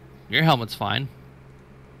 so your helmet's fine.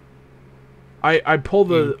 I pull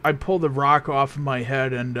the rock off of my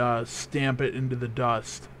head and stamp it into the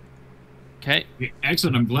dust. Okay.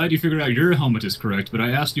 Excellent. I'm glad you figured out your helmet is correct, but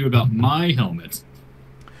I asked you about my helmet.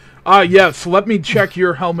 Yes, let me check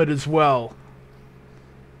your helmet as well.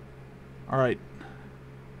 Alright.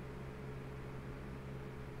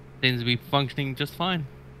 Seems to be functioning just fine.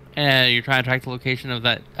 And you're trying to track the location of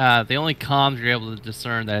that. The only comms you're able to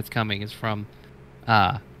discern that it's coming is from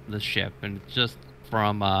the ship, and just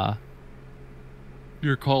from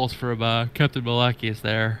your calls from Captain Malakius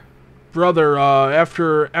there. Brother,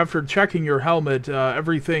 after checking your helmet,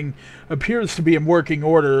 everything appears to be in working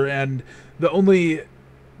order, and the only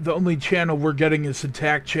channel we're getting is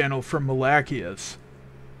attack channel from Malakius.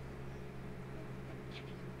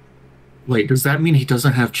 Wait, does that mean he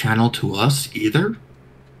doesn't have channel to us either?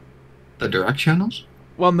 The direct channels?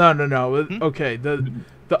 Well, no. Okay, the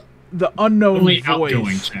unknown Only voice.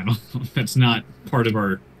 outgoing channel. That's not part of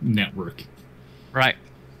our network. Right.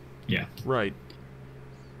 Yeah. Right.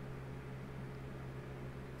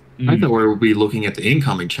 I thought we would be looking at the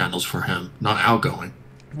incoming channels for him, not outgoing.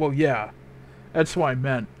 Well, yeah, that's what I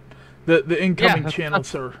meant. The incoming that's-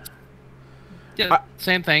 channels are. Yeah,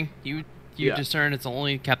 same thing. You Yeah. discern it's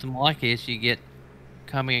only Captain Malakius you get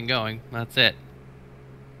coming and going. That's it.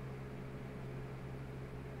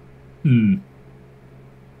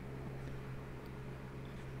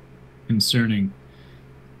 Concerning.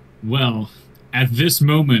 Well, at this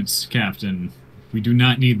moment, Captain, we do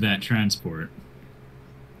not need that transport.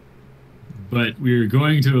 But we're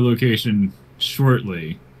going to a location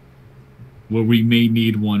shortly where we may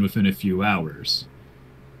need one within a few hours.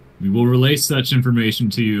 We will relay such information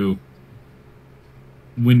to you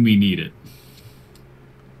when we need it.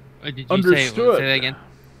 Did you Understood. say that again?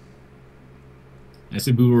 I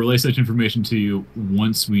said we will relay such information to you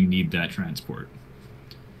once we need that transport.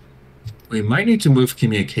 We might need to move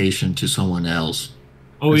communication to someone else.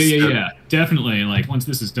 Oh, yeah. Definitely. Like, once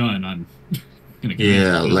this is done, I'm gonna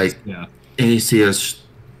yeah. ACS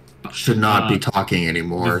should not be talking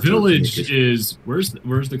anymore. The village is where's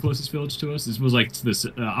the closest village to us? This was like this.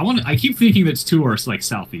 I keep thinking that's to our like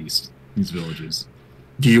southeast. These villages.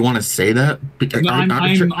 Do you want to say that? Because No, I'm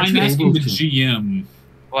asking the GM.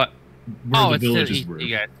 What? Where It's the to the villages east. were.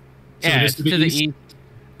 You got, So yeah, this it's to to the the east? east.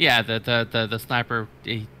 Yeah, the sniper.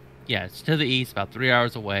 Yeah, it's to the east, about 3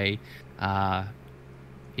 hours away.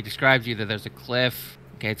 He describes you that there's a cliff.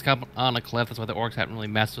 Okay, it's come on a cliff. That's why the orcs haven't really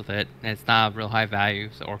messed with it, and it's not real high value.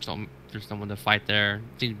 So orcs don't. There's no one to fight there.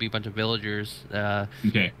 Seems to be a bunch of villagers.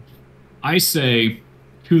 Okay, I say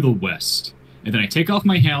to the west, and then I take off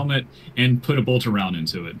my helmet and put a bolt around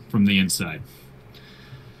into it from the inside.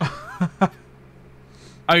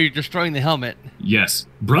 Are you destroying the helmet? Yes,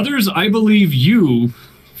 brothers, I believe you.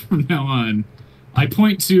 From now on, I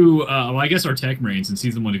point to well, I guess our tech marine, since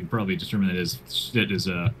he's the one who can probably determine that his shit is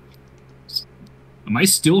Am I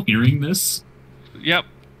still hearing this? Yep.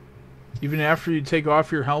 Even after you take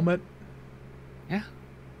off your helmet? Yeah.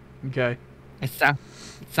 Okay. It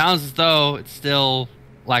sounds as though it's still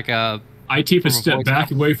like a. I take a From a step voice back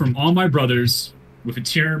out. away from all my brothers with a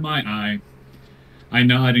tear in my eye. I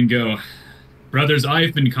nod and go, brothers, I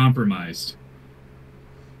have been compromised.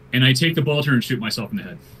 And I take the bolter and shoot myself in the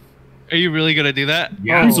head. Are you really gonna do that?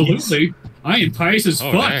 Yeah, Oh. absolutely. I am pious as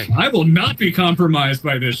Oh, fuck. dang. I will not be compromised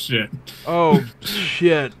by this shit. Oh,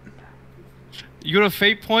 shit. You got a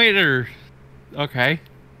fate point or? Okay.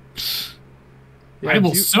 Yeah, I will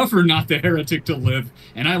you- suffer not the heretic to live,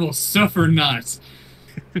 and I will suffer not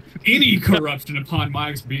any corruption upon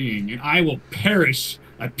my being, and I will perish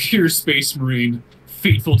a pure space marine,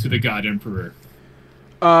 faithful to the God Emperor.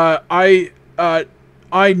 I,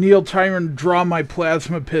 Neil Tyrant, draw my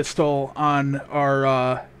plasma pistol on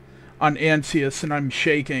on Ansius, and I'm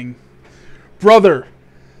shaking. Brother,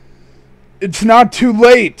 it's not too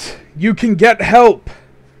late. You can get help.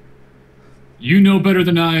 You know better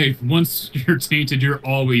than I. Once you're tainted, you're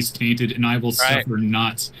always tainted, and I will Right. suffer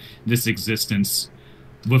not this existence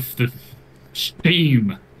with the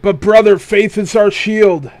shame. But brother, faith is our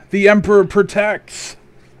shield. The Emperor protects.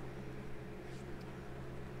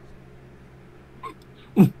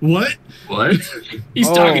 What? What? He's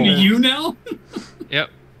talking to you now? Yep.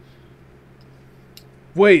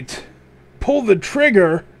 Wait. Pull the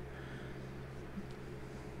trigger?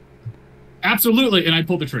 Absolutely, and I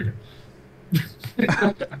pulled the trigger.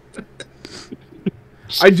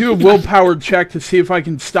 I do a willpower check to see if I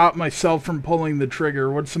can stop myself from pulling the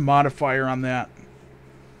trigger. What's the modifier on that?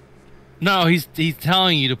 No, he's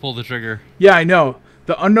telling you to pull the trigger. Yeah, I know.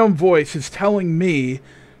 The unknown voice is telling me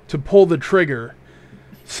to pull the trigger.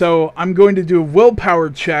 So I'm going to do a willpower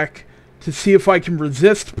check to see if I can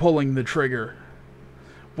resist pulling the trigger.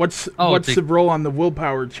 What's the roll on the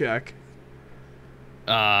willpower check?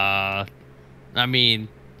 I mean,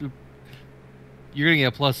 you're gonna get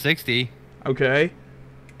a plus 60. Okay.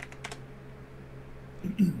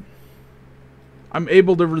 I'm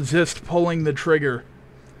able to resist pulling the trigger.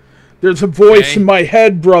 There's a voice in my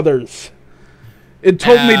head, brothers. It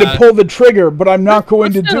told me to pull the trigger, but I'm not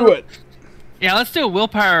going to do it. Yeah, let's do a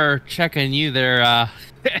willpower check on you there,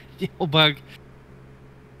 Bug.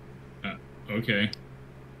 Okay.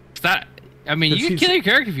 I mean, you can kill your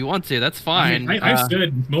character if you want to. That's fine. I've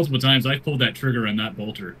said multiple times I pulled that trigger on that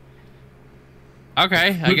bolter.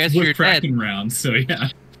 Okay, I guess you're cracking dead. rounds, so yeah.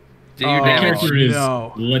 Do your The damage. character is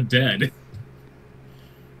dead.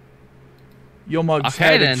 Yomug's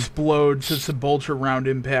head explodes as the bolter round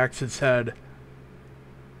impacts his head.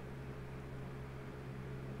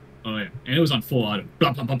 Oh yeah, and it was on full auto.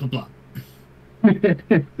 Blah blah blah blah blah.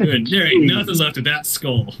 Good. There ain't nothing left of that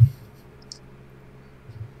skull.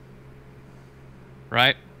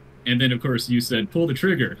 Right. And then of course you said pull the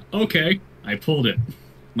trigger. Okay, I pulled it.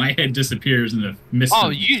 My head disappears in the mist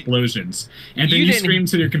of explosions. And then you scream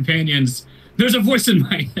to your companions, "There's a voice in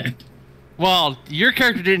my head." Well, your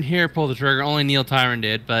character didn't hear pull the trigger. Only Neil Tyron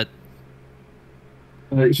did, but.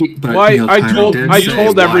 I told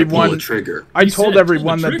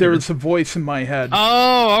everyone that there was a voice in my head.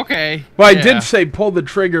 Oh, okay. Well, I did say pull the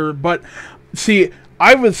trigger, but see,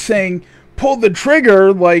 I was saying pull the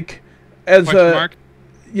trigger like as question mark?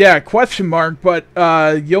 Yeah, question mark. But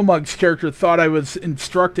Yomug's character thought I was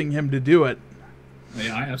instructing him to do it.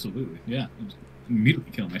 Yeah, I absolutely. Yeah,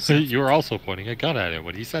 immediately kill myself. So you were also pointing a gun at him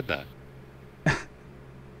when he said that.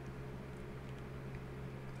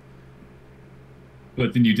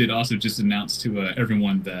 But then you did also just announce to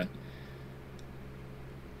everyone that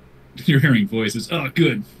you're hearing voices. Oh,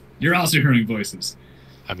 good. You're also hearing voices.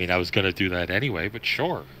 I mean, I was going to do that anyway, but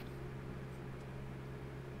sure.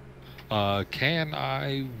 Can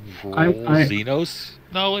I roll Xenos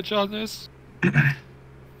knowledge on this?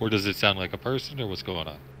 Or does it sound like a person, or what's going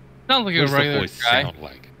on? Sounds like a regular voice guy. sound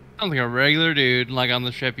like? Sounds like a regular dude, like on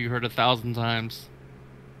the ship you heard 1,000 times.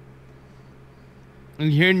 And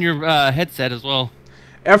you're hearing your headset as well.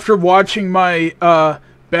 After watching my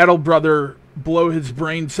battle brother blow his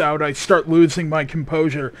brains out, I start losing my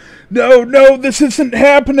composure. No, this isn't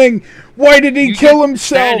happening. Why did he kill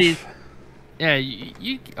himself? Yeah,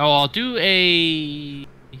 I'll do a...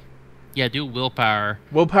 Yeah, do willpower.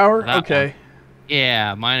 Willpower? Okay. One.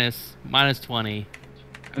 Yeah, minus 20.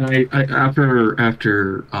 After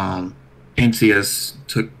Ancius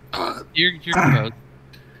took... You're composed.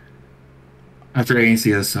 After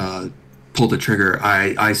Ancius pulled the trigger,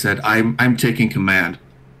 I said, I'm taking command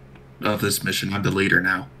of this mission. I'm the leader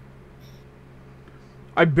now.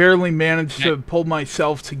 I barely managed to pull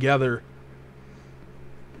myself together.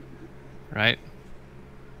 Right.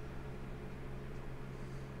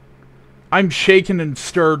 I'm shaken and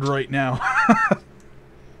stirred right now.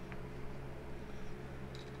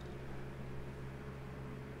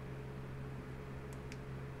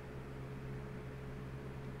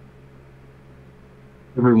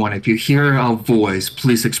 Everyone, if you hear a voice,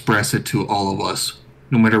 please express it to all of us,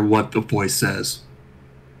 no matter what the voice says.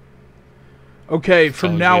 Okay,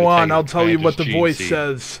 from now on, I'll tell you what the voice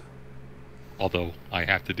says. Although, I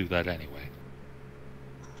have to do that anyway.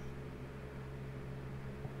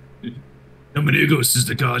 Dominigos is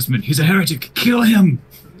the guardsman. He's a heretic. Kill him!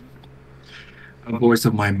 A voice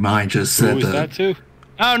of my mind just said Who is that too?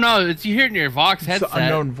 Oh, no, you hear it in your Vox headset. It's an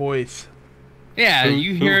unknown voice. Yeah,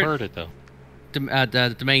 you hear Who heard it, though?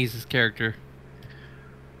 Demagos' character.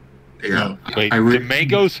 Yeah. Wait,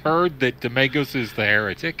 Demagos heard that Demagos is the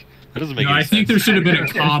heretic? That doesn't make any sense. I think there should have been a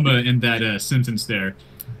comma in that sentence there.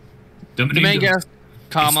 Demagos,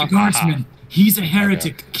 comma. The guardsman. He's a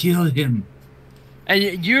heretic. Okay. Kill him.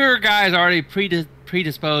 And your guy's already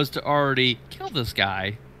predisposed to already kill this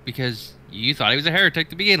guy because you thought he was a heretic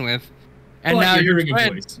to begin with. And now you're hearing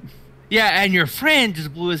a voice. Yeah, and your friend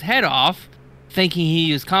just blew his head off thinking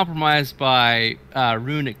he was compromised by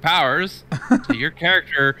runic powers. So your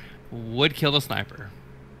character would kill the sniper.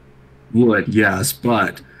 Would, yes,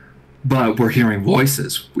 but but we're hearing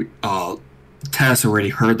voices. Tess already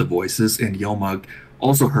heard the voices, and Yomug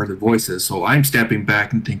also heard the voices. So I'm stepping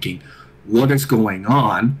back and thinking, what is going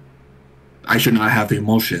on? I should not have the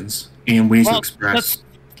emotions, and we need to express.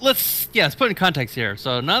 Let's put in context here.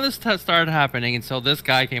 So none of this started happening until this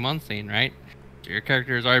guy came on scene, right? So your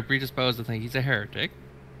character is already predisposed to think he's a heretic.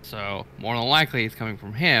 So more than likely it's coming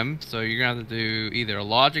from him. So you're gonna have to do either a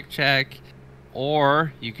logic check,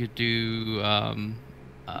 or you could do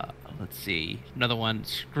let's see, another one,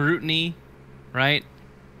 scrutiny, right?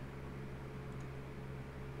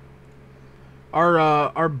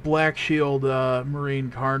 Our Black Shield Marine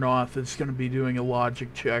Karnoth is going to be doing a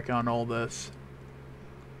logic check on all this.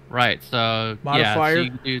 Right, so modifier? Yeah,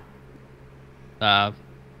 so you can do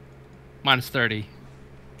minus 30.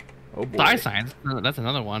 Oh boy. Psi science, that's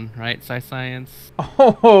another one, right? Psi science.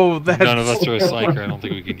 Oh, that's... None of us are a psyker. I don't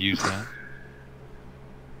think we can use that.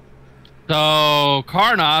 So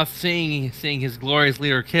Karnoth, seeing his glorious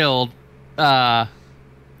leader killed,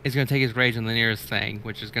 is going to take his rage on the nearest thing,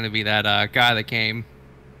 which is going to be that guy that came.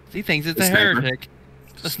 He thinks it's a heretic.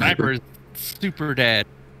 The sniper is super dead.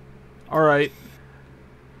 All right.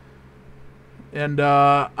 And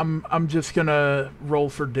I'm just gonna roll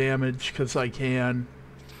for damage because I can.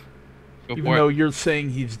 Even though you're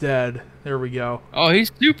saying he's dead. There we go. Oh,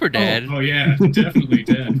 he's super dead. Oh yeah, definitely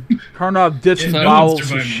dead. Karnoth disembowels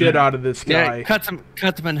the shit out of this guy. Yeah, cuts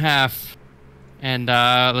him in half. And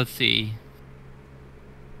let's see.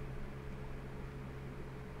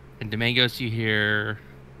 And Domingos, you hear.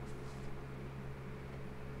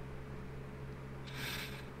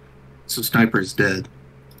 So Sniper's dead.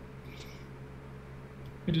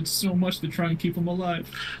 I did so much to try and keep him alive.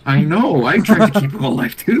 I know. I tried to keep him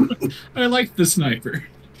alive too. I liked the sniper.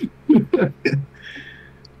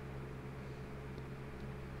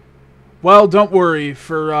 Well, don't worry.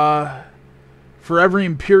 For every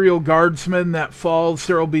Imperial Guardsman that falls,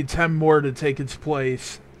 there will be 10 more to take its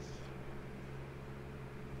place.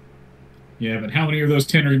 Yeah, but how many of those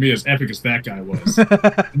 10 are going to be as epic as that guy was?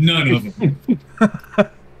 None of them.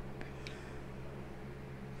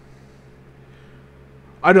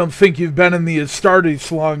 I don't think you've been in the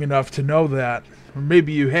Astartes long enough to know that. Or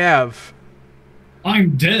maybe you have.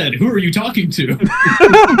 I'm dead. Who are you talking to?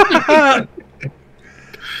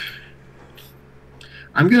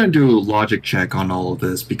 I'm going to do a logic check on all of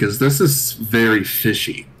this because this is very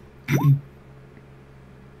fishy.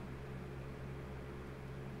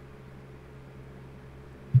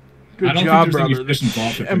 Good job, brother.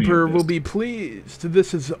 The Emperor will be pleased.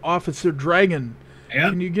 This is Officer Dragon.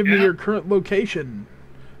 Can you give me your current location?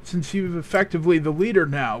 Since you've effectively the leader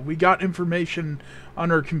now, we got information on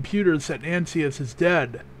our computers that Nancius is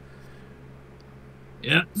dead.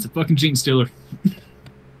 Yeah, it's a fucking gene stealer.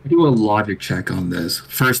 Do a logic check on this.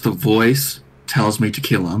 First, the voice tells me to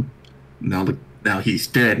kill him. Now he's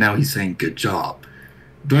dead. Now he's saying good job.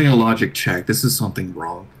 Doing a logic check. This is something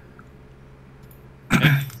wrong.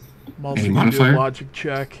 I'm also going to do a logic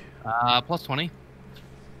check. Plus 20.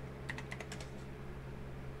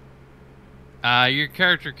 Your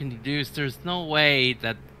character can deduce there's no way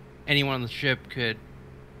that anyone on the ship could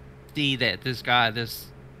see that this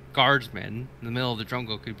guardsman in the middle of the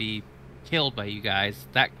jungle could be killed by you guys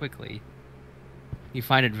that quickly. You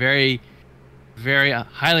find it very, very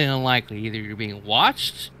highly unlikely. Either you're being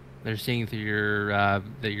watched, they're seeing through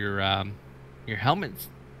your helmet's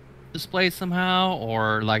display somehow,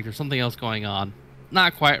 or like there's something else going on.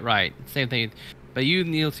 Not quite right. Same thing. But you,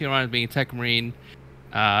 Neil, see around as being a tech marine.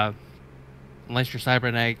 Unless your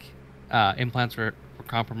cybernetic implants were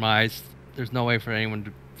compromised, there's no way for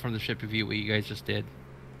anyone from the ship to view what you guys just did.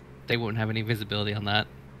 They wouldn't have any visibility on that.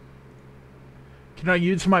 Can I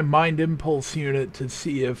use my Mind Impulse unit to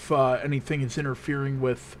see if anything is interfering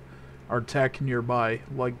with our tech nearby,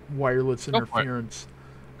 like wireless interference?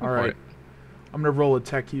 All right. I'm going to roll a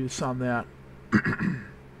tech use on that. Here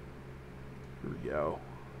we go.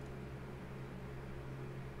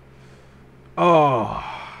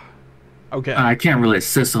 Oh. Okay. I can't really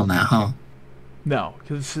assist on that, huh? No,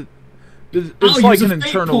 because it's like an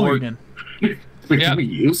internal organ. Wait, can we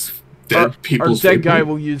use dead people's Our dead guy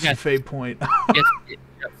will use the fate point.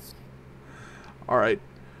 Yes. All right.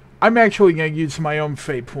 I'm actually going to use my own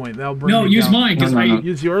fate point. That'll bring No, me use down. mine. Because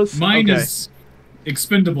use yours? Mine is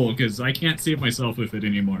expendable because I can't save myself with it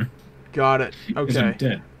anymore. Got it. Okay. I'm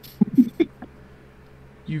dead.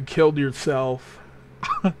 You killed yourself.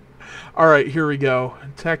 All right, here we go.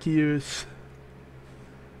 Tech use.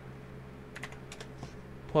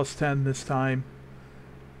 Plus 10 this time.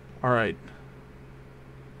 All right.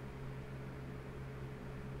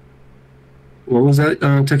 What was that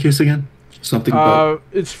tech use again? Something about...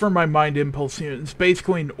 It's for my mind impulse unit. It's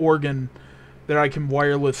basically an organ that I can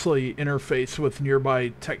wirelessly interface with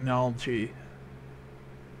nearby technology.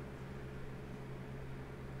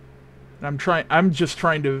 I'm just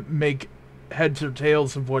trying to make heads or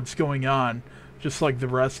tails of what's going on, just like the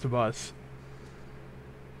rest of us.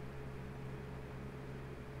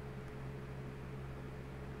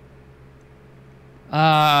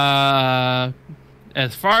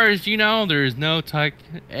 As far as you know, there is no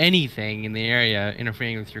anything in the area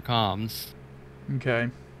interfering with your comms. Okay.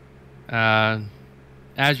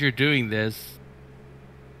 As you're doing this,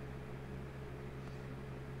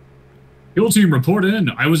 Kill team, report in.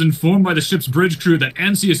 I was informed by the ship's bridge crew that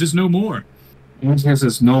Ansius is no more. Ansius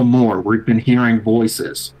is no more. We've been hearing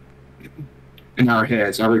voices in our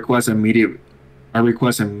heads. I request immediate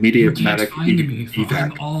You can't medic find me, for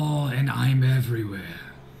evac. I'm all and I'm everywhere.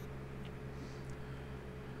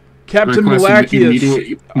 Captain Request Malachius,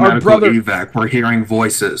 immediate our medical brother, evac. We're hearing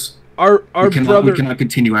voices. our We brother, cannot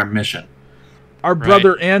continue our mission. our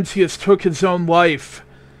brother Ansius took his own life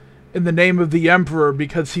in the name of the Emperor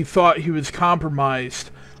because he thought he was compromised.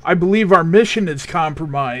 I believe our mission is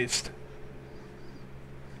compromised.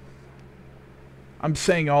 I'm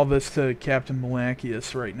saying all this to Captain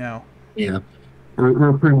Malachius right now. Yeah.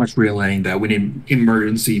 We're pretty much relaying that we need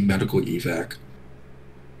emergency medical evac.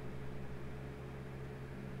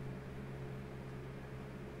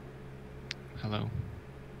 Hello.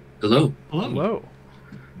 Hello. Hello.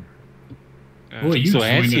 Boy, you So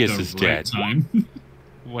joined at Ansius the is right dead. time.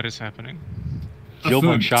 What is happening? Affirmed.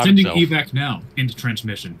 Gilmore shot Sending himself. evac now into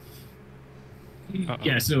transmission. Uh-oh.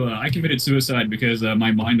 Yeah, so I committed suicide because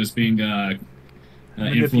my mind was being influenced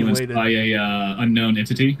Manipulated. by a unknown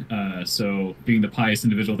entity. So, being the pious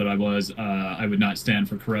individual that I was, I would not stand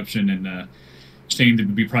for corruption and shame that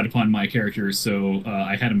would be brought upon my character. So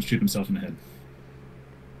I had him shoot himself in the head.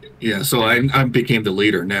 Yeah, so I became the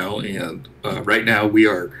leader now, and right now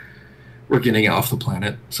we're getting off the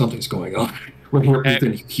planet. Something's going on. We've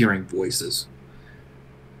been hearing voices.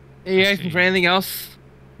 are you asking for anything else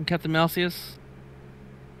from Captain Malcius?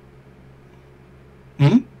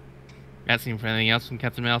 Asking for anything else from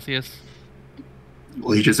Captain Malcius?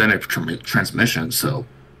 Well, he just ended transmission, so...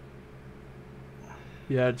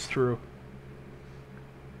 Yeah, it's true.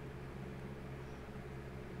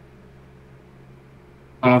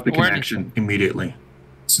 Off the connection immediately.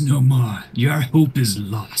 It's no more. Your hope is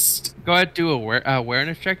lost. Go ahead, do a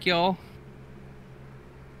awareness check, y'all.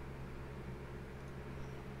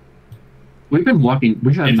 We've been walking...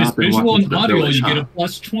 We have If it's not been visual walking and to the audio, village, you get huh? a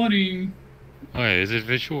plus 20. Okay, is it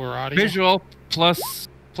visual or audio? Visual plus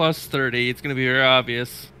 30. It's gonna be very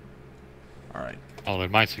obvious. All right. Oh,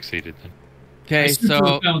 then mine succeeded then. I Okay, super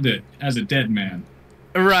so found it as a dead man.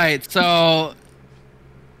 right, so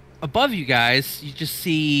above you guys, you just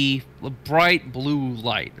see a bright blue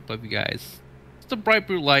light above you guys. Just a bright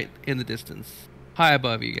blue light in the distance, high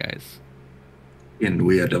above you guys. And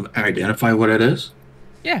we had to identify what it is?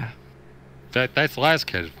 Yeah. That's last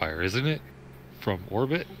cannon fire, isn't it? From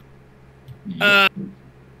orbit?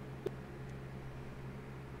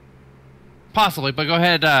 Possibly, but go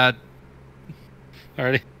ahead.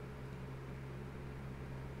 Alrighty.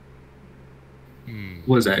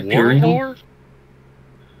 What is that, War Imperium? lore?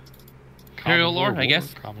 Imperial lore, I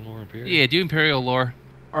guess. Common lore, Imperium. Yeah, do Imperial lore.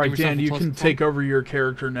 All right, Give yourself Dan, a you plus can one. take over your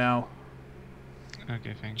character now.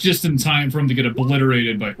 Okay, thanks. Just in time for him to get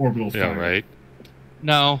obliterated by orbital Yeah, fire. right.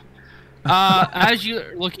 No. As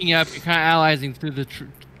you're looking up, you're kind of analyzing through the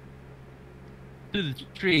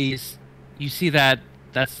trees. You see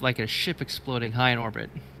that's like a ship exploding high in orbit,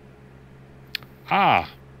 Ah,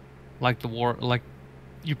 like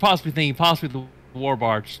you're possibly thinking the war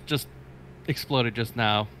barge just exploded just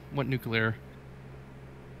now, went nuclear.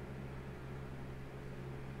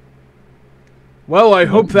 Well, I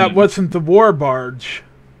hope that wasn't the war barge.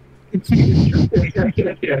 But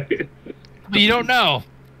you don't know.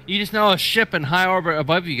 You just know a ship in high orbit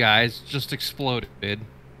above you guys just exploded.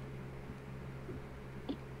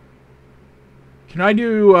 Can I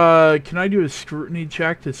do a scrutiny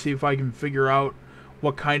check to see if I can figure out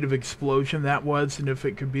what kind of explosion that was and if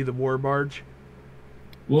it could be the war barge?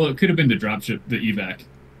 Well, it could have been the dropship, the evac.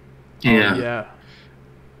 Yeah. Oh, yeah.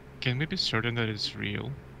 Can we be certain that it's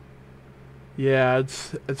real? Yeah,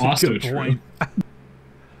 it's a Also good true. point.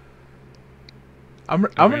 I'm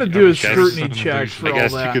gonna do a scrutiny check for I all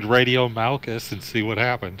guess that. you could radio Malchus and see what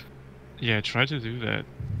happened. Yeah, try to do that.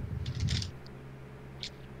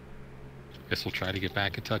 Guess we'll try to get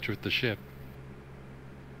back in touch with the ship.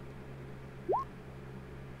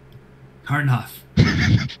 Karnov.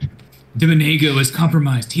 Dominego is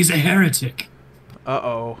compromised. He's a heretic.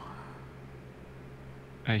 Uh-oh.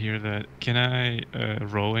 I hear that. Can I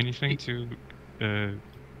roll anything to?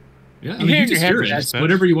 Yeah, I mean, you just hear it. It's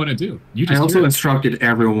whatever you want to do. You just I also hear it. instructed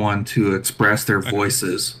everyone to express their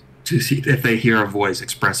voices, to see if they hear a voice,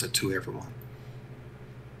 express it to everyone.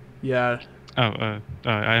 Yeah. Oh,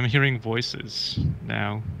 I'm hearing voices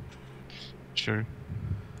now. Sure.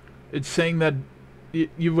 It's saying that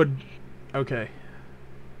you would. Okay.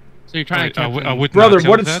 So you're trying to I would Brother, not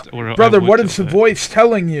tell what is that, or I brother? would What tell is the that. voice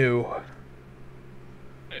telling you?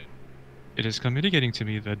 It is communicating to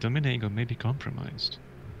me that Domingo may be compromised.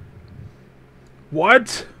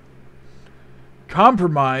 What?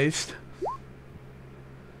 Compromised?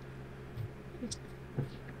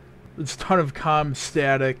 There's a ton of comm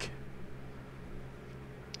static.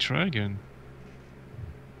 Try again.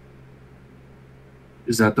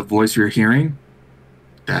 Is that the voice you're hearing?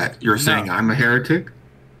 That you're saying I'm a heretic?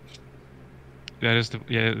 That is that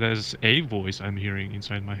is a voice I'm hearing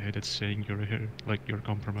inside my head. It's saying you're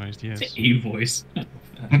compromised. Yes. It's a voice.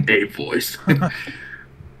 A voice.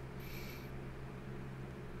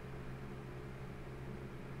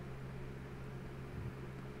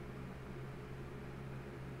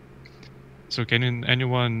 So can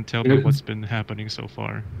anyone tell me what's been happening so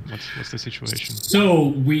far? What's the situation? So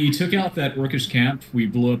we took out that orcish camp. We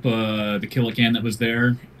blew up the Killican that was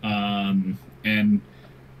there, and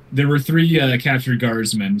there were 3 captured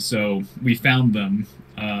guardsmen. So we found them,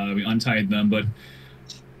 we untied them. But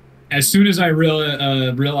as soon as I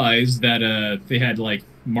realized that they had like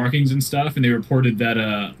markings and stuff, and they reported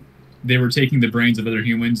that they were taking the brains of other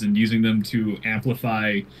humans and using them to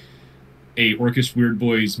amplify a orcish weird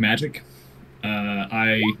boy's magic.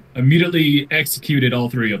 I immediately executed all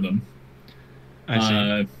 3 of them.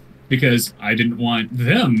 I see. Because I didn't want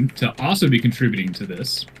them to also be contributing to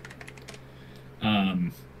this.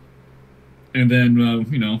 And then,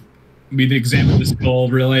 we examined the skull,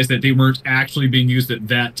 realized that they weren't actually being used at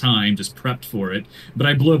that time, just prepped for it. But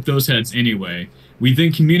I blew up those heads anyway. We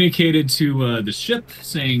then communicated to the ship,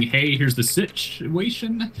 saying, hey, here's the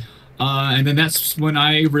situation. And then that's when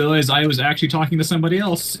I realized I was actually talking to somebody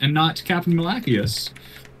else and not Captain Malachius.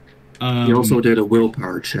 He also did a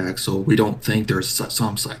willpower check, so we don't think there's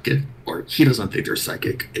some psychic, or he doesn't think there's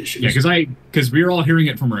psychic issues. Yeah, because we were all hearing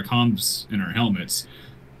it from our comms in our helmets.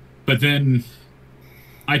 But then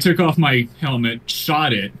I took off my helmet,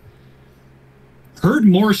 shot it, heard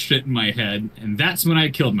more shit in my head, and that's when I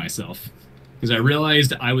killed myself. Because I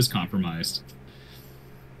realized I was compromised.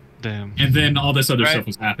 Damn. And then all this other stuff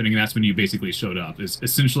was happening, and that's when you basically showed up. Is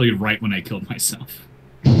essentially right when I killed myself.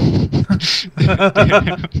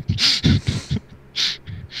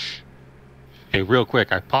 Hey, real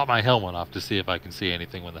quick, I pop my helmet off to see if I can see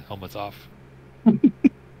anything when the helmet's off.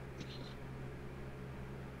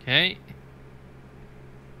 Okay.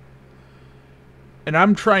 And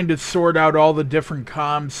I'm trying to sort out all the different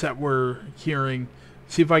comms that we're hearing.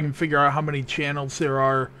 See if I can figure out how many channels there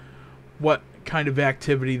are, what kind of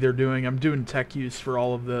activity they're doing. I'm doing tech use for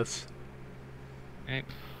all of this. Okay.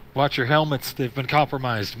 Watch your helmets, they've been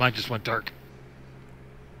compromised. Mine just went dark.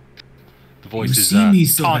 The voice is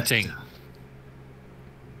taunting. Sylvester?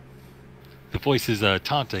 The voice is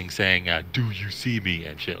taunting, saying, do you see me?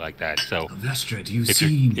 And shit like that. So Sylvester, do you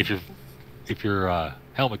see me? If your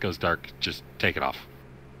helmet goes dark, just take it off.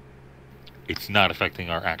 It's not affecting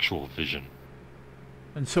our actual vision.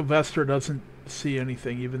 And Sylvester doesn't see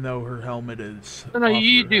anything, even though her helmet is. No,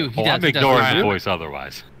 you do. Oh, I'm ignoring the voice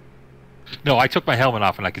otherwise. No, I took my helmet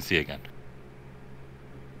off and I can see again.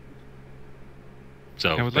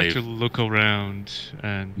 So I would like to look around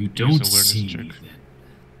and You use don't awareness see check. me then.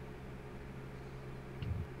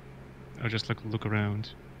 I'll just look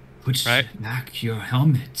around. Put Right. back your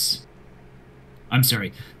helmets. I'm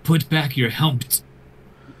sorry. Put back your helmet.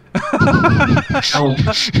 No.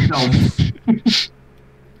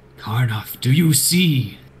 Karnoff, do you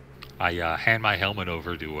see? I hand my helmet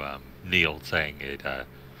over to Neil, saying it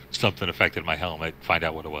something affected my helmet. Find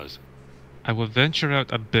out what it was. I will venture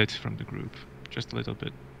out a bit from the group, just a little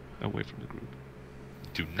bit away from the group.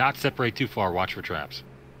 Do not separate too far. Watch for traps.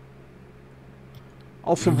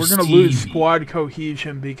 Also, You we're gonna see lose me. squad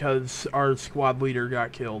cohesion because our squad leader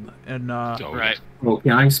got killed. And So, Right. Well,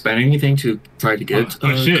 can I spend anything to try to get shit.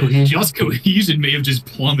 cohesion? Y'all's cohesion may have just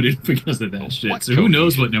plummeted because of that shit. what So who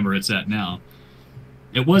knows cohesion? what number it's at now?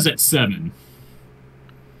 It was at 7.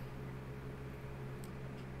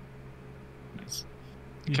 Nice.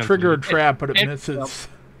 you Can't trigger a believe trap, but it it- misses.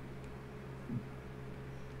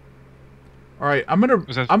 All right, I'm gonna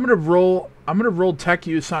Was that- roll tech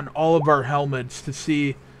use on all of our helmets to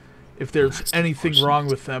see if there's That's anything unfortunate. wrong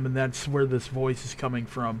with them, and that's where this voice is coming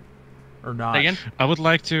from, or not. Again? I would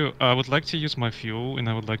like to use my fuel, and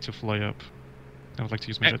I would like to fly up. I would like to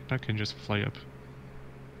use my jetpack and just fly up.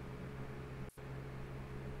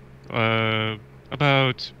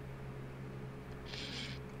 About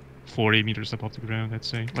 40 meters above the ground, I'd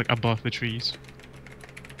say. Like, above the trees.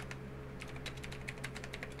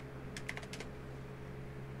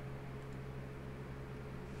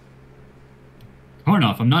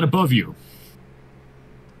 Karnoff, I'm not above you.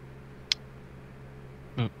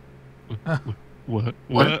 What? What?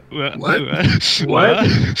 What? What?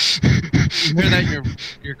 You hear that?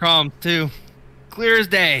 You're calm too. Clear as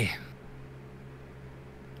day.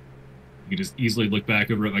 You can just easily look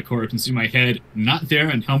back over at my corpse and see my head not there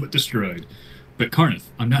and helmet destroyed. But Karnoff,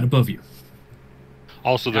 I'm not above you.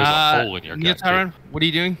 Also, there's a hole in your gut. Tyron, what are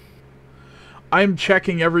you doing? I'm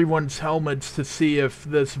checking everyone's helmets to see if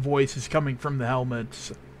this voice is coming from the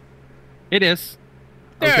helmets. It is.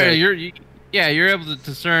 Okay. Yeah, you're able to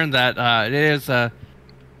discern that it is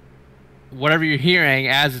whatever you're hearing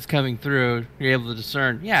as it's coming through. You're able to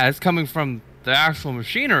discern. Yeah, it's coming from the actual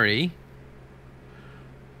machinery.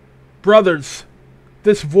 Brothers,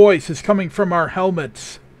 this voice is coming from our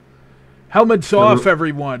helmets. Helmets off,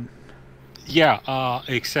 everyone. Yeah,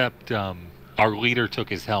 except our leader took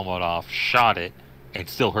his helmet off, shot it, and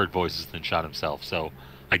still heard voices, then shot himself. So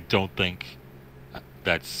I don't think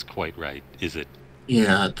that's quite right, is it?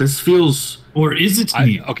 Yeah, this feels... Or is it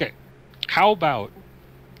me? Okay, how about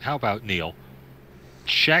Neil,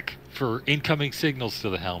 check for incoming signals to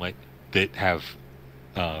the helmet that have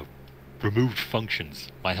removed functions.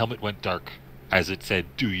 My helmet went dark as it said,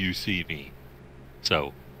 "Do you see me?"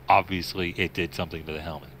 So obviously it did something to the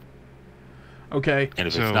helmet. Okay. And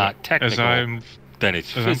if it's not technical, then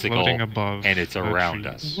it's physical above and it's around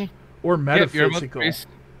us. Or metaphysical.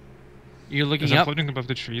 You're looking as up. I'm floating above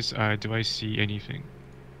the trees, do I see anything?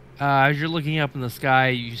 As you're looking up in the sky,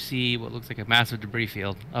 you see what looks like a massive debris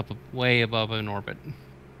field up way above in orbit.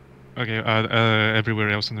 Okay,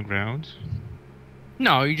 everywhere else on the ground?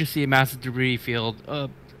 No, you just see a massive debris field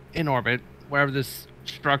in orbit. Wherever this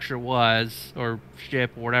structure was, or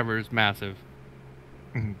ship, or whatever, is massive.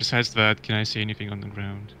 Besides that, can I see anything on the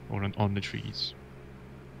ground or on the trees?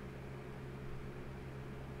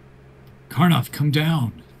 Karnoff, come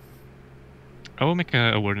down. I will make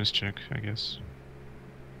an awareness check, I guess.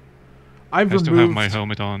 I still have my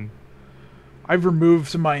helmet on. I've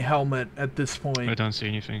removed my helmet at this point. I don't see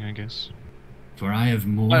anything, I guess. For I have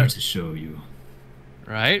more to show you.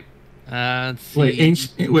 Right? Let's see.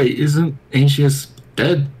 Isn't Ancius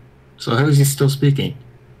dead? So how is he still speaking?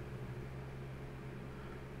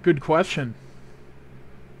 Good question.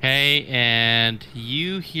 Okay, and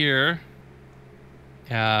you hear,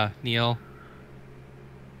 Neil.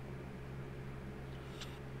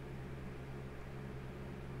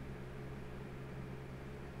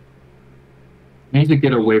 I need to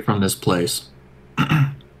get away from this place.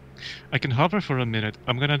 I can hover for a minute.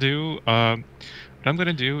 What I'm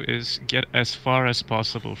gonna do is get as far as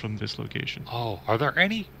possible from this location. Oh, are there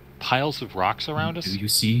any piles of rocks around us? Do you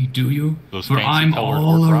see? Do you? Those For I'm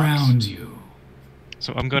all around you.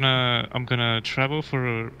 So I'm gonna travel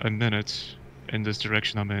for a minute in this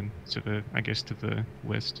direction I'm in, to the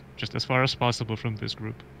west, just as far as possible from this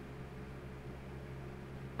group.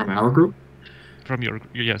 From our group? From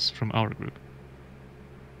our group.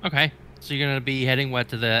 Okay, so you're gonna be heading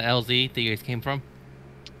to the LZ that you guys came from?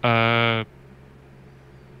 I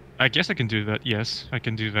guess I can do that. Yes, I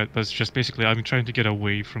can do that. But it's just basically I'm trying to get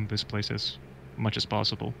away from this place as much as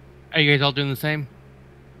possible. Are you guys all doing the same?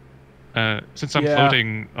 Since I'm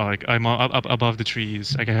floating, I'm up above the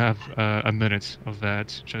trees, I can have a minute of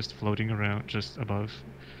that just floating around just above,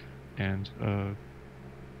 and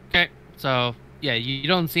Okay, so yeah, you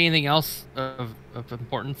don't see anything else of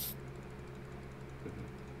importance.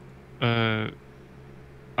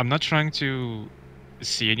 I'm not trying to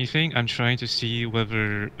see anything. I'm trying to see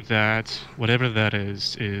whether whatever that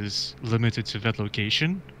is limited to that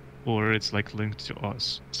location, or it's like linked to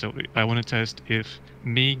us. So I want to test if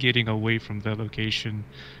me getting away from that location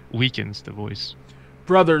weakens the voice.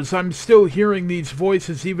 Brothers, I'm still hearing these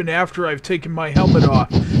voices even after I've taken my helmet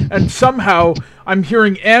off. And somehow, I'm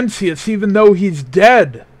hearing Ancius even though he's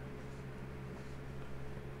dead.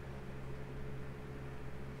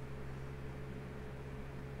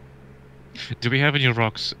 Do we have any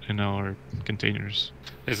rocks in our containers?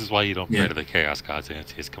 This is why you don't pray to the Chaos Gods,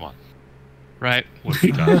 Ancius. Come on. Right. What have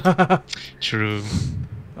you done? True.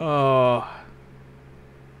 Oh.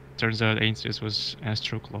 Turns out Ancius was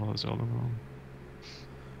Astro Claws all along.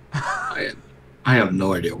 I have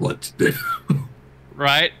no idea what to do.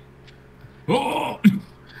 Right. Oh!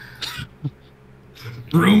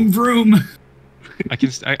 Vroom, vroom.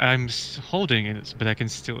 I'm holding it, but I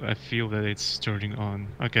feel that it's turning on.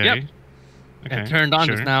 Okay. Yep. Okay. It turned on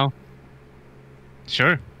sure. just now.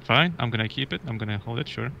 Sure. Fine. I'm gonna keep it. I'm gonna hold it.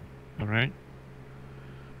 Sure. All right.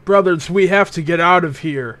 Brothers, we have to get out of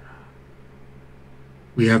here.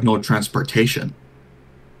 We have no transportation.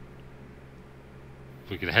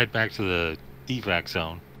 We could head back to the evac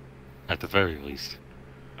zone, at the very least.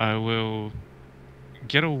 I will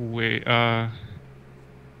get away.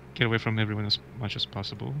 Get away from everyone as much as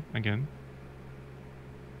possible. Again.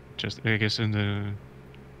 Just I guess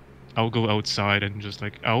I'll go outside and just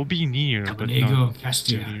like I'll be near, but Ego, not too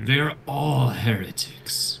Castia, near. they're all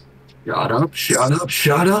heretics. Shut up, shut up,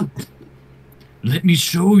 shut up. Let me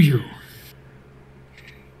show you.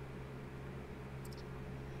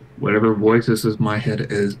 Whatever voice this is my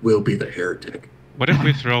head is will be the heretic. What if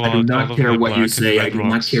we throw I out do all not of care the what black you and say, I red do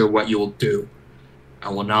not rocks? care what you will do. I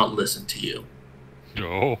will not listen to you.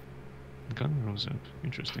 No. Gun rose up.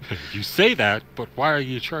 Interesting. You say that, but why are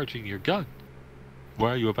you charging your gun?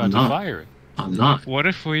 Why are you about I'm to not. fire it? I'm not. What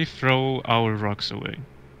if we throw our rocks away?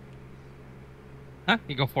 Huh?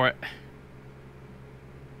 You go for it.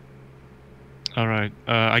 All right.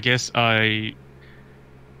 I guess I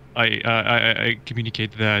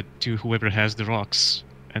communicate that to whoever has the rocks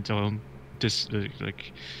and tell them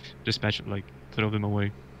dispatch it, like throw them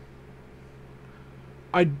away.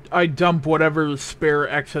 I dump whatever spare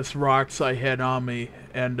excess rocks I had on me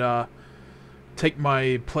and take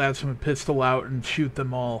my plasma pistol out and shoot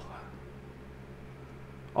them all.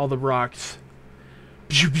 All the rocks.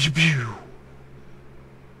 Pew, pew, pew.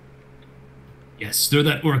 Yes, throw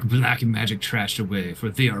that orc black and magic trash away, for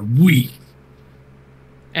they are weak.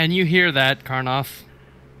 And you hear that, Karnoff.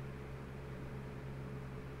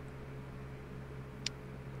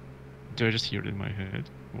 Do I just hear it in my head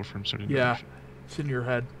or from certain Yeah, direction? it's in your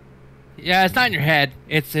head. Yeah, it's not in your head.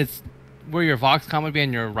 It's where your Voxcom would be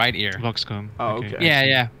in your right ear. Voxcom. Oh, okay.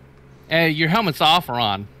 Yeah, yeah. Your helmet's off or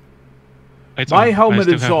on? It's My on. helmet I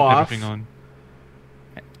still is have off. everything on.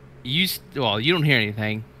 You don't hear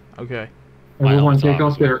anything. Okay. My Everyone helmet's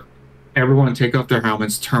take off off their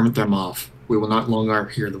helmets, turn them off. We will not longer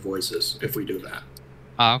hear the voices if we do that.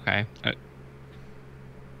 Oh, okay.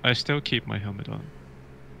 I still keep my helmet on.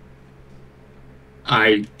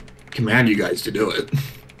 I command you guys to do it.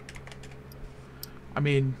 I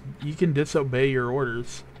mean, you can disobey your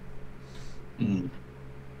orders. Mm.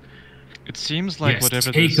 It seems like Yes,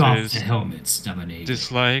 whatever take this off is the helmets, Dominago.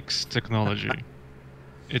 dislikes technology.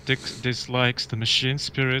 It dislikes the machine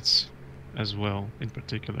spirits as well, in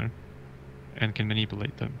particular, and can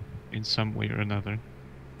manipulate them in some way or another.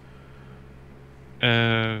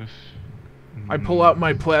 I pull out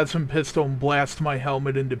my plasma pistol and blast my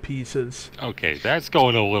helmet into pieces. Okay, that's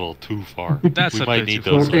going a little too far. That's we a might bit need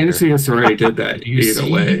too those far. Well, later. Anasius already did that You either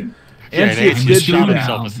see? way. Yeah, Ansius and did just do shot that.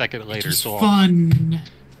 himself a second later. It was So fun.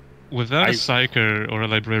 Without a I- psyker or a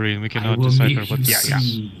librarian, we I cannot will decipher make what you this is.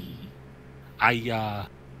 see.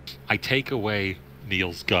 I take away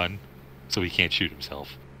Neil's gun so he can't shoot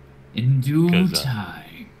himself. In due 'Cause,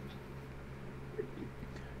 time.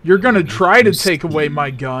 You're gonna Make try to you take away see. my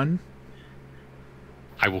gun.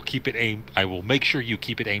 I will keep it aimed. I will make sure you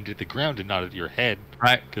keep it aimed at the ground and not at your head.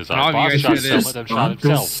 Right. Because And all our of you boss guys shot do himself this. and shot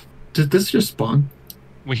himself. Did this just spawn?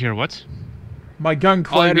 We hear what? My gun All you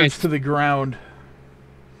clatters guys- to the ground.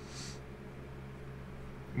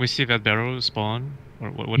 We see that barrel spawn, or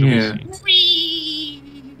what do Yeah. we see?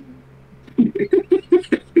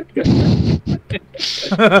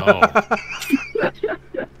 Oh.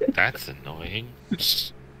 That's annoying.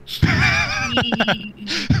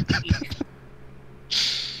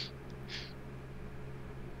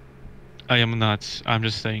 I am not. I'm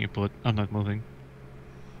just staying put. I'm not moving.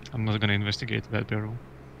 I'm not gonna investigate that barrel.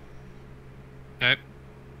 Okay.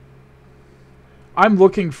 I'm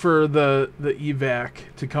looking for the evac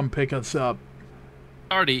to come pick us up.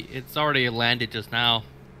 It's already landed just now,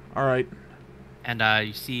 All right. and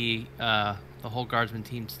you see the whole guardsman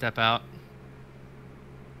team step out.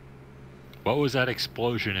 What was that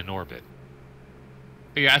explosion in orbit?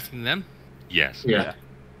 Are you asking them? Yes. Yeah.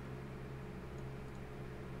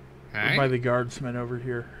 Okay. By the guardsmen over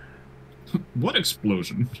here. What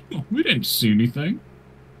explosion? We didn't see anything.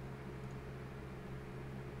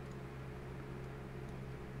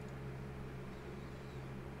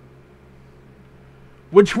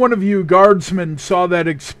 Which one of you guardsmen saw that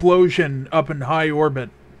explosion up in high orbit?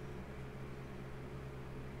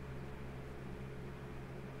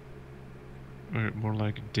 Or more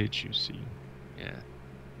like, did you see? Yeah.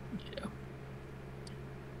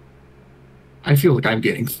 I feel like I'm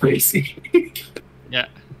getting crazy. Yeah.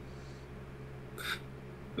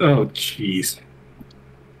 Oh, jeez.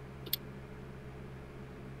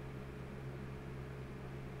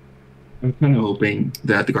 I'm kind of hoping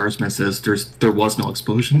that the guardsman says there was no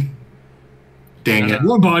explosion. Dang it. The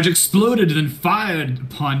war barge exploded and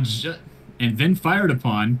then fired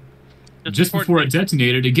upon just before it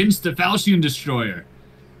detonated against the Falchion destroyer.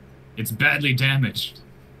 It's badly damaged.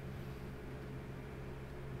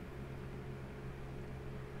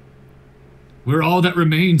 We're all that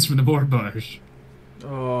remains from the war barge.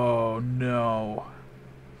 Oh no.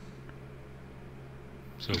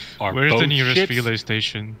 So Where's the nearest relay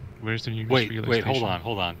station? Where's the nearest relay station? Wait,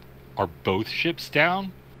 hold on. Are both ships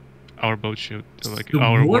down? Our boat ship, like The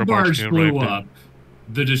our war barge ship blew right up.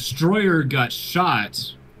 The destroyer got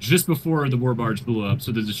shot just before the war barge blew up,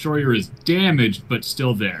 so the destroyer is damaged but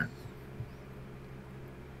still there.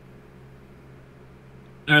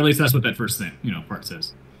 Or at least that's what that first thing, part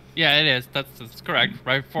says. Yeah, it is. That's correct.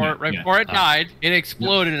 Right before it died, it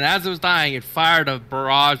exploded, and as it was dying, it fired a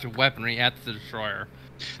barrage of weaponry at the destroyer.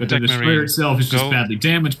 But the destroyer itself is just badly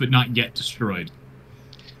damaged, but not yet destroyed.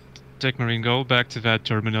 Tech Marine, go back to that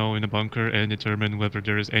terminal in the bunker and determine whether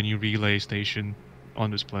there is any relay station on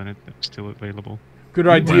this planet that's still available. Good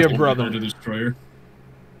idea, brother. The destroyer,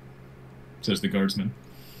 says the guardsman.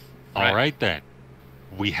 All right then,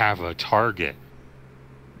 we have a target.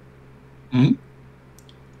 Hmm?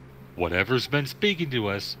 Whatever's been speaking to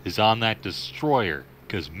us is on that destroyer,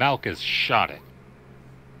 because Malchus shot it.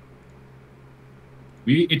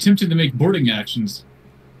 We attempted to make boarding actions.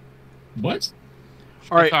 What?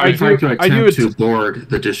 All right, I tried to attempt to board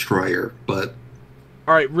the destroyer, but...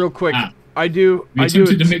 All right, real quick. We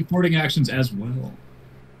attempted to make boarding actions as well.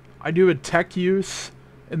 I do a tech use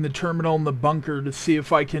in the terminal in the bunker to see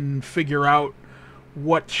if I can figure out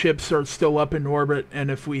what ships are still up in orbit and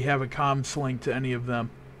if we have a comms link to any of them.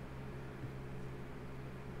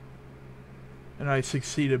 And I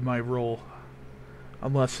succeeded my roll,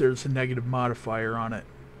 unless there's a negative modifier on it.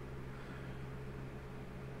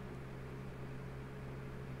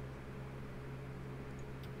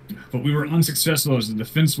 But we were unsuccessful as the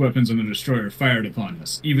defense weapons on the destroyer fired upon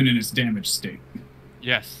us, even in its damaged state.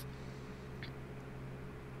 Yes.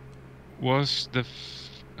 Was the...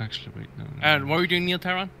 Actually, wait, no. And what are we doing, Neil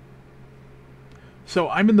Tyron? So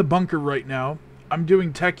I'm in the bunker right now. I'm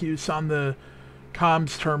doing tech use on the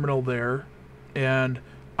comms terminal there, and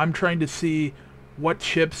I'm trying to see what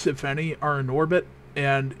ships, if any, are in orbit,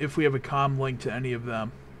 and if we have a comm link to any of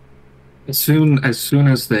them. As soon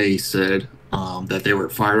as they said that they were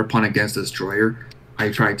fired upon against the destroyer, I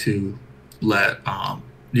tried to let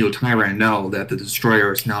Neo Tyrant know that the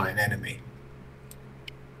destroyer is not an enemy.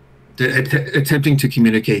 Attempting to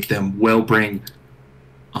communicate them will bring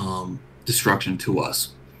destruction to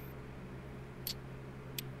us.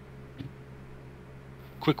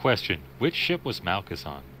 Quick question. Which ship was Malchus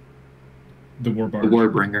on? The Warbarge. The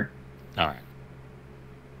Warbringer. Alright.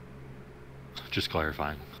 Just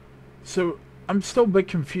clarifying. So, I'm still a bit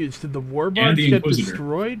confused. Did the Warbarge get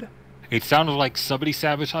destroyed? It sounded like somebody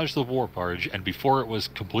sabotaged the Warbarge, and before it was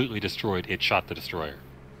completely destroyed, it shot the destroyer.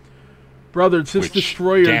 Brother, it's this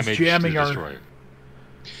destroyer is jamming our... destroyer.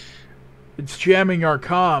 It's jamming our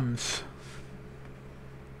comms.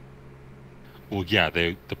 Well, yeah,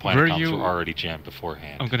 the planet comms were already jammed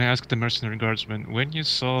beforehand. I'm gonna ask the mercenary guardsman, when you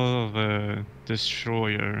saw the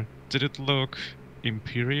destroyer, did it look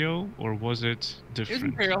Imperial, or was it different? It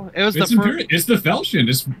was Imperial. It was It's the Falchion.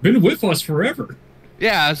 It's been with us forever.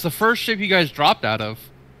 Yeah, it's the first ship you guys dropped out of.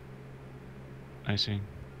 I see.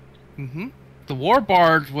 Mm-hmm. The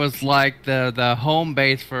Warbarge was like the home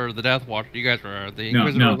base for the Deathwatch. You guys were the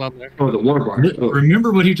Inquisitor was on there. Oh, the Warbarge. Oh.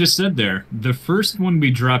 Remember what he just said there. The first one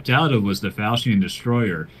we dropped out of was the Falchion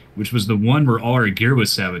Destroyer, which was the one where all our gear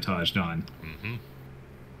was sabotaged on. Mm-hmm.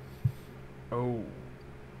 Oh.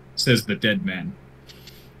 Says the dead man.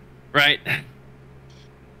 Right.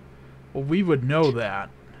 Well, we would know that.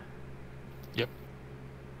 Yep.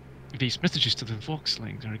 These messages to the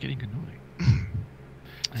Voxlings are getting annoying.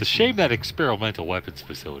 It's a shame that experimental weapons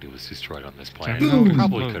facility was destroyed on this planet. Boom. We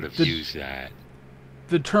probably could have used that.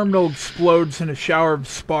 The terminal explodes in a shower of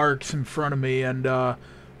sparks in front of me, and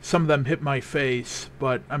some of them hit my face,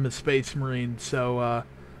 but I'm a space marine, so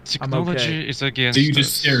Technology I'm okay. is against So you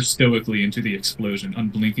just us. stare stoically into the explosion,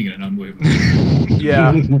 unblinking and unwavering.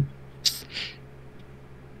 Yeah.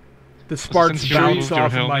 The sparks Since you bounce removed your off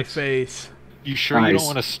of my helmet. face. You sure you don't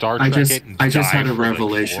want to Star Trek it and I just had dive a for, like,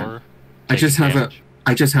 revelation. 4? I just have damage?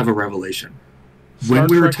 I just have a revelation. Star When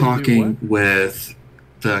we were Trek and do talking what? with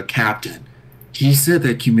the captain, he said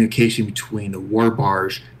that communication between the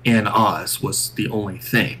Warbarge and us was the only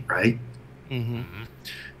thing, right? Mm-hmm.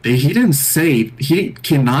 He didn't say he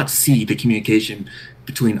cannot see the communication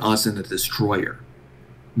between us and the destroyer,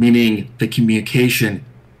 meaning the communication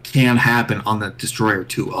can happen on the destroyer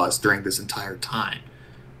to us during this entire time.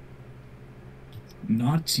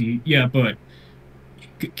 Yeah, but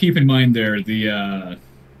keep in mind there, you're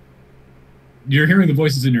hearing the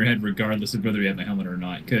voices in your head regardless of whether you have a helmet or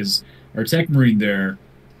not, because our tech marine there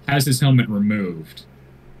has his helmet removed.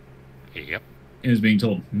 Yep. And is being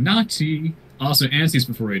told, Nazi. Also, Anstey's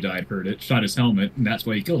before he died heard it, shot his helmet, and that's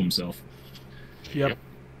why he killed himself. Yep.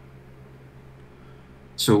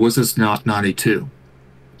 So was this not Naughty 2?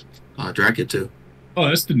 Dracula 2. Oh,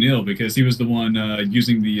 that's Daniil, because he was the one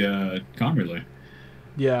using the comm relay.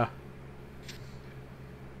 Yeah.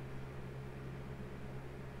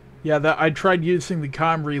 Yeah, I tried using the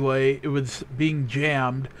comm relay. It was being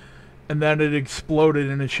jammed, and then it exploded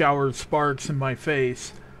in a shower of sparks in my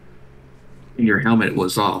face. And your helmet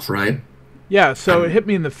was off, right? Yeah, so it hit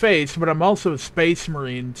me in the face, but I'm also a space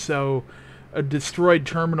marine, so a destroyed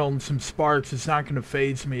terminal and some sparks is not going to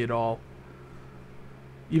faze me at all.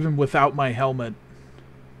 Even without my helmet.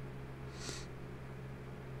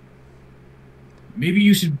 Maybe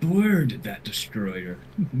you should board that destroyer.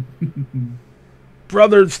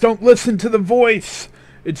 Brothers, don't listen to the voice.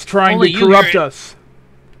 It's trying to corrupt us.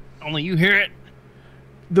 Only you hear it.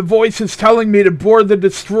 The voice is telling me to board the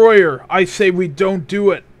destroyer. I say we don't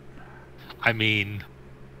do it. I mean,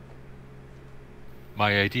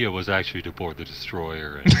 my idea was actually to board the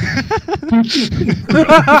destroyer and find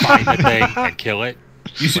the thing and kill it.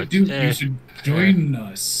 You should You should join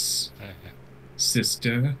us,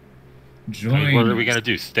 sister. Join. I mean, what are we gonna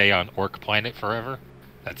do? Stay on Orc Planet forever?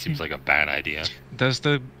 That seems like a bad idea. Does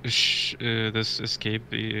the this escape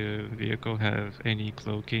vehicle have any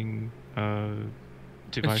cloaking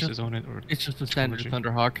devices on it, or it's just a standard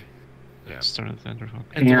Thunderhawk? Yeah, standard Thunderhawk.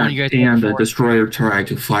 And the destroyer tried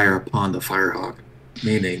to fire upon the Firehawk,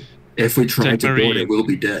 meaning if we try to board it, we'll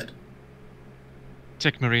be dead.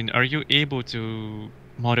 Tech Marine, are you able to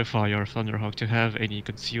modify your Thunderhawk to have any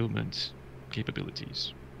concealment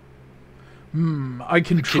capabilities? I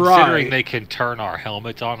can try. Considering they can turn our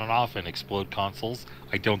helmets on and off and explode consoles,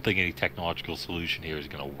 I don't think any technological solution here is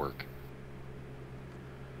going to work.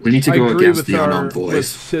 We need to go against the unknown voice. With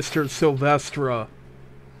Sister Sylvestra.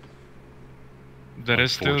 That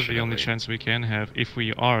is still the only chance we can have if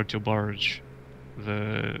we are to barge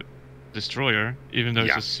the destroyer, even though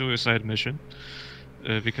it's a suicide mission,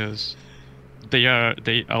 because they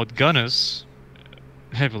outgun us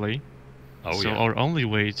heavily. So our only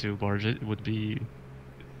way to barge it would be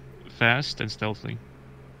fast and stealthy.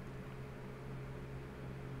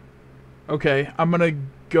 Okay, I'm gonna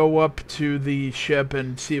go up to the ship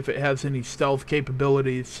and see if it has any stealth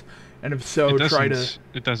capabilities, and if so, try to...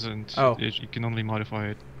 It doesn't. Oh. You can only modify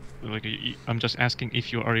it. Like, I'm just asking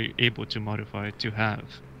if you are able to modify it to have.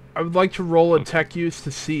 I would like to roll a tech use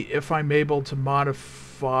to see if I'm able to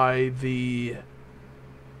modify the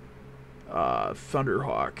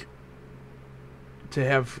Thunderhawk to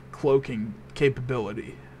have cloaking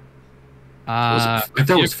capability. I thought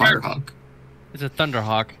it was Firehawk. It's a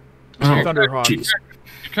Thunderhawk. It's a Thunderhawk. Geez.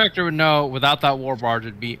 Your character would know without that war barge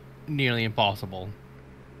it'd be nearly impossible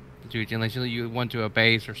to do, unless you went to a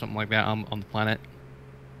base or something like that on the planet.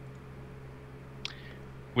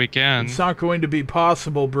 We can. It's not going to be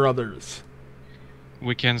possible, brothers.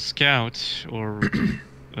 We can scout or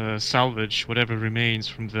salvage whatever remains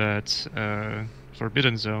from that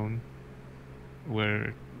forbidden zone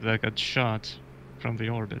where that got shot from the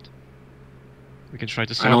orbit. We can try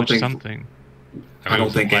to salvage something. I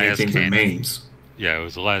don't think anything remains. Yeah, it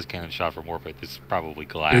was the last cannon shot from orbit. This is probably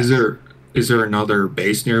glass. Is there another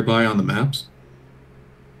base nearby on the maps?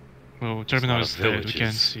 Well, Terminal is dead. We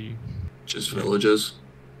can't see. Just villages.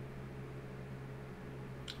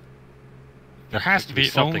 There has to be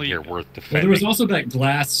something here worth defending. Well, there was also that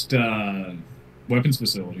glassed weapons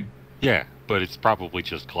facility. Yeah, but it's probably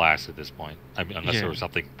just glass at this point. I mean, unless there was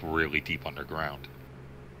something really deep underground.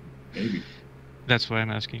 Maybe. That's why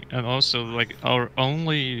I'm asking. And also, like, our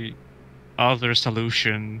only other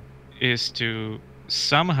solution is to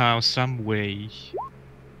somehow, some way,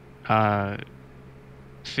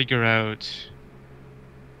 figure out,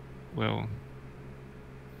 well...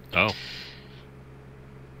 Oh.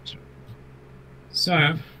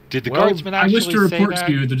 So, did the guardsman actually I wish to report say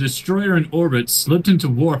to you the destroyer in orbit slipped into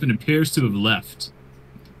warp and appears to have left.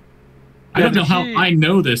 I don't know how I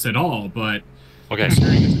know this at all, but it's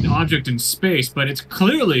an object in space, but it's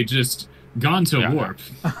clearly just gone to warp.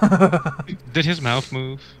 Did his mouth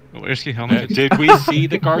move? Or is he helmeted? Did we see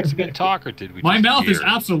the guardsman talk, or did we? My just mouth hear? is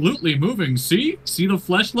absolutely moving. See the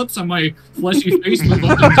flesh lips on my fleshy face move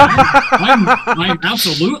up and down. I'm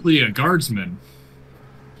absolutely a guardsman.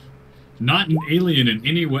 Not an alien in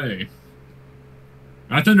any way.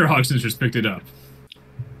 Our Thunderhawk just picked it up.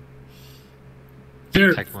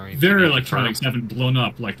 Techmarines. Their electronics haven't blown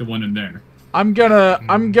up like the one in there. I'm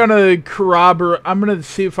gonna corroborate. I'm gonna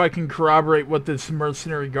see if I can corroborate what this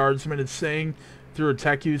mercenary guardsman is saying through a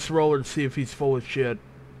tech use roll, or see if he's full of shit.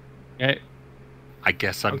 Okay. I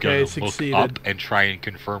guess I'm Okay, gonna look up and try and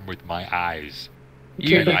confirm with my eyes. You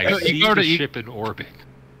see go the to ship in orbit.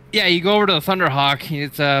 Yeah, you go over to the Thunderhawk.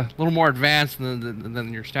 It's a little more advanced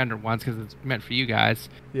than your standard ones because it's meant for you guys.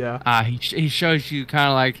 Yeah. He shows you kind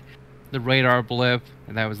of like the radar blip,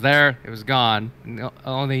 and that was there. It was gone. And the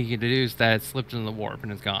only thing you can deduce that it slipped into the warp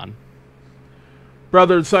and it's gone.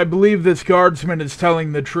 Brothers, I believe this guardsman is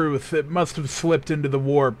telling the truth. It must have slipped into the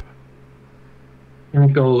warp. Can I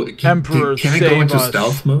go? Emperor, can I go into save us.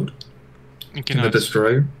 stealth mode? You In the cannot.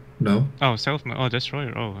 destroyer? No. Oh, stealth mode. Oh,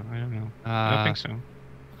 destroyer. Oh, I don't know. I don't think so.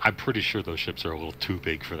 I'm pretty sure those ships are a little too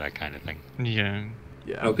big for that kind of thing. Yeah.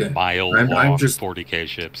 Yeah. Okay. Mile-long 40k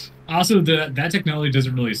ships. Also, that technology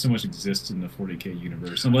doesn't really so much exist in the 40k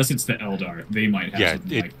universe, unless it's the Eldar. They might have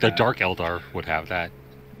something like the that. Dark Eldar would have that.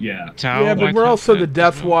 Yeah. Tau Yeah, but might we're have also that the as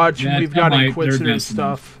Death well. Watch, Yeah, and we've that got might- Inquisitor they're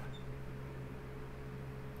stuff.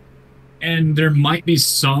 And there might be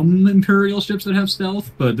some Imperial ships that have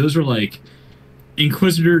stealth, but those are like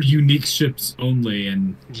Inquisitor unique ships only,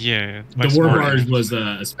 and Yeah. the like War smart Barge ships. was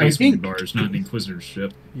a Space Marine barge, not an Inquisitor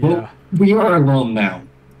ship. Yeah. Well, we are alone now.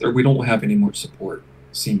 We don't have any more support,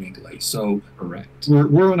 seemingly. So Correct.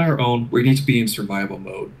 we're on our own. We need to be in survival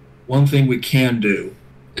mode. One thing we can do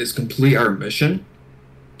is complete our mission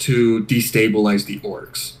to destabilize the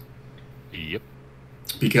orcs. Yep.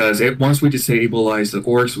 Because once we destabilize the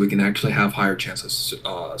orcs, we can actually have higher chances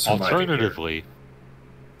of surviving. Alternatively,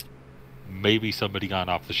 maybe somebody got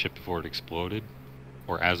off the ship before it exploded,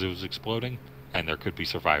 or as it was exploding, and there could be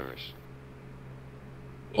survivors.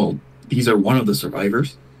 Well, these are one of the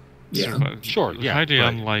survivors. Yeah. Sure, yeah, Highly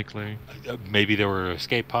but- unlikely. Maybe there were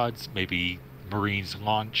escape pods, maybe Marines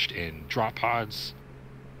launched in drop pods.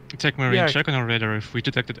 Tech Marine, Yeah. check on our radar if we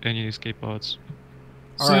detected any escape pods.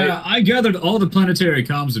 So Alright. I gathered all the planetary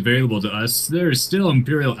comms available to us. There are still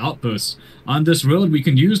Imperial outposts on this road we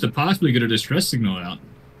can use to possibly get a distress signal out.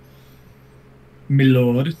 My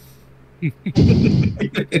lord.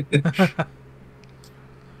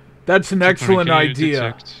 That's an excellent Can you idea.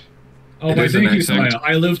 detect- Oh, It my is an thank you, excellent- Saya.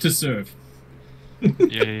 I live to serve.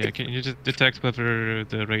 yeah. Can you detect whether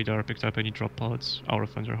the radar picked up any drop pods? Our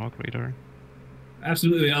Thunderhawk radar.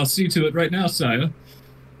 Absolutely, I'll see to it right now, Saya.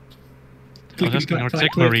 I was asking our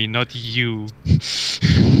Tech Click. Marine, not you.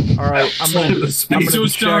 Alright, I'm gonna So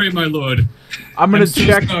sorry, check- my lord. I'm gonna I'm so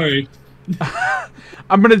check sorry.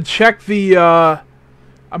 I'm gonna check the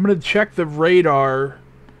radar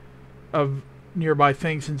of nearby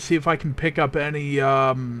things and see if I can pick up any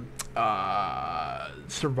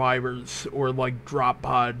survivors or like drop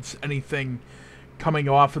pods, anything coming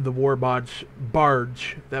off of the war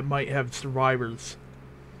barge that might have survivors.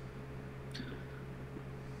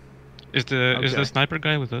 Is the sniper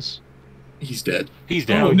guy with us? He's dead. He's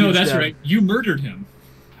dead. Oh, no, he's that's dead. right. You murdered him.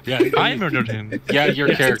 Yeah, I murdered him. Yeah, your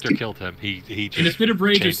character killed him. He just In a fit of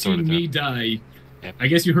rage of changed sword seeing to me him. die, Yep. I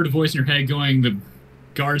guess you heard a voice in your head going, the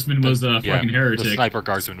guardsman was a Yeah, fucking the heretic. sniper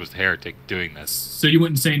guardsman was the heretic doing this. So you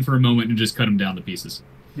went insane for a moment and just cut him down to pieces.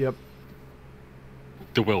 Yep.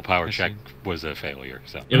 The willpower I check see. was a failure.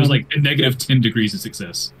 So It was like a negative 10 degrees of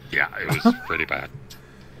success. yeah, it was pretty bad.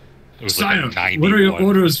 It was Sire, like a 91. what are your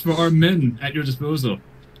orders for our men at your disposal?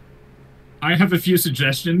 I have a few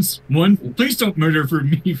suggestions. One, please don't murder for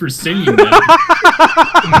me for saying that.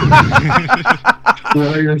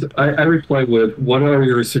 What are your? I reply with, "What are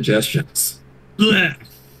your suggestions?" Blech.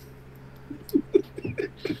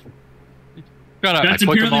 Got That's I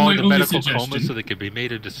put them apparently all my in the only medical suggestion. coma so they could be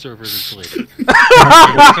made into servers later.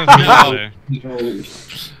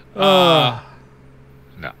 No.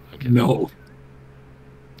 No. Okay. No.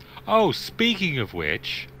 Oh, speaking of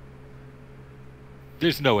which,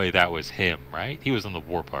 there's no way that was him, right? He was on the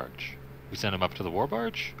war barge. We sent him up to the war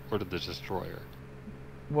barge or to the destroyer?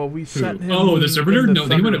 Well, we Who? sent him. Oh, the servitor? in No,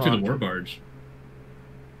 they went up to the Thunderhawk. war barge.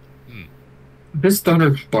 This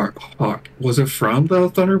Thunderhawk, was it from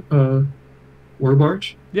the War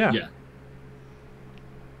Barge? Yeah. Yeah.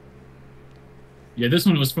 Yeah, this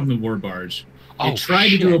one was from the war barge. Oh, It tried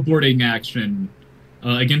to do a boarding action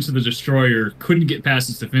against the destroyer, couldn't get past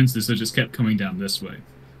its defenses, so it just kept coming down this way.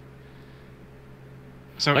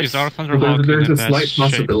 So Nice. is our Well, Thunderhawk there's in a the slight best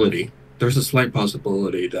shape? possibility. There's a slight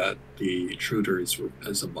possibility that the intruder is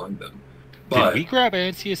among them. Did But we grab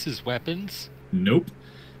Ansius's weapons? Nope.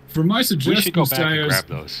 For my We should suggestion, go back and Stiers, grab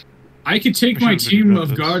those. I could take We my should team grab of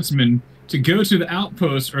those. guardsmen to go to the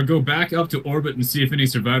outpost or go back up to orbit and see if any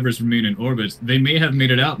survivors remain in orbit. They may have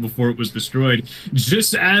made it out before it was destroyed,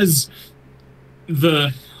 just as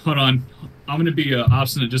Hold on. I'm going to be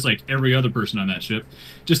obstinate just like every other person on that ship.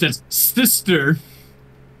 Just as Sister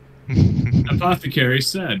Apothecary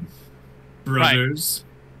said. Brothers.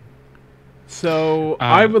 Right. So,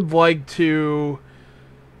 I would like to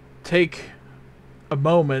take a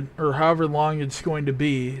moment, or however long it's going to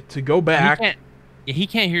be, to go back. He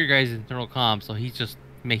can't hear you guys' internal comms, so he's just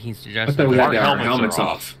making suggestions. I thought we had our helmets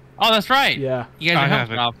off. Oh, that's right. Yeah. You guys have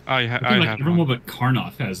helmets off. I have everyone but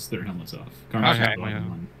Karnoff has their helmets off. Karnoff has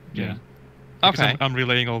one. Yeah. Okay. I'm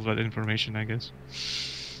relaying all that information, I guess.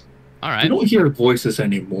 All right. We don't hear voices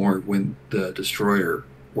anymore when the destroyer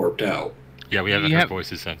warped out. Yeah, we haven't heard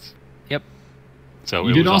voices since. Yep. So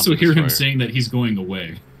you did also hear him saying that he's going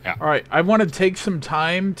away. Yeah. All right. I want to take some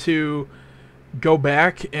time to go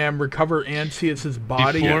back and recover Ansius's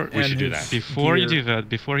body. We should do that. Before you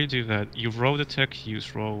do that, you roll the tech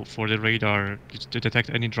use roll for the radar to detect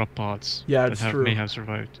any drop pods that may have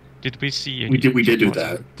survived. Did we see any? We did do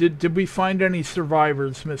that. Did we find any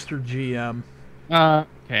survivors, Mr. GM?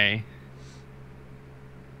 Okay.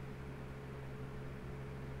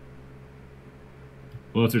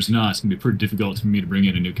 Well, if there's not, it's going to be pretty difficult for me to bring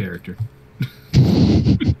in a new character.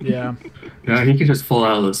 Yeah. Yeah, he can just fall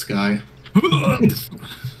out of the sky.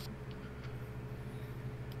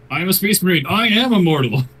 I am a Space Marine. I am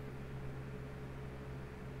immortal.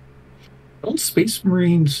 Don't Space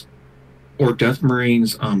Marines or Death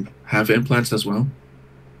Marines have implants as well?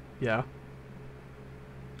 Yeah.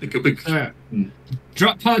 They could be.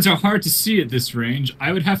 Drop pods are hard to see at this range.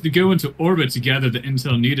 I would have to go into orbit to gather the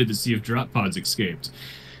intel needed to see if drop pods escaped.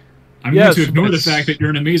 I'm going to ignore the fact that you're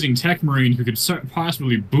an amazing tech marine who could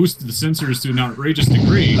possibly boost the sensors to an outrageous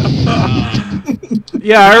degree.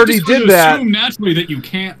 Yeah, I already did that. Assume naturally that you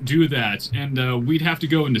can't do that, and we'd have to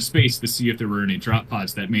go into space to see if there were any drop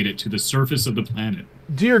pods that made it to the surface of the planet.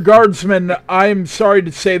 Dear guardsman, I'm sorry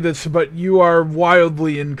to say this, but you are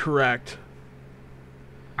wildly incorrect.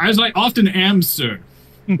 As I often am, sir.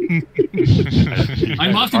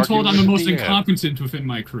 I'm often told I'm the most incompetent within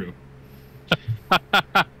my crew.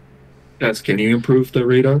 Yes, can you improve the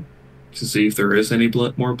radar to see if there is any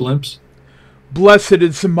more blimps? Blessed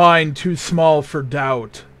is the mind too small for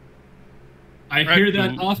doubt. I hear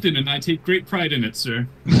that often, and I take great pride in it, sir.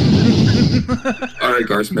 All right,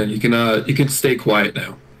 guardsman, you can stay quiet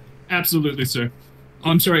now. Absolutely, sir.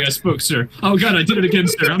 Oh, I'm sorry, I spoke, sir. Oh God, I did it again,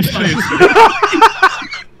 sir. I'm sorry.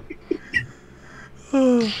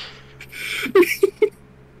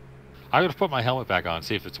 I'm gonna put my helmet back on,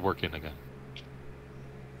 see if it's working again.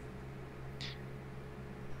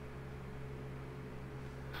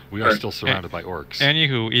 We are still surrounded by orcs.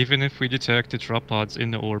 Anywho, even if we detect the drop pods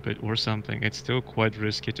in the orbit or something, it's still quite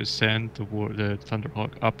risky to send the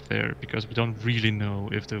Thunderhawk up there because we don't really know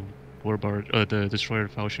if the the destroyer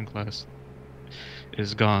Falchion class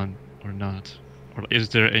is gone or not, or is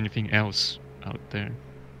there anything else out there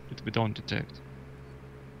that we don't detect?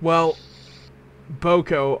 Well,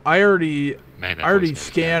 Boko, I already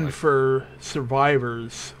scanned for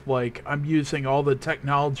survivors. Like, I'm using all the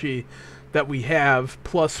technology that we have,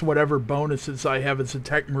 plus whatever bonuses I have as a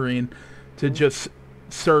tech marine, to just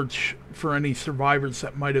search for any survivors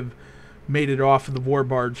that might have made it off of the war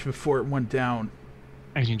barge before it went down.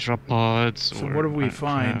 Any drop pods? So what did we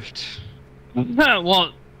find?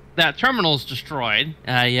 Well, that terminal's destroyed.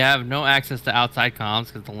 You have no access to outside comms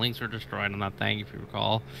because the links were destroyed on that thing, if you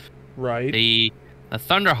recall. Right. The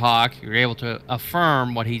Thunderhawk, you were able to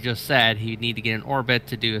affirm what he just said. He'd need to get in orbit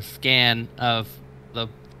to do a scan of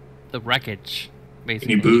the wreckage,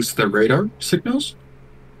 basically. Can you boost the radar signals?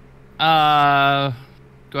 Go ahead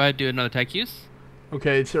and do another tech use.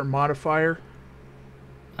 Okay, is there a modifier?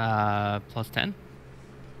 Plus 10.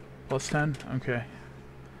 Plus 10? Okay.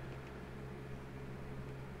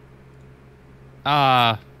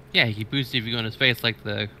 Yeah, you can boost it if you go into space like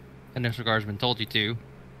the initial guardsman told you to.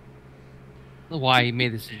 That's why he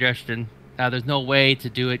made the suggestion. There's no way to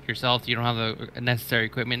do it yourself. You don't have the necessary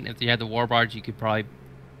equipment. If you had the war barge, you could probably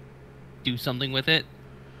do something with it.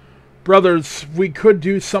 Brothers, we could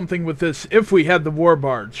do something with this if we had the war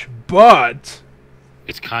barge, but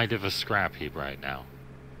it's kind of a scrap heap right now.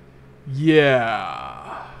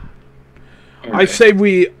 Yeah. Right. I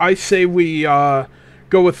say we go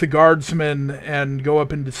with the guardsmen and go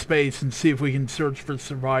up into space and see if we can search for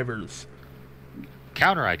survivors.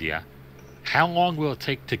 Counter idea. How long will it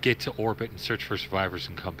take to get to orbit and search for survivors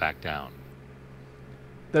and come back down?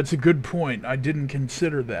 That's a good point. I didn't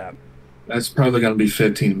consider that. That's probably going to be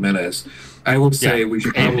 15 minutes. I would say we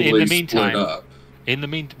should probably split up.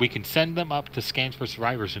 We can send them up to scan for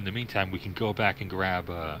survivors. In the meantime, we can go back and grab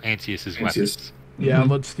Ansius's weapons. Yeah,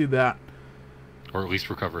 let's do that. or at least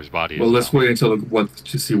recover his body. Well, let's wait until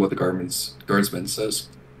to see what the guardsman says.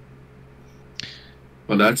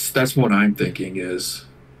 Well, that's what I'm thinking is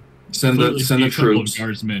send the troops.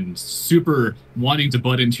 Guardsmen super wanting to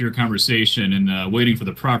butt into your conversation and waiting for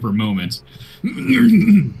the proper moment.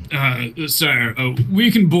 Sire,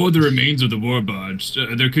 we can board the remains of the war barge.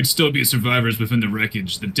 There could still be survivors within the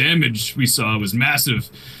wreckage. The damage we saw was massive,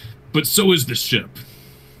 but so is the ship.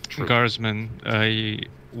 Guardsman, I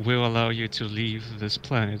will allow you to leave this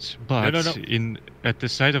planet, but no. At the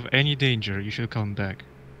sight of any danger, you should come back.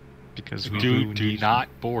 Because we do not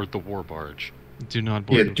board the war barge. Do not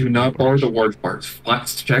board. Yeah, do not board the war barge.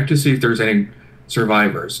 Let's check to see if there's any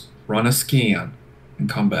survivors. Run a scan and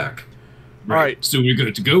come back. Right. So we're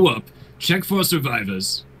going to go up, check for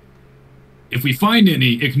survivors. If we find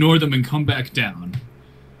any, ignore them and come back down.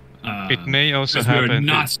 It may also happen. We are happen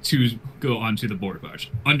not to go onto the board barge.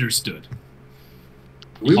 Understood.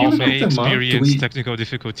 You may experience technical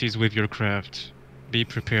difficulties with your craft. Be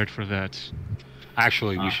prepared for that.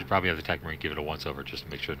 Actually, we should probably have the tech marine give it a once-over just to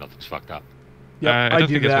make sure nothing's fucked up. Yeah, I don't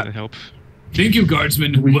think that's going to help. Thank you,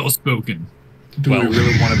 guardsman. Well spoken. Do we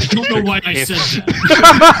really want to... I don't know why I said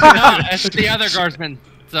that. No, it's the other guardsman.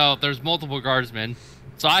 So there's multiple guardsmen.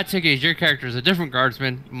 So I take it as your character is a different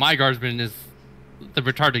guardsman. My guardsman is the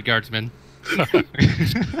retarded guardsman.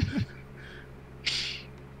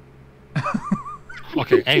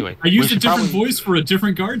 Okay, anyway. I used a different voice for a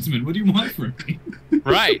different guardsman. What do you want from me?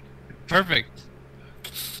 Right. Perfect.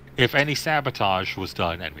 If any sabotage was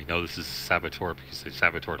done, and we know this is a saboteur because they've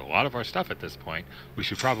saboteured a lot of our stuff at this point, we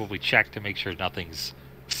should probably check to make sure nothing's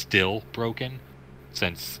still broken,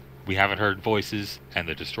 since we haven't heard voices and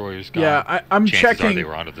the destroyer's gone. Yeah, I'm checking. They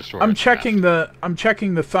were on a destroyer. I'm checking the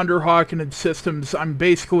Thunderhawk and its systems. I'm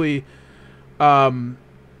basically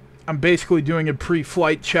doing a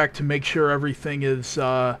pre-flight check to make sure everything is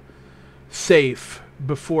safe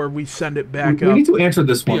before we send it back up. We need to answer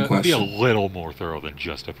this one question. Be a little more thorough than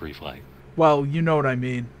just a pre-flight. Well, you know what I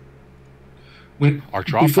mean.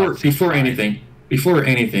 Before anything,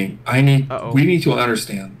 we need to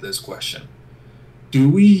understand this question. Do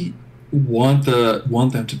we want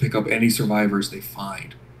them to pick up any survivors they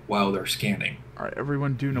find while they're scanning? All right,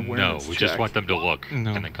 everyone do an awareness No, we check. just want them to look and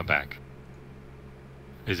then come back.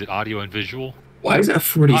 Is it audio and visual? Why is that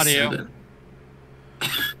 47?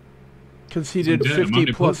 Because he did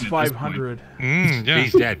 50 plus 500. Yeah.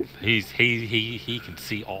 He's dead. He can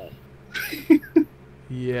see all.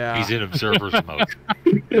 Yeah. He's in observer's mode.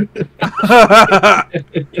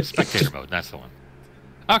 Spectator mode, that's the one.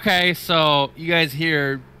 Okay, so you guys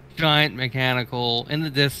hear giant mechanical in the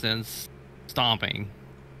distance stomping.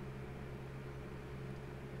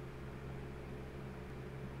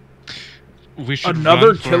 We should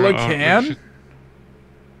Another Killacan?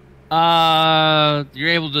 You're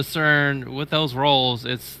able to discern with those rolls,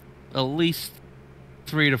 it's at least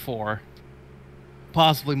 3 to 4.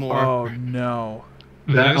 Possibly more. Oh, no.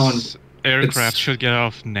 This aircraft should get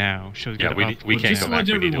off now. We can't go back. Just to let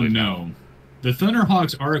everyone know, the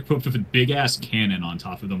Thunderhawks are equipped with a big-ass cannon on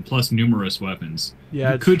top of them, plus numerous weapons.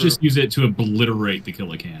 Yeah, you could just use it to obliterate the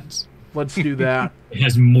Killicans. Let's do that. It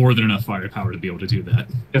has more than enough firepower to be able to do that.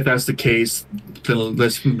 If that's the case, then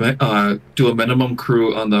let's do a minimum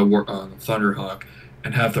crew on the Thunderhawk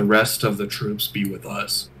and have the rest of the troops be with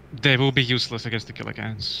us. They will be useless against the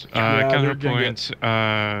Killicans. Counterpoint,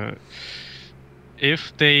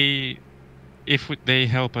 if they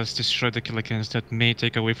help us destroy the Killicans, that may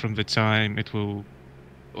take away from the time. It will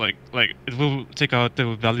it will take out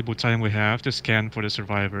the valuable time we have to scan for the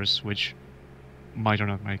survivors, which might or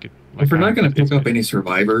not make it. If we're not going to pick up any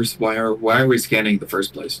survivors, why are we scanning in the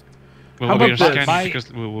first place? Well, we are scanning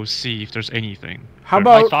because we will see if there's anything.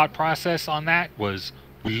 My thought process on that was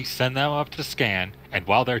we send them up to scan, and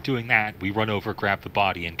while they're doing that, we run over, grab the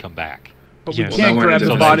body, and come back. But we can't grab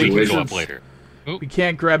the body. We can go up later. We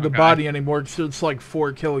can't grab the body anymore because it's like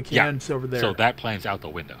 4 Killicans over there. So that plan's out the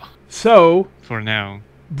window. So for now,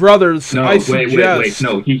 brothers, no, I suggest... Wait.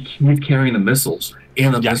 No, he's carrying the missiles. He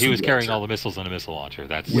was carrying all the missiles and a missile launcher.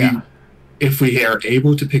 If we are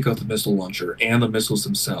able to pick up the missile launcher and the missiles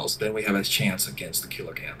themselves, then we have a chance against the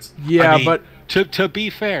Killicans. Yeah, but to be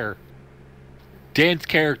fair, Dan's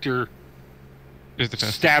character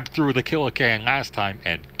stabbed through the Killacan last time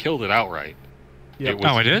and killed it outright. Yep. It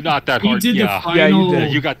was not that hard. He did the final,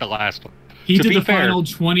 you got the last one. He did the final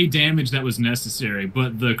 20 damage that was necessary,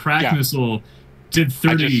 but the crack missile did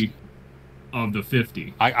 30 of the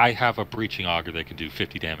 50. I have a breaching auger that can do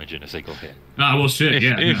 50 damage in a single hit. Ah, well, shit, if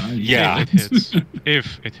it hits.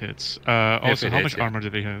 If it hits. Also, how much armor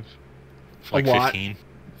do they have? Like 15.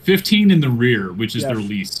 15 in the rear, which is their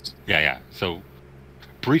least. Yeah. So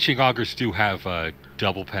breaching augers do have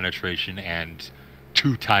double penetration and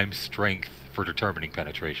 2 times strength for determining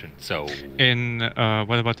penetration. So In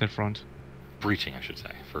what about the front? breaching, I should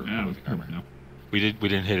say, for Yeah, moving armor. no. We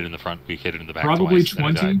didn't hit it in the front. We hit it in the back. Probably twice, and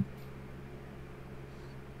it 20. died.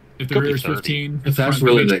 If the Could be rear is 30. 15. If that's front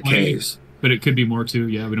really could be the 20, case. But it could be more too.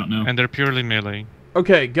 Yeah, we don't know. And they're purely melee.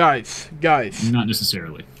 Okay, guys. Not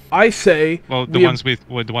necessarily. I say Well, the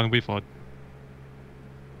one we fought.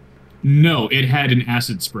 No, it had an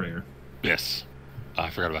acid sprayer. Yes. I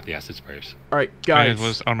forgot about the acid sprayers. All right, And guys. it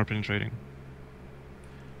was armor penetrating.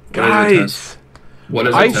 Guys. What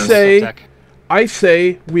is I it? say- Tech? I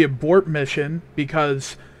say we abort mission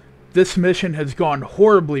because this mission has gone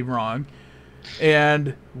horribly wrong,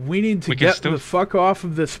 and we need to We can get still- the fuck off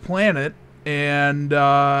of this planet. And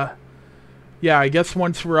yeah, I guess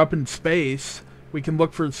once we're up in space, we can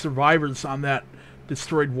look for survivors on that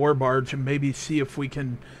destroyed war barge and maybe see if we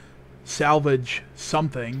can salvage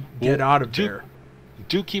something, get Well, out of there.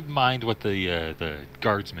 Do keep in mind what the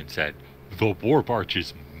guardsman said. The war barge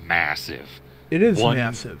is massive. It is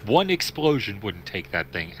massive. One explosion wouldn't take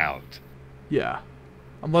that thing out. Yeah,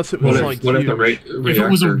 unless it was What like if, what if the huge. If it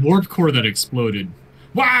was a reactor? warp core that exploded.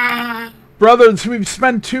 Wah! Brothers, we've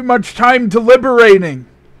spent too much time deliberating.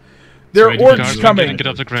 There are Sorry, orcs Guardsman, coming. get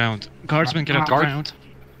off the ground. Guardsman, get off the Guard- ground.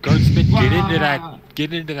 Guardsmen, Wah!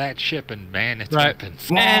 get into that ship, and man, it's Right. weapons.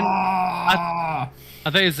 And Wah! I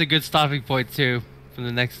think it's a good stopping point too for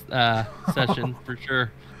the next session for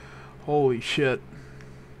sure. Holy shit.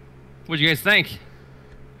 What do you guys think?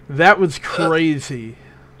 That was crazy.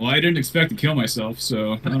 Well, I didn't expect to kill myself,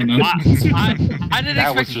 so I don't know. I didn't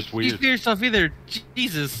That was expect just you weird. to kill yourself either.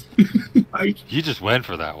 Jesus. You just went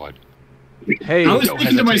for that one. Hey, I was No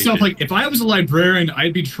thinking to myself, hesitation. like, if I was a librarian,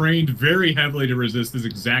 I'd be trained very heavily to resist this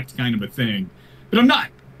exact kind of a thing. But I'm not.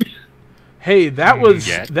 hey, that was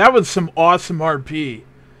Yet. that was some awesome RP.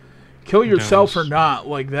 Kill yourself or was- not,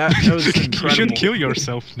 like that was You incredible. should kill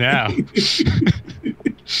yourself now.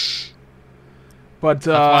 But That's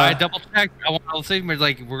why I double checked. I want all the safety measures.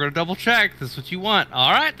 Like, we're gonna double check. This is what you want.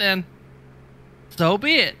 All right then. So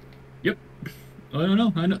be it. I don't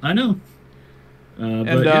know. I know. But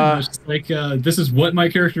And, yeah, it's just like, this is what my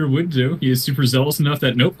character would do. He is super zealous enough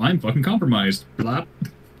that, nope, I'm fucking compromised. Blah.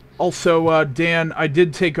 also, Dan, I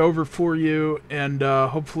did take over for you, and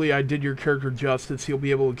hopefully I did your character justice. You'll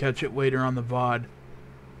be able to catch it later on the VOD.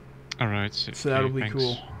 Alright, So that'll be thanks.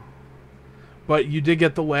 cool. But you did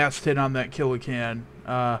get the last hit on that Killacan.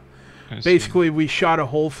 I see. Basically, we shot a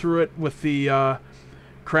hole through it with the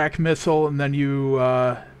crack missile, and then you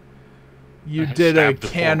did a Stabbed the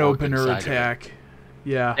can forearm opener inside of it. attack.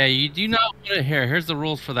 Yeah. Yeah, you do not want it here. Here's the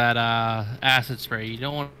rules for that acid spray. You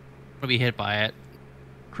don't want to be hit by it.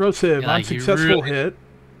 Corrosive, Yeah, like, you unsuccessful really- hit.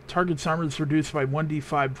 Target's armor is reduced by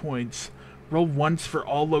 1d5 points. Roll once for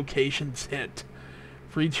all locations hit.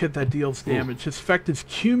 For each hit that deals damage. This effect is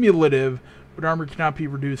cumulative, but armor cannot be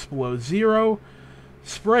reduced below 0.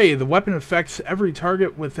 Spray. The weapon affects every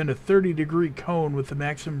target within a 30-degree cone with a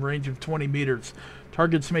maximum range of 20 meters.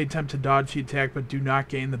 Targets may attempt to dodge the attack, but do not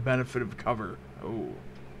gain the benefit of cover. Oh.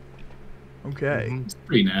 Okay. It's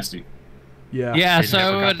pretty nasty. Yeah. Yeah, They so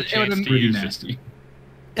never got it, the it chance would to Pretty use it. nasty.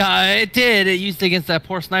 it did. It used against that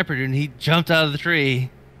poor sniper dude, and he jumped out of the tree.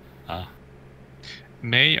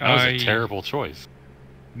 May That was I a terrible choice.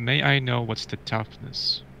 may I know what's the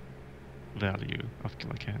toughness value of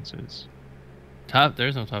Killicans is? Tough.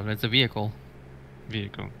 There's no toughness. It's a vehicle.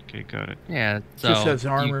 Vehicle. Okay, got it. Yeah. So Just has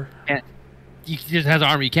armor. You just has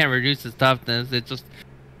armor. You can't reduce its toughness. It just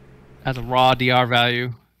has a raw DR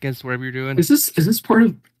value against whatever you're doing. Is this part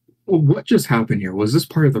of what just happened here? Was this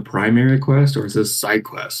part of the primary quest or is this side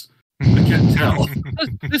quest? I can't tell.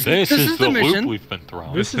 This is the mission. loop we've been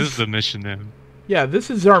thrown. This This is- is the mission now. Yeah, this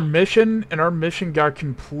is our mission, and our mission got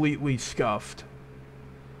completely scuffed.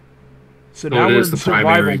 So now So it we're is in the survival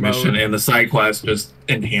primary mode. mission, and the side quest just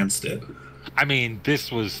enhanced it. I mean,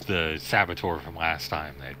 this was the saboteur from last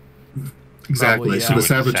time. That Exactly. yeah. So the With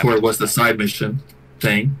the saboteur was the 7%. side mission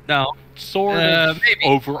thing. No. sort of Maybe.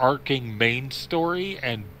 overarching main story,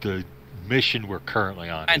 and the mission we're currently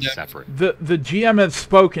on Kinda. is separate. The GM has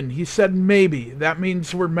spoken. He said maybe. That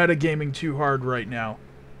means we're metagaming too hard right now.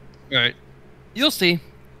 Right. You'll see.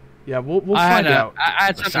 Yeah, we'll I find had out. I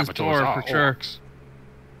had The something in saboteurs store are for sure. orcs.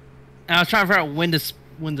 And I was trying to figure out when to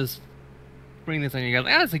spring this on you guys.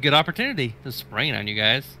 Ah, it's a good opportunity to spring it on you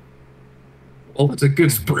guys. Well, it's a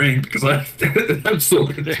good spring because I'm so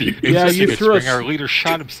It's confused. Yeah, just a you good threw spring. us- Our leader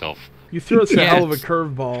shot himself. You threw us a hell of a Yes.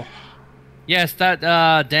 curveball. Yes, that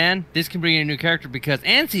Dan, this can bring in a new character because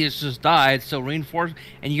Ansi has just died, so reinforce,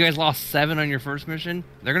 and you guys lost 7 on your first mission.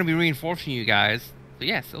 They're gonna be reinforcing you guys. So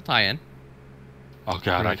yes, it'll tie in. Oh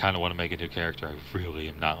god, I kind of want to make a new character. I really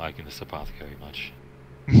am not liking this apothecary much.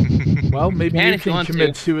 Well, maybe you if you can want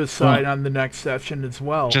commit to. suicide on the next session as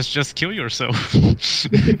well. Just kill yourself. Nah, I wish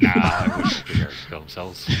the characters kill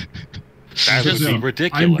themselves. That would be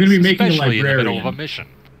ridiculous. I'm going to be making especially a librarian. in the middle of a mission.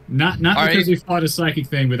 Not All because right. we fought a psychic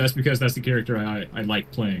thing, but that's because that's the character I like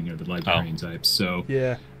playing, or the librarian type. So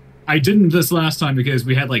Yeah. I didn't this last time because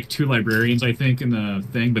we had like 2 librarians, I think, in the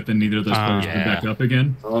thing, but then neither of those players yeah. went back up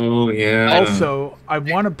again. Oh yeah. Also, I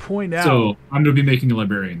want to point out. So I'm going to be making a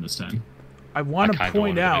librarian this time. I want to kinda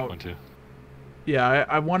point wanted to make out. one too. Yeah,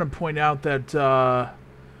 I want to point out that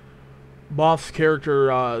Moth's character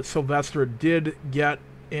Sylvestra did get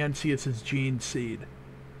Ansius's gene seed,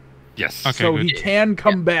 Yes. Okay, so good. he can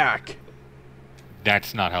come back.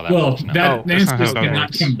 That's not how that Well, works. No. that that's not how Ansius that cannot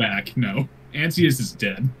works. come back. No, Ansius is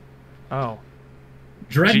dead. Oh,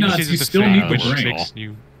 Dreadnoughts, Genius you is the still thing need the which brain. makes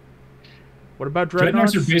you. what about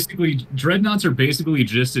Dreadnoughts Dreadnoughts? are basically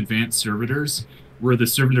just advanced servitors, where the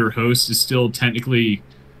servitor host is still technically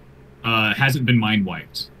hasn't been mind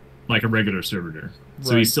wiped like a regular servitor.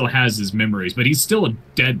 So he Right. still has his memories, but he's still a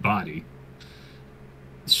dead body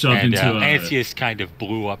shoved And into a. Ansius kind of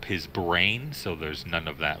blew up his brain, so there's none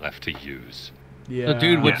of that left to use. Yeah. So,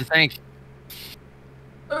 dude, what'd you think?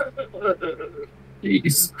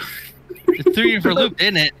 Jeez. It threw you for a loop,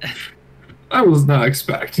 didn't it? I was not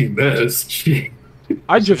expecting this. Gee.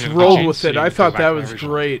 I just Yeah, rolled Gene with it. seed, I go thought back that to my was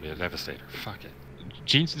original, great. the Devastator. Fuck it.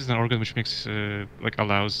 Genes is an organ which makes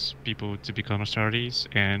allows people to become Astartes,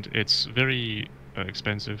 and it's very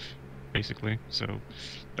expensive, basically. So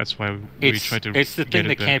that's why we try to. It's the get thing it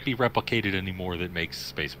that back. can't be replicated anymore that makes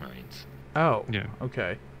Space Marines. Oh. Yeah.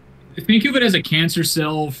 Okay. Think of it as a cancer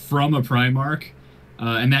cell from a Primarch,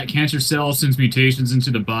 and that cancer cell sends mutations into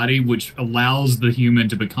the body, which allows the human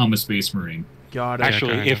to become a Space Marine. Got it.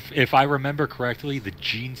 Actually, kinda. if I remember correctly, the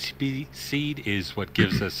gene seed is what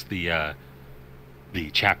gives us the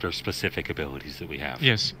chapter-specific abilities that we have.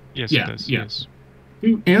 Yes. Yes. Yeah, It does. yeah. Yes.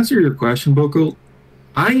 To answer your question, Boko,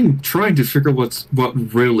 I'm trying to figure what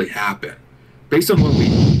really happened. Based on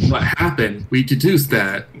what happened, we deduced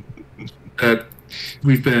that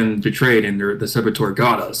we've been betrayed and the Saboteur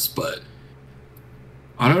got us, but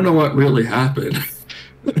I don't know what really happened.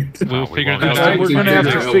 We'll we figure won't that know. out. We're gonna have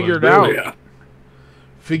to figure it Really, out.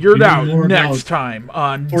 Figure it You know out more next about time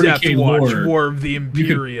on 40K Deathwatch, lore. War of the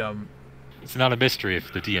Imperium. It's not a mystery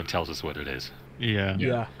if the DM tells us what it is. Yeah.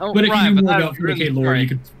 Yeah. Oh, But if right, you knew more that about ruins 40K the lore, story. you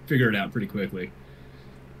could figure it out pretty quickly.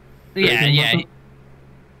 Yeah,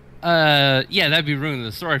 yeah, that'd be ruining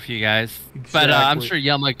the story for you guys. But I'm Exactly. sure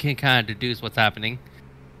Yelma can kind of deduce what's happening.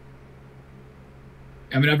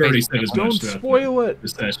 I mean, I've already said as Don't much throughout spoil it. the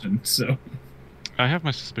session, so. I have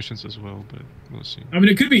my suspicions as well, but we'll see. I mean,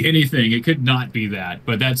 it could be anything. It could not be that,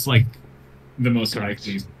 but that's like the most Correct.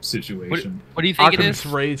 likely situation. What do you think it Occam's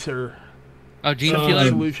is? Razor. Oh, Gene Uh, Stealer?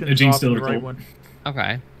 Solution a is Gene often Stealer the right cult. one.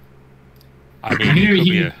 Okay. I mean, it could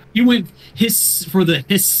be a, he went hiss for the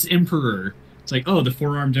hiss emperor. It's like, oh, the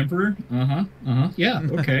four-armed emperor? Yeah,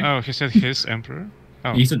 okay. Oh, he said his emperor.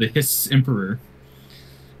 Oh, He said the hiss emperor.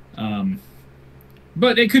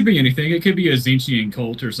 But it could be anything. It could be a Zinchian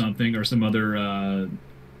cult or something, or some other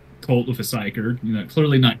cult with a psyker. You know,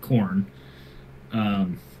 clearly not Khorne.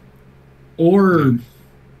 Or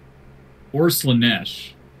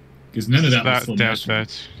Slanesh, because none of that was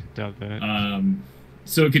Slanesh. doubt that.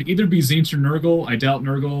 So it could either be Zinch or Nurgle. I doubt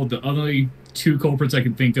Nurgle. The only two culprits I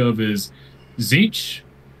can think of is Zinch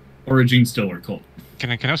or a Gene Stiller cult.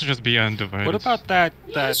 Can also just be undivided. what about that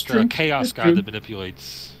true. chaos That's guy true. that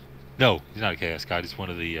manipulates? No, he's not a chaos god. He's one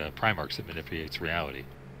of the Primarchs that manipulates reality.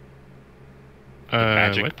 The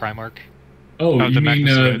magic what? Primarch. Oh, Oh, you the mean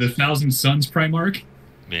Magnus Red. the Thousand Suns Primarch,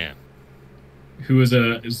 Yeah. who is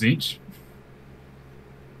a Zinch?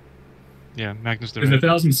 Yeah, Magnus the Because the Red.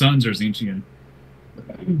 Thousand Suns are Zinchian.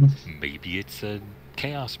 Maybe it's a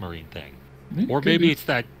Chaos Marine thing. It Or could maybe be it's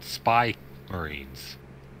that spy Marines.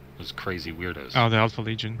 Those crazy weirdos. Oh, the Alpha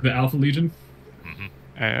Legion. the Alpha Legion.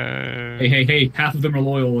 Hey, half of them are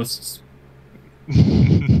loyalists.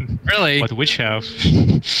 Really? What which half?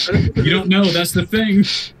 You don't know, that's the thing.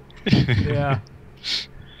 Yeah.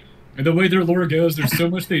 And the way their lore goes, there's so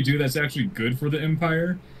much they do that's actually good for the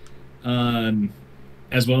Empire,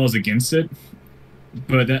 as well as against it.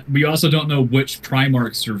 But that, we also don't know which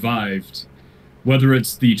Primarch survived, whether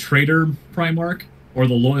it's the traitor Primarch or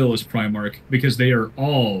the loyalist Primarch, because they are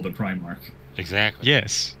all the Primarch. Exactly.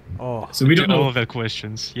 Yes. Oh. So we don't To all know. of their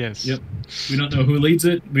questions. Yes. Yep. We don't know who leads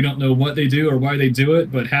it. We don't know what they do or why they do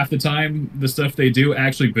it. But half the time, the stuff they do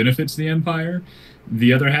actually benefits the Empire.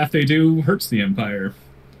 The other half they do hurts the Empire.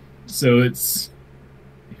 So it's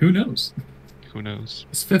who knows. Who knows?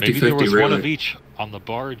 It's Maybe there 50-50, was one of really. each on the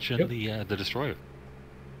barge and the destroyer.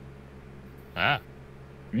 Ah.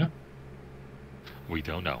 Yeah. We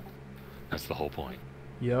don't know. That's the whole point.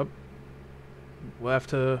 Yep. We'll have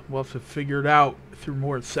to figure it out through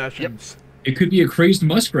more sessions. Yep. It could be a crazed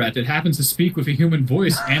muskrat that happens to speak with a human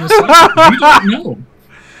voice and a we don't know.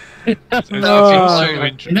 And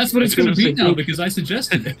that's what it's going to be now because I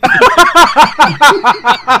suggested it.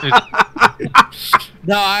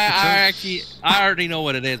 No, I already know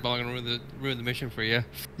what it is, but I'm going to ruin the mission for you.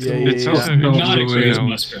 Yeah, It's also not a crazed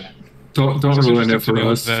muskrat. Don't ruin it for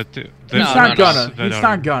us. He's not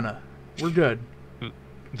gonna. We're good.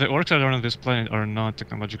 The orcs that are on this planet are not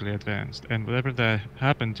technologically advanced, and whatever that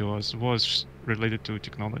happened to us was related to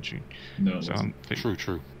technology. No, so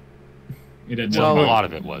true. It a lot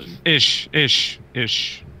of it was. Ish.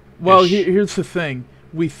 Well, here's the thing.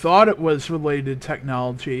 We thought it was related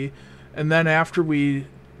technology, and then after we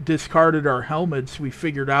discarded our helmets, we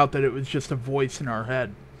figured out that it was just a voice in our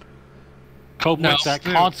head. That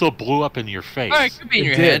console blew up in your face. Oh, it could be in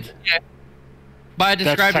your head. Yeah. But I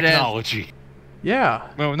described That's technology. Yeah.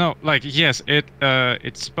 Well, no, like, yes,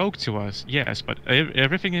 it spoke to us, yes, but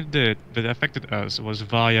everything it did that affected us was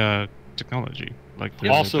via technology. Like,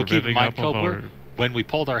 also, keep in mind, Cobler, when we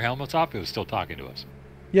pulled our helmets off, it was still talking to us.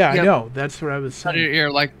 Yeah, I know. That's what I was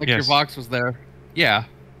saying. Like your box was there. Yeah.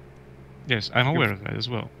 Yes, I'm aware of that as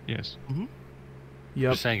well. Yes. Mm-hmm.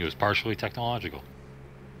 Yep. Just saying it was partially technological.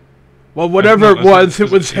 Well, whatever it was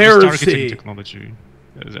heresy. Targeting technology.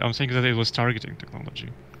 I'm saying that it was targeting technology.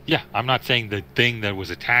 Yeah, I'm not saying the thing that was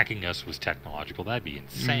attacking us was technological. That'd be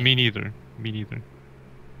insane. Me neither.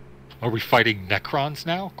 Are we fighting Necrons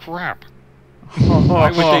now? Crap.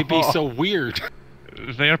 Why would they be so weird?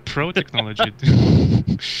 They are pro-technology.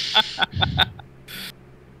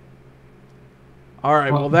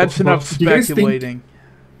 Alright, well that's enough speculating.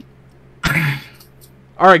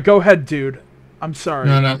 Alright, go ahead, dude. I'm sorry.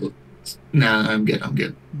 No, I'm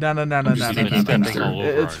good. No.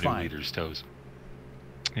 It's fine. Leader's toes.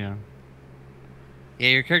 Yeah. Yeah,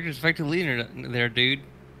 your character's effectively leader there, dude.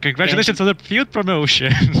 Congratulations on the field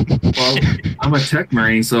promotion. Well, I'm a tech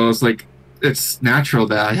marine, so it's like it's natural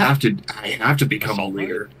that I have to become a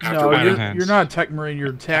leader. No, you're not a tech marine.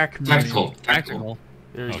 You're a tac marine. Tactical.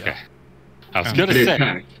 There you go. I was gonna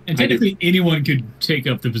say. And technically, anyone could take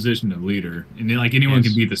up the position of leader, and then, like anyone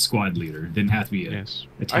could be the squad leader. It didn't have to be a.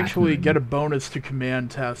 Actually, get a bonus to command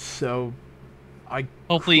tests. So,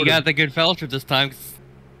 hopefully you got the good fellowship this time,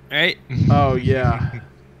 right? Oh yeah.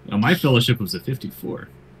 Well, my fellowship was at 54.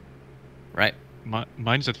 Right.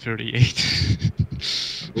 Mine's at 38.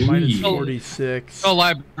 Mine is 46. Oh,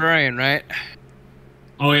 librarian, right?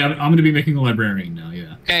 Oh yeah, I'm going to be making a librarian now.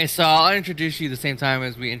 Yeah. Okay, so I'll introduce you the same time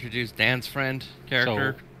as we introduce Dan's friend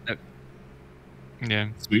character. Yeah.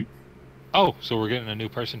 Sweet. Oh, so we're getting a new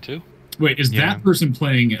person too? Wait, is that person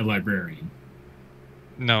playing a librarian?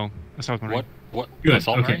 No, Assault Marine. What? Good.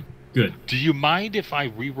 Assault Marine? Good. Do you mind if I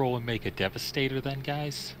reroll and make a Devastator then,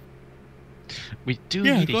 guys? We do.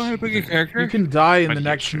 Yeah, go ahead, pick a character. You can die in the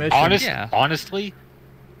next mission. Honestly,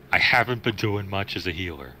 I haven't been doing much as a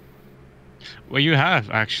healer. Well, you have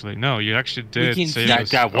actually. No, you actually did.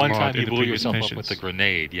 That one time you blew yourself up with the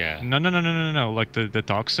grenade. Yeah. No. Like the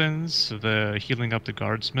toxins, the healing up the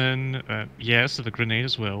guardsmen. Yes, the grenade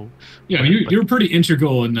as well. Yeah, you were pretty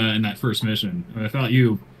integral in that first mission. I thought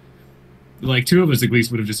you, like, two of us at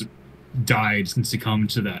least would have just died and succumbed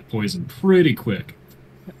to that poison pretty quick.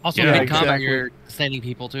 Also, in combat, you're sending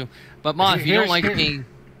people too. But Mon, if you don't like being,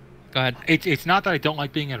 go ahead. It's not that I don't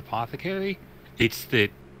like being an apothecary. It's that.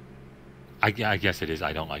 I guess it is.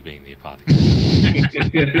 I don't like being the apothecary.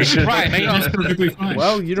 Right. That's perfectly fine.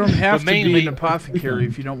 Well, you don't have to be an apothecary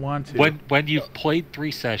if you don't want to. When you've played 3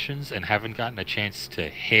 sessions and haven't gotten a chance to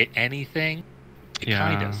hit anything, it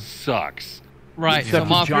kind of sucks. Right. Except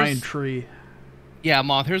so a giant tree. Yeah,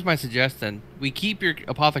 Moth, here's my suggestion. We keep your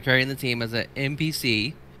apothecary in the team as an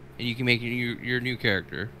NPC, and you can make your new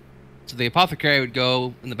character. So the apothecary would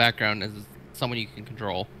go in the background as someone you can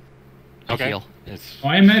control. Okay.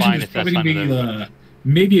 I imagine there's probably going to be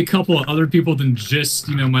maybe a couple of other people than just,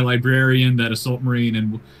 my librarian, that Assault Marine,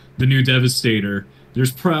 and the new Devastator.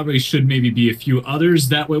 There's probably should maybe be a few others.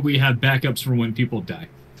 That way we have backups for when people die.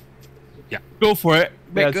 Yeah. Go for it.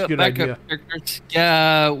 That's a good idea.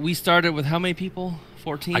 Yeah, we started with how many people?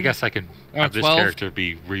 14? I guess I can have this character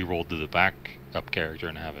be re-rolled to the backup character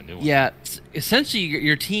and have a new one. Yeah, essentially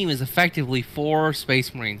your team is effectively 4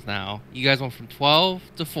 Space Marines now. You guys went from 12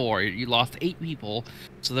 to 4. You lost 8 people,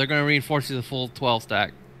 so they're going to reinforce you the full 12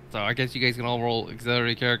 stack. So I guess you guys can all roll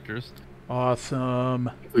auxiliary characters. Awesome.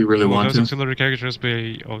 If we really want those to. auxiliary characters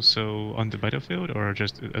be also on the battlefield, or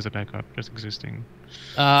just as a backup, just existing?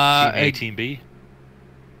 A Team B?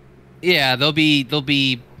 Yeah, they'll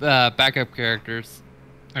be backup characters.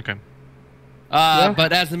 Okay.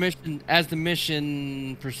 But as the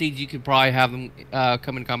mission proceeds, you could probably have them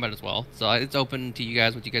come in combat as well. So it's open to you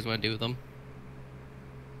guys what you guys want to do with them.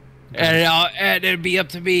 And it'd be up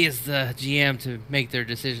to me as the GM to make their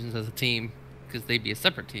decisions as a team, because they'd be a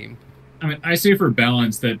separate team. I mean, I say for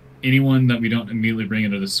balance that anyone that we don't immediately bring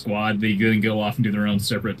into the squad, they can go off and do their own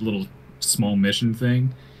separate little small mission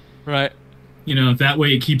thing. Right. You know, that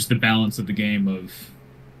way it keeps the balance of the game of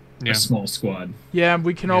a small squad. Yeah,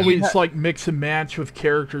 we can always like mix and match with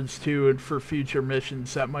characters too, and for future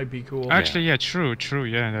missions that might be cool. Actually, yeah, true,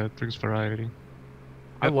 yeah, that brings variety.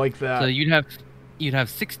 I like that. So you'd have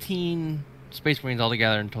 16 Space Marines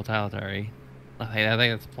altogether in totality. I think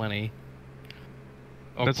that's plenty.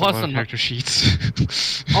 That's plus a lot of character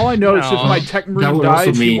sheets. All I know is if my Tech Marine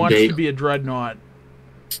dies, he wants to be a Dreadnought.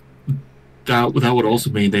 That would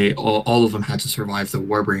also mean all of them had to survive the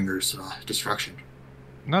Warbringer's destruction.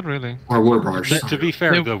 Not really. Or War Barge. To be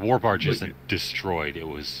fair, the War Barge isn't destroyed. It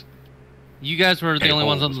was. You guys were the only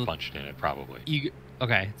ones on the. Punched in it, probably.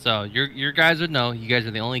 Okay, so your guys would know. You guys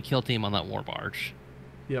are the only kill team on that War Barge.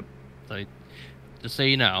 Yep. So, just so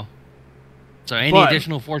you know. So any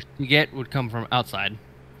additional force you get would come from outside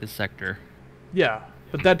this sector. Yeah,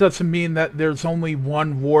 but that doesn't mean that there's only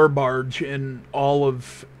one War Barge in all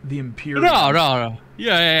of the Imperium. No.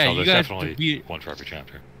 Yeah. No, there's definitely one for every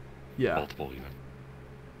chapter. Yeah. Multiple even.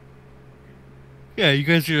 Yeah, you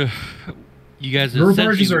guys are. War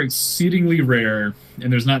barges are exceedingly rare,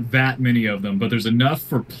 and there's not that many of them, but there's enough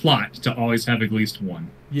for plot to always have at least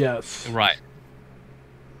one. Yes. Right.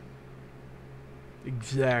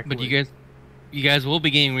 Exactly. But you guys will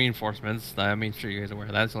be getting reinforcements. I mean, sure you guys are aware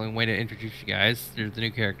of that. That's the only way to introduce you guys. There's the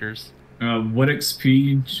new characters. What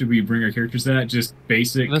XP should we bring our characters at? Just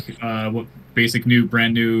basic, what basic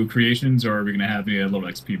brand new creations, or are we gonna have a little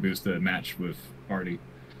XP boost to match with party?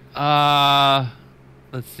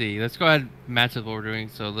 Let's see. Let's go ahead and match with what we're doing.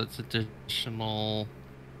 So let's additional.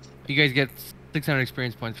 You guys get 600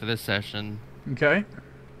 experience points for this session. Okay.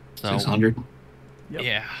 So 600. Yep.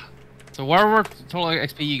 Yeah. So whatever total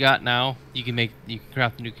XP you got now, you can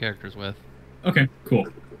craft new characters with. Okay, cool.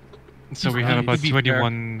 So we have about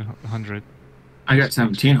 2,100. I got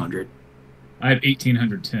 1,700. I have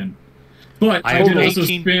 1,810. But I did also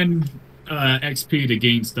spend XP to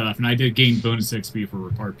gain stuff, and I did gain bonus XP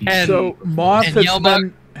for RP. So Moth has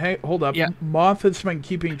been. Hey, hold up. Yeah. Moth has been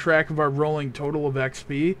keeping track of our rolling total of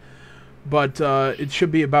XP, but it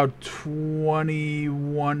should be about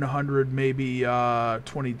 2,100, maybe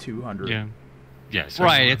 2,200. Yeah. Yes.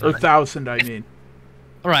 Right. Or 1,000, I mean.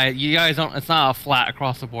 Right. You guys don't. It's not a flat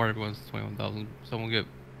across the board. Everyone's 21,000. Someone get.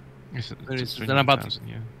 It's then about.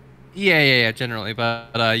 Yeah, generally.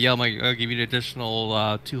 But Yelm, I'll give you an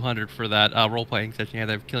additional 200 for that role-playing session you had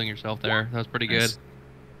of killing yourself there. That was pretty good.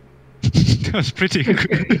 That was pretty good.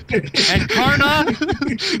 And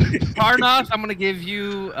Karnoth, I'm gonna give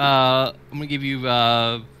you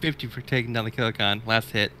 50 for taking down the Killicon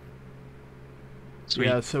last hit. Sweet.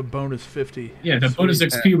 Yeah, so bonus 50. Yeah, the bonus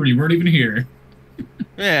XP where you weren't even here.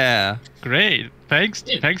 Yeah. Great. Thanks,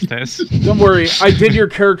 Tess. Don't worry, I did your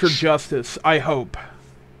character justice, I hope.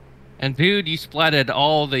 And dude, you splatted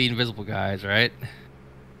all the invisible guys, right? I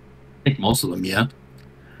think most of them, yeah.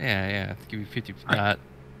 Yeah. Let's give you 50 for that.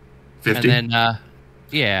 50? And then,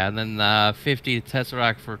 and then 50 to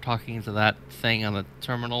Tesseract for talking to that thing on the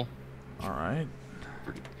terminal. Alright.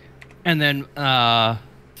 And then, let's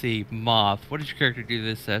see, Moth. What did your character do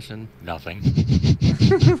this session? Nothing.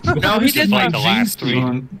 No, he did like the last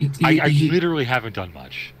 3. I literally haven't done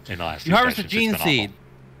much in the last 2 You harvested Gene Seed.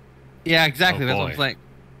 Yeah, exactly. That's what I'm saying.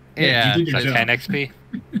 Yeah. So 10 XP?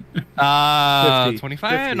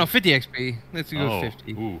 25? 50. No, 50 XP. Let's go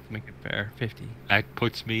 50. Ooh. Make it fair. 50. That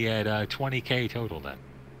puts me at 20k total then.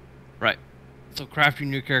 Right. So craft your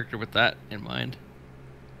new character with that in mind.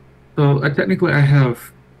 So technically I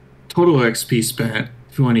have total XP spent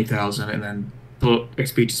 20,000 and then total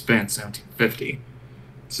XP to spend 1,750.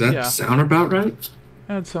 Does that sound about right?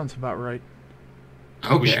 That sounds about right.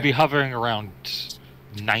 Okay. We should be hovering around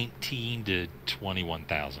 19 to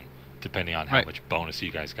 21,000, depending on how much bonus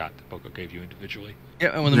you guys got that Poco gave you individually.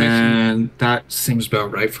 Yeah, and when that seems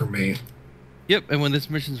about right for me. Yep, and when this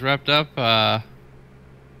mission's wrapped up,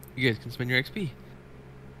 you guys can spend your XP.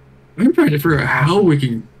 I'm trying to figure out how we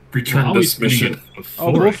can return this mission.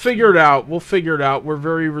 We'll figure it out. We're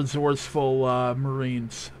very resourceful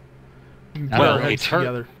Marines. Well,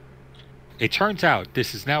 it turns out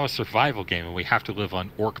this is now a survival game, and we have to live on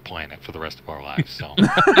Orc Planet for the rest of our lives. So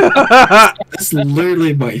that's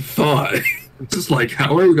literally my thought. It's just like,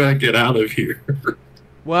 how are we going to get out of here?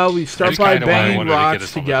 Well, we start by banging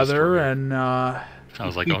rocks together, and I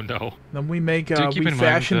was like, oh no. Then we make we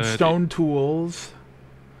fashion stone tools.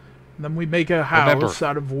 And then we make a house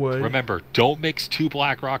out of wood. Remember, don't mix 2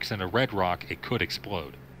 black rocks and a red rock. It could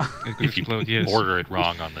explode. It could explode, yes. Order it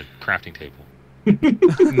wrong on the crafting table.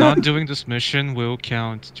 Not doing this mission will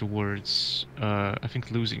count towards, I think,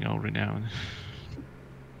 losing our renown.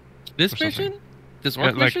 This mission? This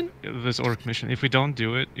orc mission? This orc mission. If we don't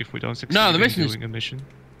do it, if we don't succeed in doing a mission...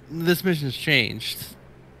 This mission's changed.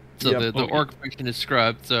 So the orc mission is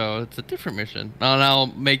scrubbed, so it's a different mission. And I'll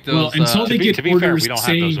make those... Well, until they get orders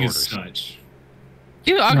saying as such.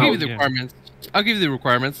 I'll give you the requirements. I'll give you the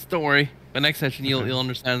requirements. Don't worry. By next session, you'll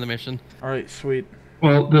understand the mission. All right, sweet.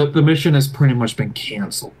 Well, the mission has pretty much been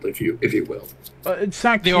canceled, if you will. It's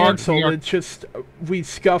not canceled. It's just we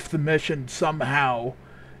scuffed the mission somehow,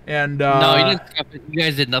 and no, you didn't scuff it. You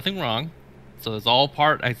guys did nothing wrong. So it's all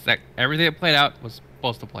part. Everything that played out was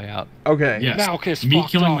supposed to play out. Okay. Yes. Malchus Me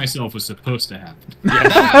killing myself was supposed to happen.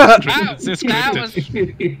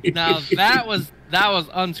 That was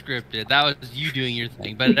unscripted. That was you doing your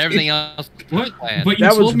thing, but everything else was planned. But you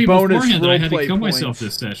told me beforehand that I had to kill myself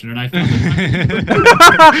this session, and I thought...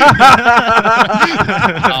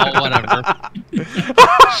 Oh, whatever.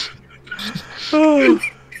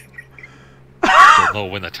 You'll know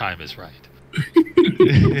when the time is right.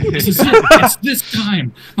 This is it. It's this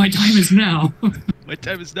time. My time is now. My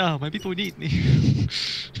time is now. My people need me.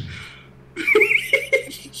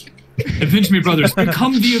 Avenge me, brothers.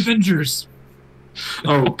 Become the Avengers.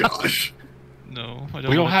 Oh, gosh. No, we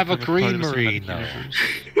don't have a green marine, though.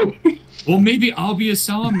 Well, maybe I'll be a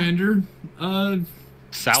salamander.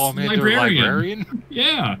 Salamander librarian?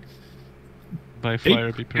 Yeah. By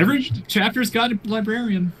fire be purged. Every chapter's got a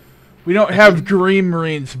librarian. We don't have green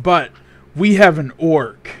marines, but we have an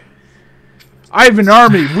orc. I have an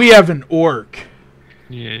army. We have an orc.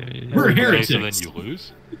 Yeah. We're heretics. So then you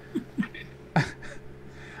lose?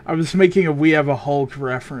 I was making a We Have a Hulk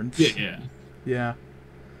reference. Yeah. Yeah.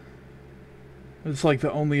 It's like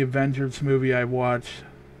the only Avengers movie I watched.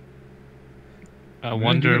 I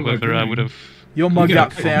wonder whether I would have... Yulma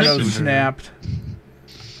got Thanos snapped.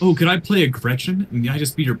 Oh, could I play a Gretchen? And I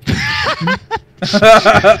just be her pet?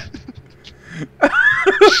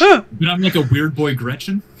 But I'm like a weird boy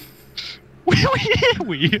Gretchen?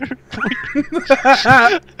 Weird.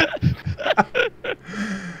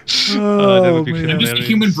 Man. I'm just a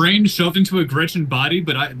human brain shoved into a Gretchen body,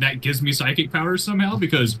 but that gives me psychic powers somehow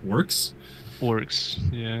because works.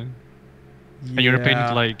 Yeah. And you're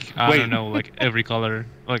painted like, I don't know, like every color.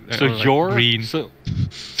 So you're green. So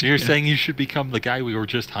you're saying you should become the guy we were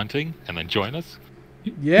just hunting and then join us?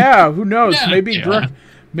 Yeah, who knows? Maybe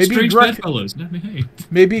Strange bedfellows. Hey.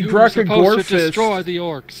 Maybe Grucka Gorfist to destroy the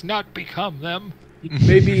orcs, not become them.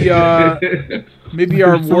 Maybe our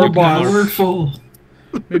war boss.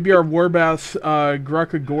 Maybe our war boss,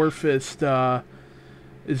 Grucka Gorfist,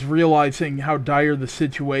 is realizing how dire the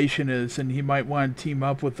situation is, and he might want to team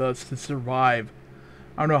up with us to survive.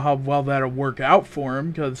 I don't know how well that'll work out for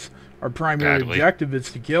him, because our primary objective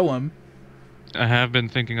is to kill him. I have been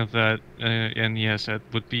thinking of that, and yes, that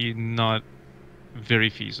would be not very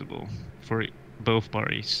feasible for both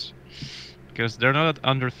parties. Because they're not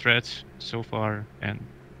under threat so far, and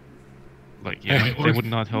they would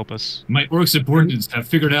not help us. My orc subordinates have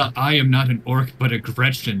figured out I am not an orc but a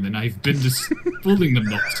Gretchen, and I've been just fooling them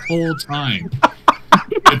the whole time.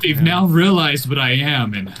 But they've now realized what I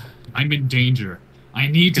am, and I'm in danger. I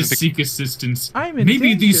need to seek assistance.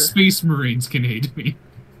 Maybe these space marines can aid me.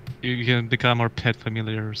 You can become our pet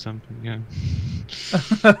familiar or something, yeah.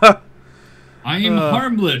 I am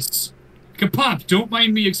harmless. Kapop, don't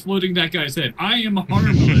mind me exploding that guy's head. I am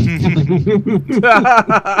harmless.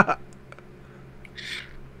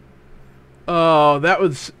 Oh, that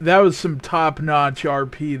was some top-notch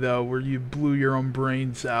RP though, where you blew your own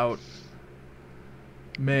brains out.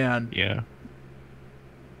 Man. Yeah.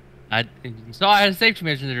 So I had a safety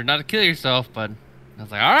mission there, not to kill yourself, but I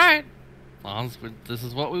was like, all right, as long as this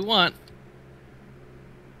is what we want.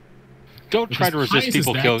 Don't try to resist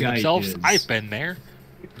people killing themselves. I've been there.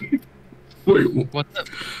 Wait, what's up?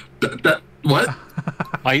 What?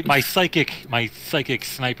 My psychic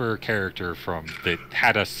sniper character that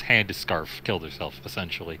had us hand a scarf killed herself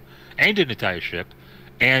essentially, and an entire ship,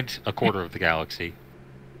 and a quarter of the galaxy.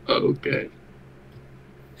 Okay.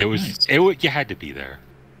 It was you had to be there.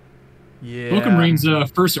 Yeah. Welcome Rain's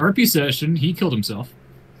first RP session. He killed himself.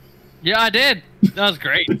 Yeah, I did. That was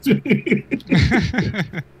great.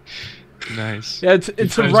 Nice. Yeah,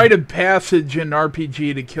 it's a rite of passage in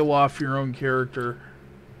RPG to kill off your own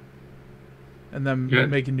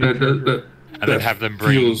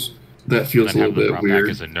that feels a little bit weird.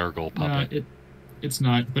 Back as a Nurgle puppet. It's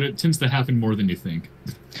not, but it tends to happen more than you think.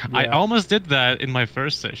 Yeah. I almost did that in my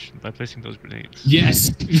first session by placing those grenades.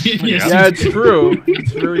 Yes. Yes. Yeah, it's true.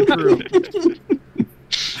 It's very true.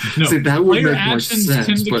 No, see, that would make more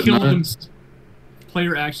sense, but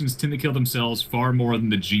player actions tend to kill themselves far more than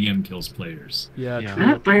the GM kills players. Yeah.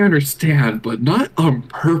 That I understand, but not on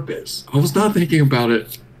purpose. I was not thinking about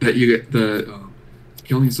it that you get the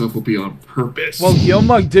killing yourself will be on purpose. Well,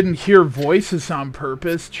 Gilmug didn't hear voices on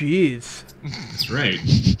purpose. Jeez. That's right.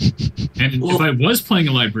 And if I was playing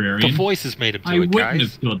a librarian, the voices made him do I wouldn't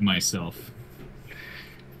have killed myself.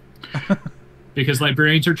 Because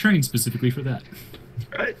librarians are trained specifically for that.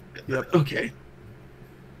 Right. Yep. Okay.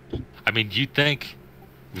 I mean, you'd think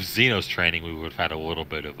with Xeno's training we would have had a little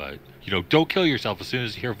bit of a, don't kill yourself as soon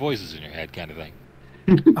as you hear voices in your head kind of thing.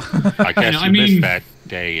 I guess you missed that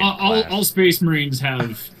day. All Space Marines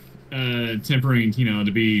have tempering,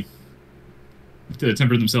 to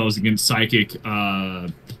temper themselves against psychic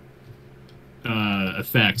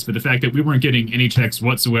effects. But the fact that we weren't getting any checks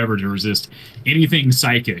whatsoever to resist anything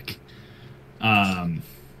psychic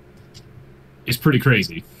is pretty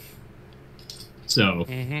crazy. So,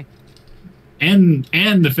 and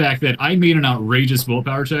the fact that I made an outrageous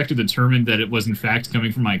willpower check to determine that it was in fact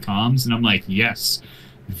coming from my comms, and I'm like, yes,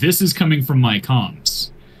 this is coming from my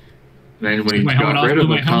comms. And when he got rid of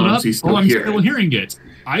the comms, he's still I'm still hearing it.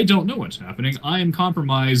 I don't know what's happening. I am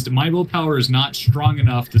compromised. My willpower is not strong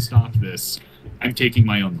enough to stop this. I'm taking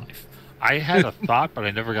my own life. I had a thought, but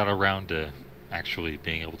I never got around to actually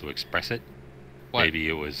being able to express it. What? Maybe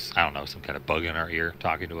it was, I don't know, some kind of bug in our ear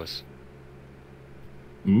talking to us.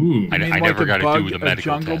 Ooh. I never got to do the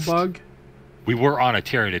medical jungle test. Bug? We were on a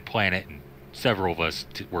Tyranid planet, and several of us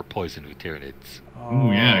were poisoned with Tyranids.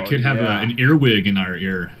 Oh, yeah. It could have an earwig in our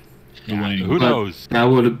ear. Yeah, who knows? That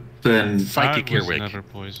would have been psychic earwig. Never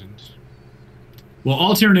poisoned. Well,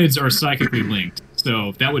 all Tyranids are psychically linked,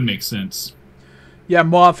 so that would make sense. Yeah,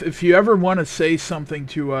 Moth, if you ever want to say something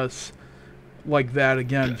to us like that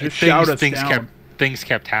again, just shout us down. Things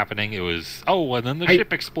kept happening. It was, and then the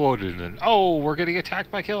ship exploded, and we're getting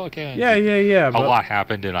attacked by Killicans. Yeah. A lot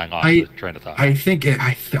happened, and I lost the train of thought.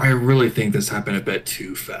 I really think this happened a bit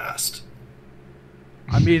too fast.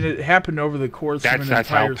 I mean, it happened over the course of an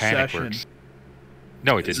entire session. Works.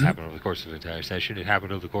 No, it didn't happen over the course of an entire session. It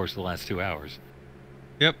happened over the course of the last 2 hours.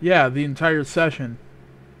 Yep. Yeah, the entire session.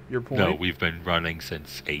 Your point? No, we've been running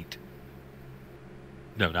since 8.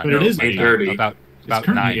 No, not but it is 8:30. About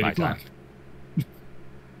 9 my time.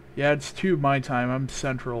 Yeah, it's 2 my time. I'm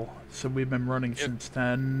Central, so we've been running since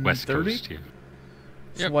 10:30. West Coast, yeah.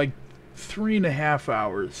 So like 3.5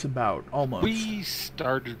 hours, about almost. We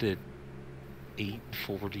started at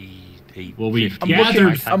 8:40. Well, we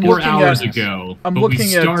gathered 4 hours ago, but we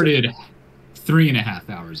started 3.5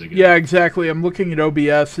 hours ago. Yeah, exactly. I'm looking at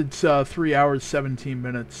OBS. It's 3 hours 17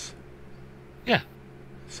 minutes. Yeah.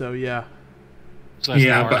 So yeah. So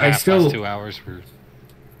that's but I still 2 hours for.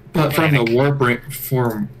 But from the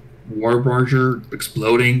Warbringer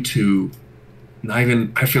exploding to not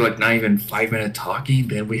even 5 minute talking,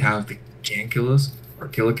 then we have the Jankulas or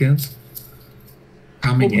Killikins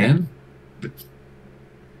coming in.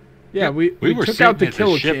 Yeah, we were took out the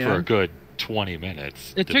ship for a good 20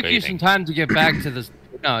 minutes. It took you some time to get back to this.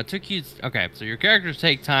 No, it took you. Okay, so your characters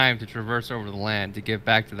take time to traverse over the land to get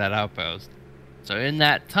back to that outpost. So in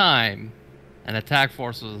that time, an attack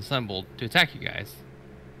force was assembled to attack you guys.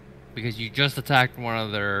 Because you just attacked one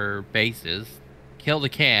of their bases, killed a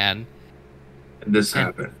can. And this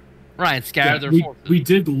happened. Right, scattered their forces. We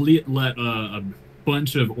did let a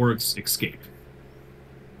bunch of orcs escape.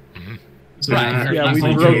 Mm-hmm. So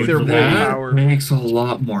we broke their willpower. That makes a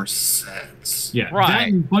lot more sense. Yeah,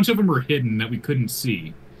 a bunch of them were hidden that we couldn't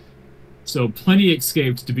see. So plenty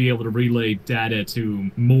escaped to be able to relay data to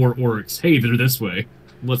more orcs. Hey, they're this way.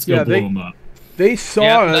 Let's go blow them up. They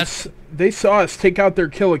saw us. They saw us take out their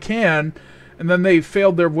Killican, and then they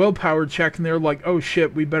failed their willpower check, and they were like, "Oh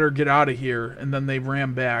shit, we better get out of here." And then they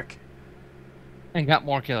ran back and got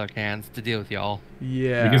more killer cans to deal with y'all.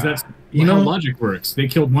 Yeah, because that's how logic works. They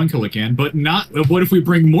killed one Killican, but not. What if we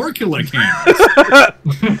bring more Killicans?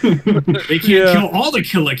 They can't kill all the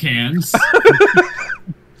Killicans.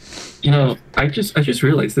 I just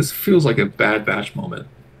realized this feels like a Bad Batch moment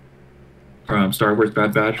from Star Wars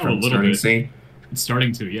Bad Batch from the starting scene. It's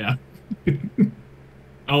starting to, yeah.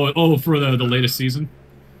 For the latest season?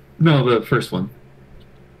 No, the first one.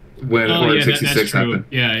 When Order 66 happened.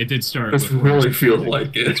 Yeah, it did start. This really feels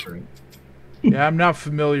like it. That's right. Yeah, I'm not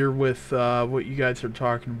familiar with what you guys are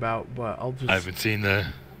talking about, but I'll just. I haven't seen the.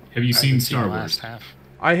 Have you seen Star Wars? Half.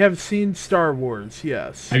 I have seen Star Wars,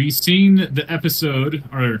 yes. Have you seen the episode,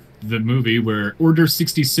 or the movie, where Order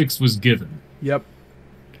 66 was given? Yep.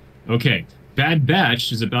 Okay. Bad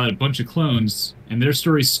Batch is about a bunch of clones, and their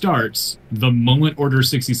story starts the moment Order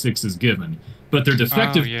 66 is given. But they're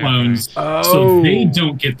defective clones, so they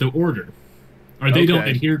don't get the order. Or they don't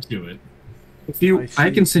adhere to it.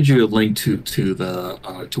 I can send you a link to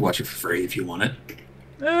watch it for free if you want it.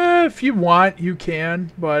 If you want, you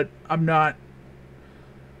can, but I'm not.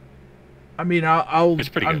 I mean,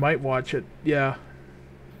 I might watch it. Yeah.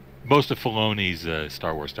 Most of Filoni's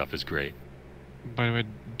Star Wars stuff is great. By the way,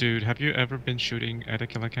 dude, have you ever been shooting at a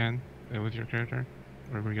killer can with your character,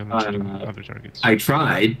 or were you only shooting other targets? I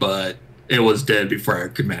tried, but it was dead before I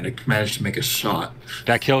could manage to make a shot.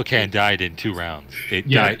 That kill can died in 2 rounds. It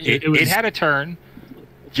died. It had a turn.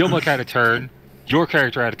 Yilmuk had a turn. Your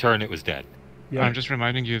character had a turn. It was dead. Yeah. I'm just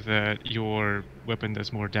reminding you that your weapon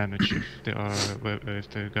does more damage if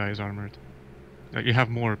the guy is armored. Like, you have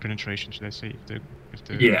more penetration, should I say? If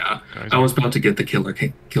the I was about to get the killer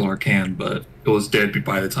can, but it was dead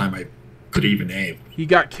by the time I could even aim. He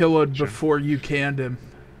got killed before you canned him.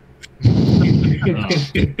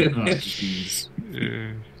 Jeez.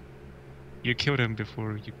 You killed him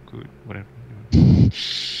before you could, whatever.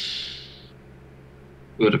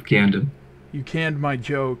 Would have canned him. You canned my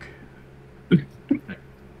joke.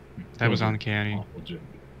 That was uncanny.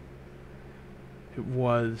 It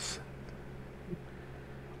was.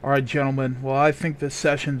 Alright, gentlemen. Well, I think this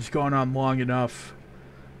session's gone on long enough.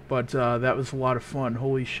 But that was a lot of fun.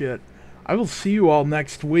 Holy shit. I will see you all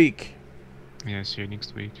next week. Yeah, see you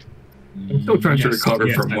next week. I'm still trying to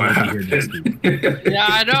recover from what happened. Yeah,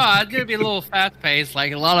 I know. It's gonna be a little fast-paced.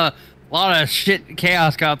 Like a lot of shit and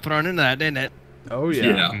chaos got thrown into that, didn't it? Oh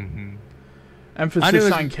yeah. Mm-hmm.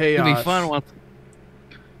 Emphasis on chaos. It'd be fun once.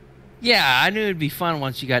 Yeah, I knew it'd be fun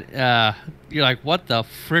once you got. You're like, what the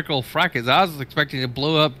frickle frackers? I was expecting to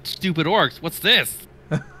blow up stupid orcs. What's this?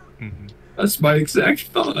 That's my exact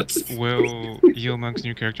thoughts. Will Yilmuk's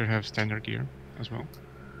new character have standard gear as well?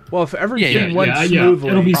 Well, if everything went smoothly...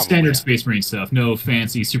 It'll be standard Space Marine stuff. No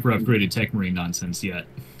fancy, super upgraded Tech Marine nonsense yet.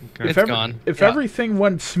 Okay. If everything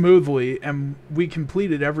went smoothly and we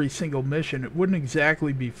completed every single mission, it wouldn't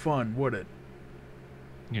exactly be fun, would it?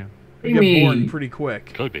 Yeah. It'd get boring pretty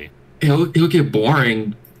quick. Could be. It'll get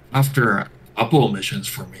boring after a couple of missions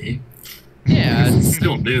for me. Yeah. It's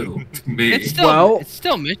still new to me. It's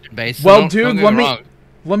still mission-based. Well, dude,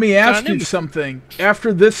 let me ask you something.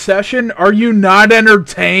 After this session, are you not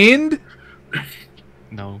entertained?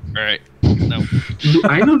 No. Alright. No.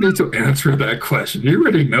 I don't need to answer that question. You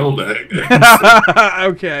already know that.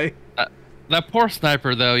 Okay. That poor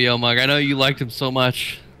sniper, though, Yilmuk. I know you liked him so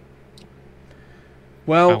much.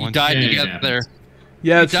 Well, you died together.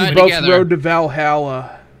 Yes, you both rode to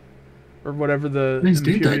Valhalla. Or whatever the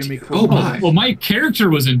Imperium equivalent. Well, my character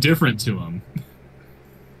was indifferent to him.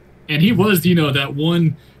 And he was, that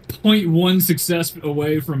 1.1 success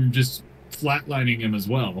away from just flatlining him as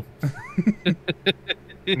well.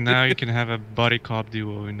 Now you can have a buddy cop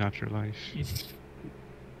duo in Afterlife.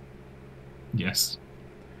 Yes.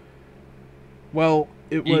 Well,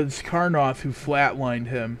 it was Karnoth who flatlined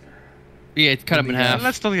him. Yeah, it cut him in half.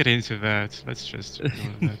 Let's not get into that. Let's just...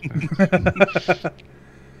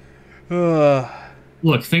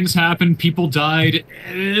 Look, things happened. People died.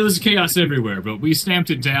 It was chaos everywhere, but we stamped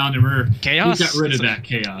it down and we got rid of that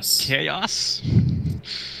chaos. Chaos?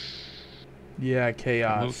 Yeah,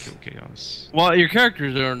 chaos. Chaos. Well, your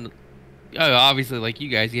characters are... obviously, like you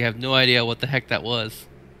guys, you have no idea what the heck that was.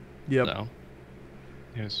 Yep. So.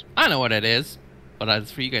 Yes. I know what it is, but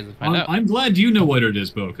it's for you guys to find out. I'm glad you know what it is,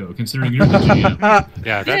 Boko, considering you're the GM.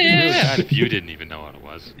 Yeah, that'd be really bad if you didn't even know what it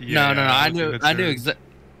was. Yeah, no,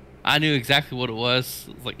 I knew exactly what it was.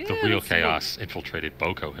 It was like, the real chaos infiltrated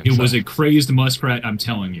Boko himself. It was a crazed muskrat, I'm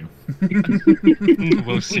telling you.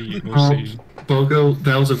 We'll see. We'll see. Boko,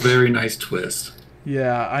 that was a very nice twist.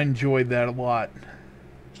 Yeah, I enjoyed that a lot.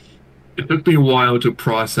 It took me a while to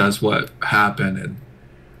process what happened and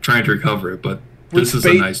trying to recover it, but this is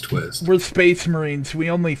a nice twist. We're Space Marines. We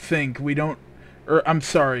only think. We don't... I'm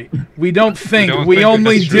sorry. We don't think. We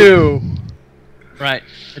only do. Right.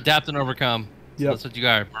 Adapt and overcome. Yep. That's what you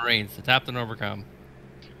got, Marines. Adapt and overcome.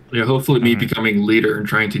 Yeah, hopefully me becoming leader and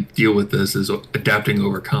trying to deal with this is adapting,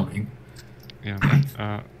 overcoming.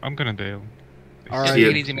 Yeah, I'm gonna bail. All right. Take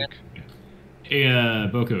it easy, man. Hey,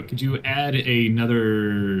 Boko, could you add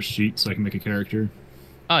another sheet so I can make a character?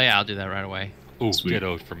 Oh, yeah, I'll do that right away. Ooh,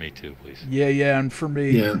 ditto for me too, please. Yeah, and for me.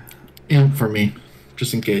 Yeah, and for me,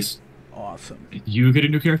 just in case. Awesome. You get a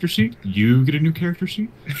new character sheet. You get a new character sheet.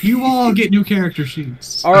 You all get new character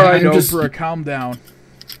sheets. All right, Oprah, calm down.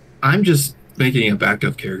 I'm just making a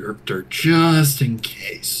backup character just in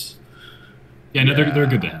case. Yeah, no, they're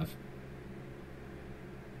good to have.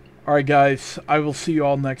 All right, guys. I will see you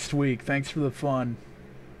all next week. Thanks for the fun.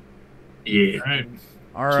 Yeah. All right.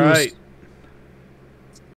 All right.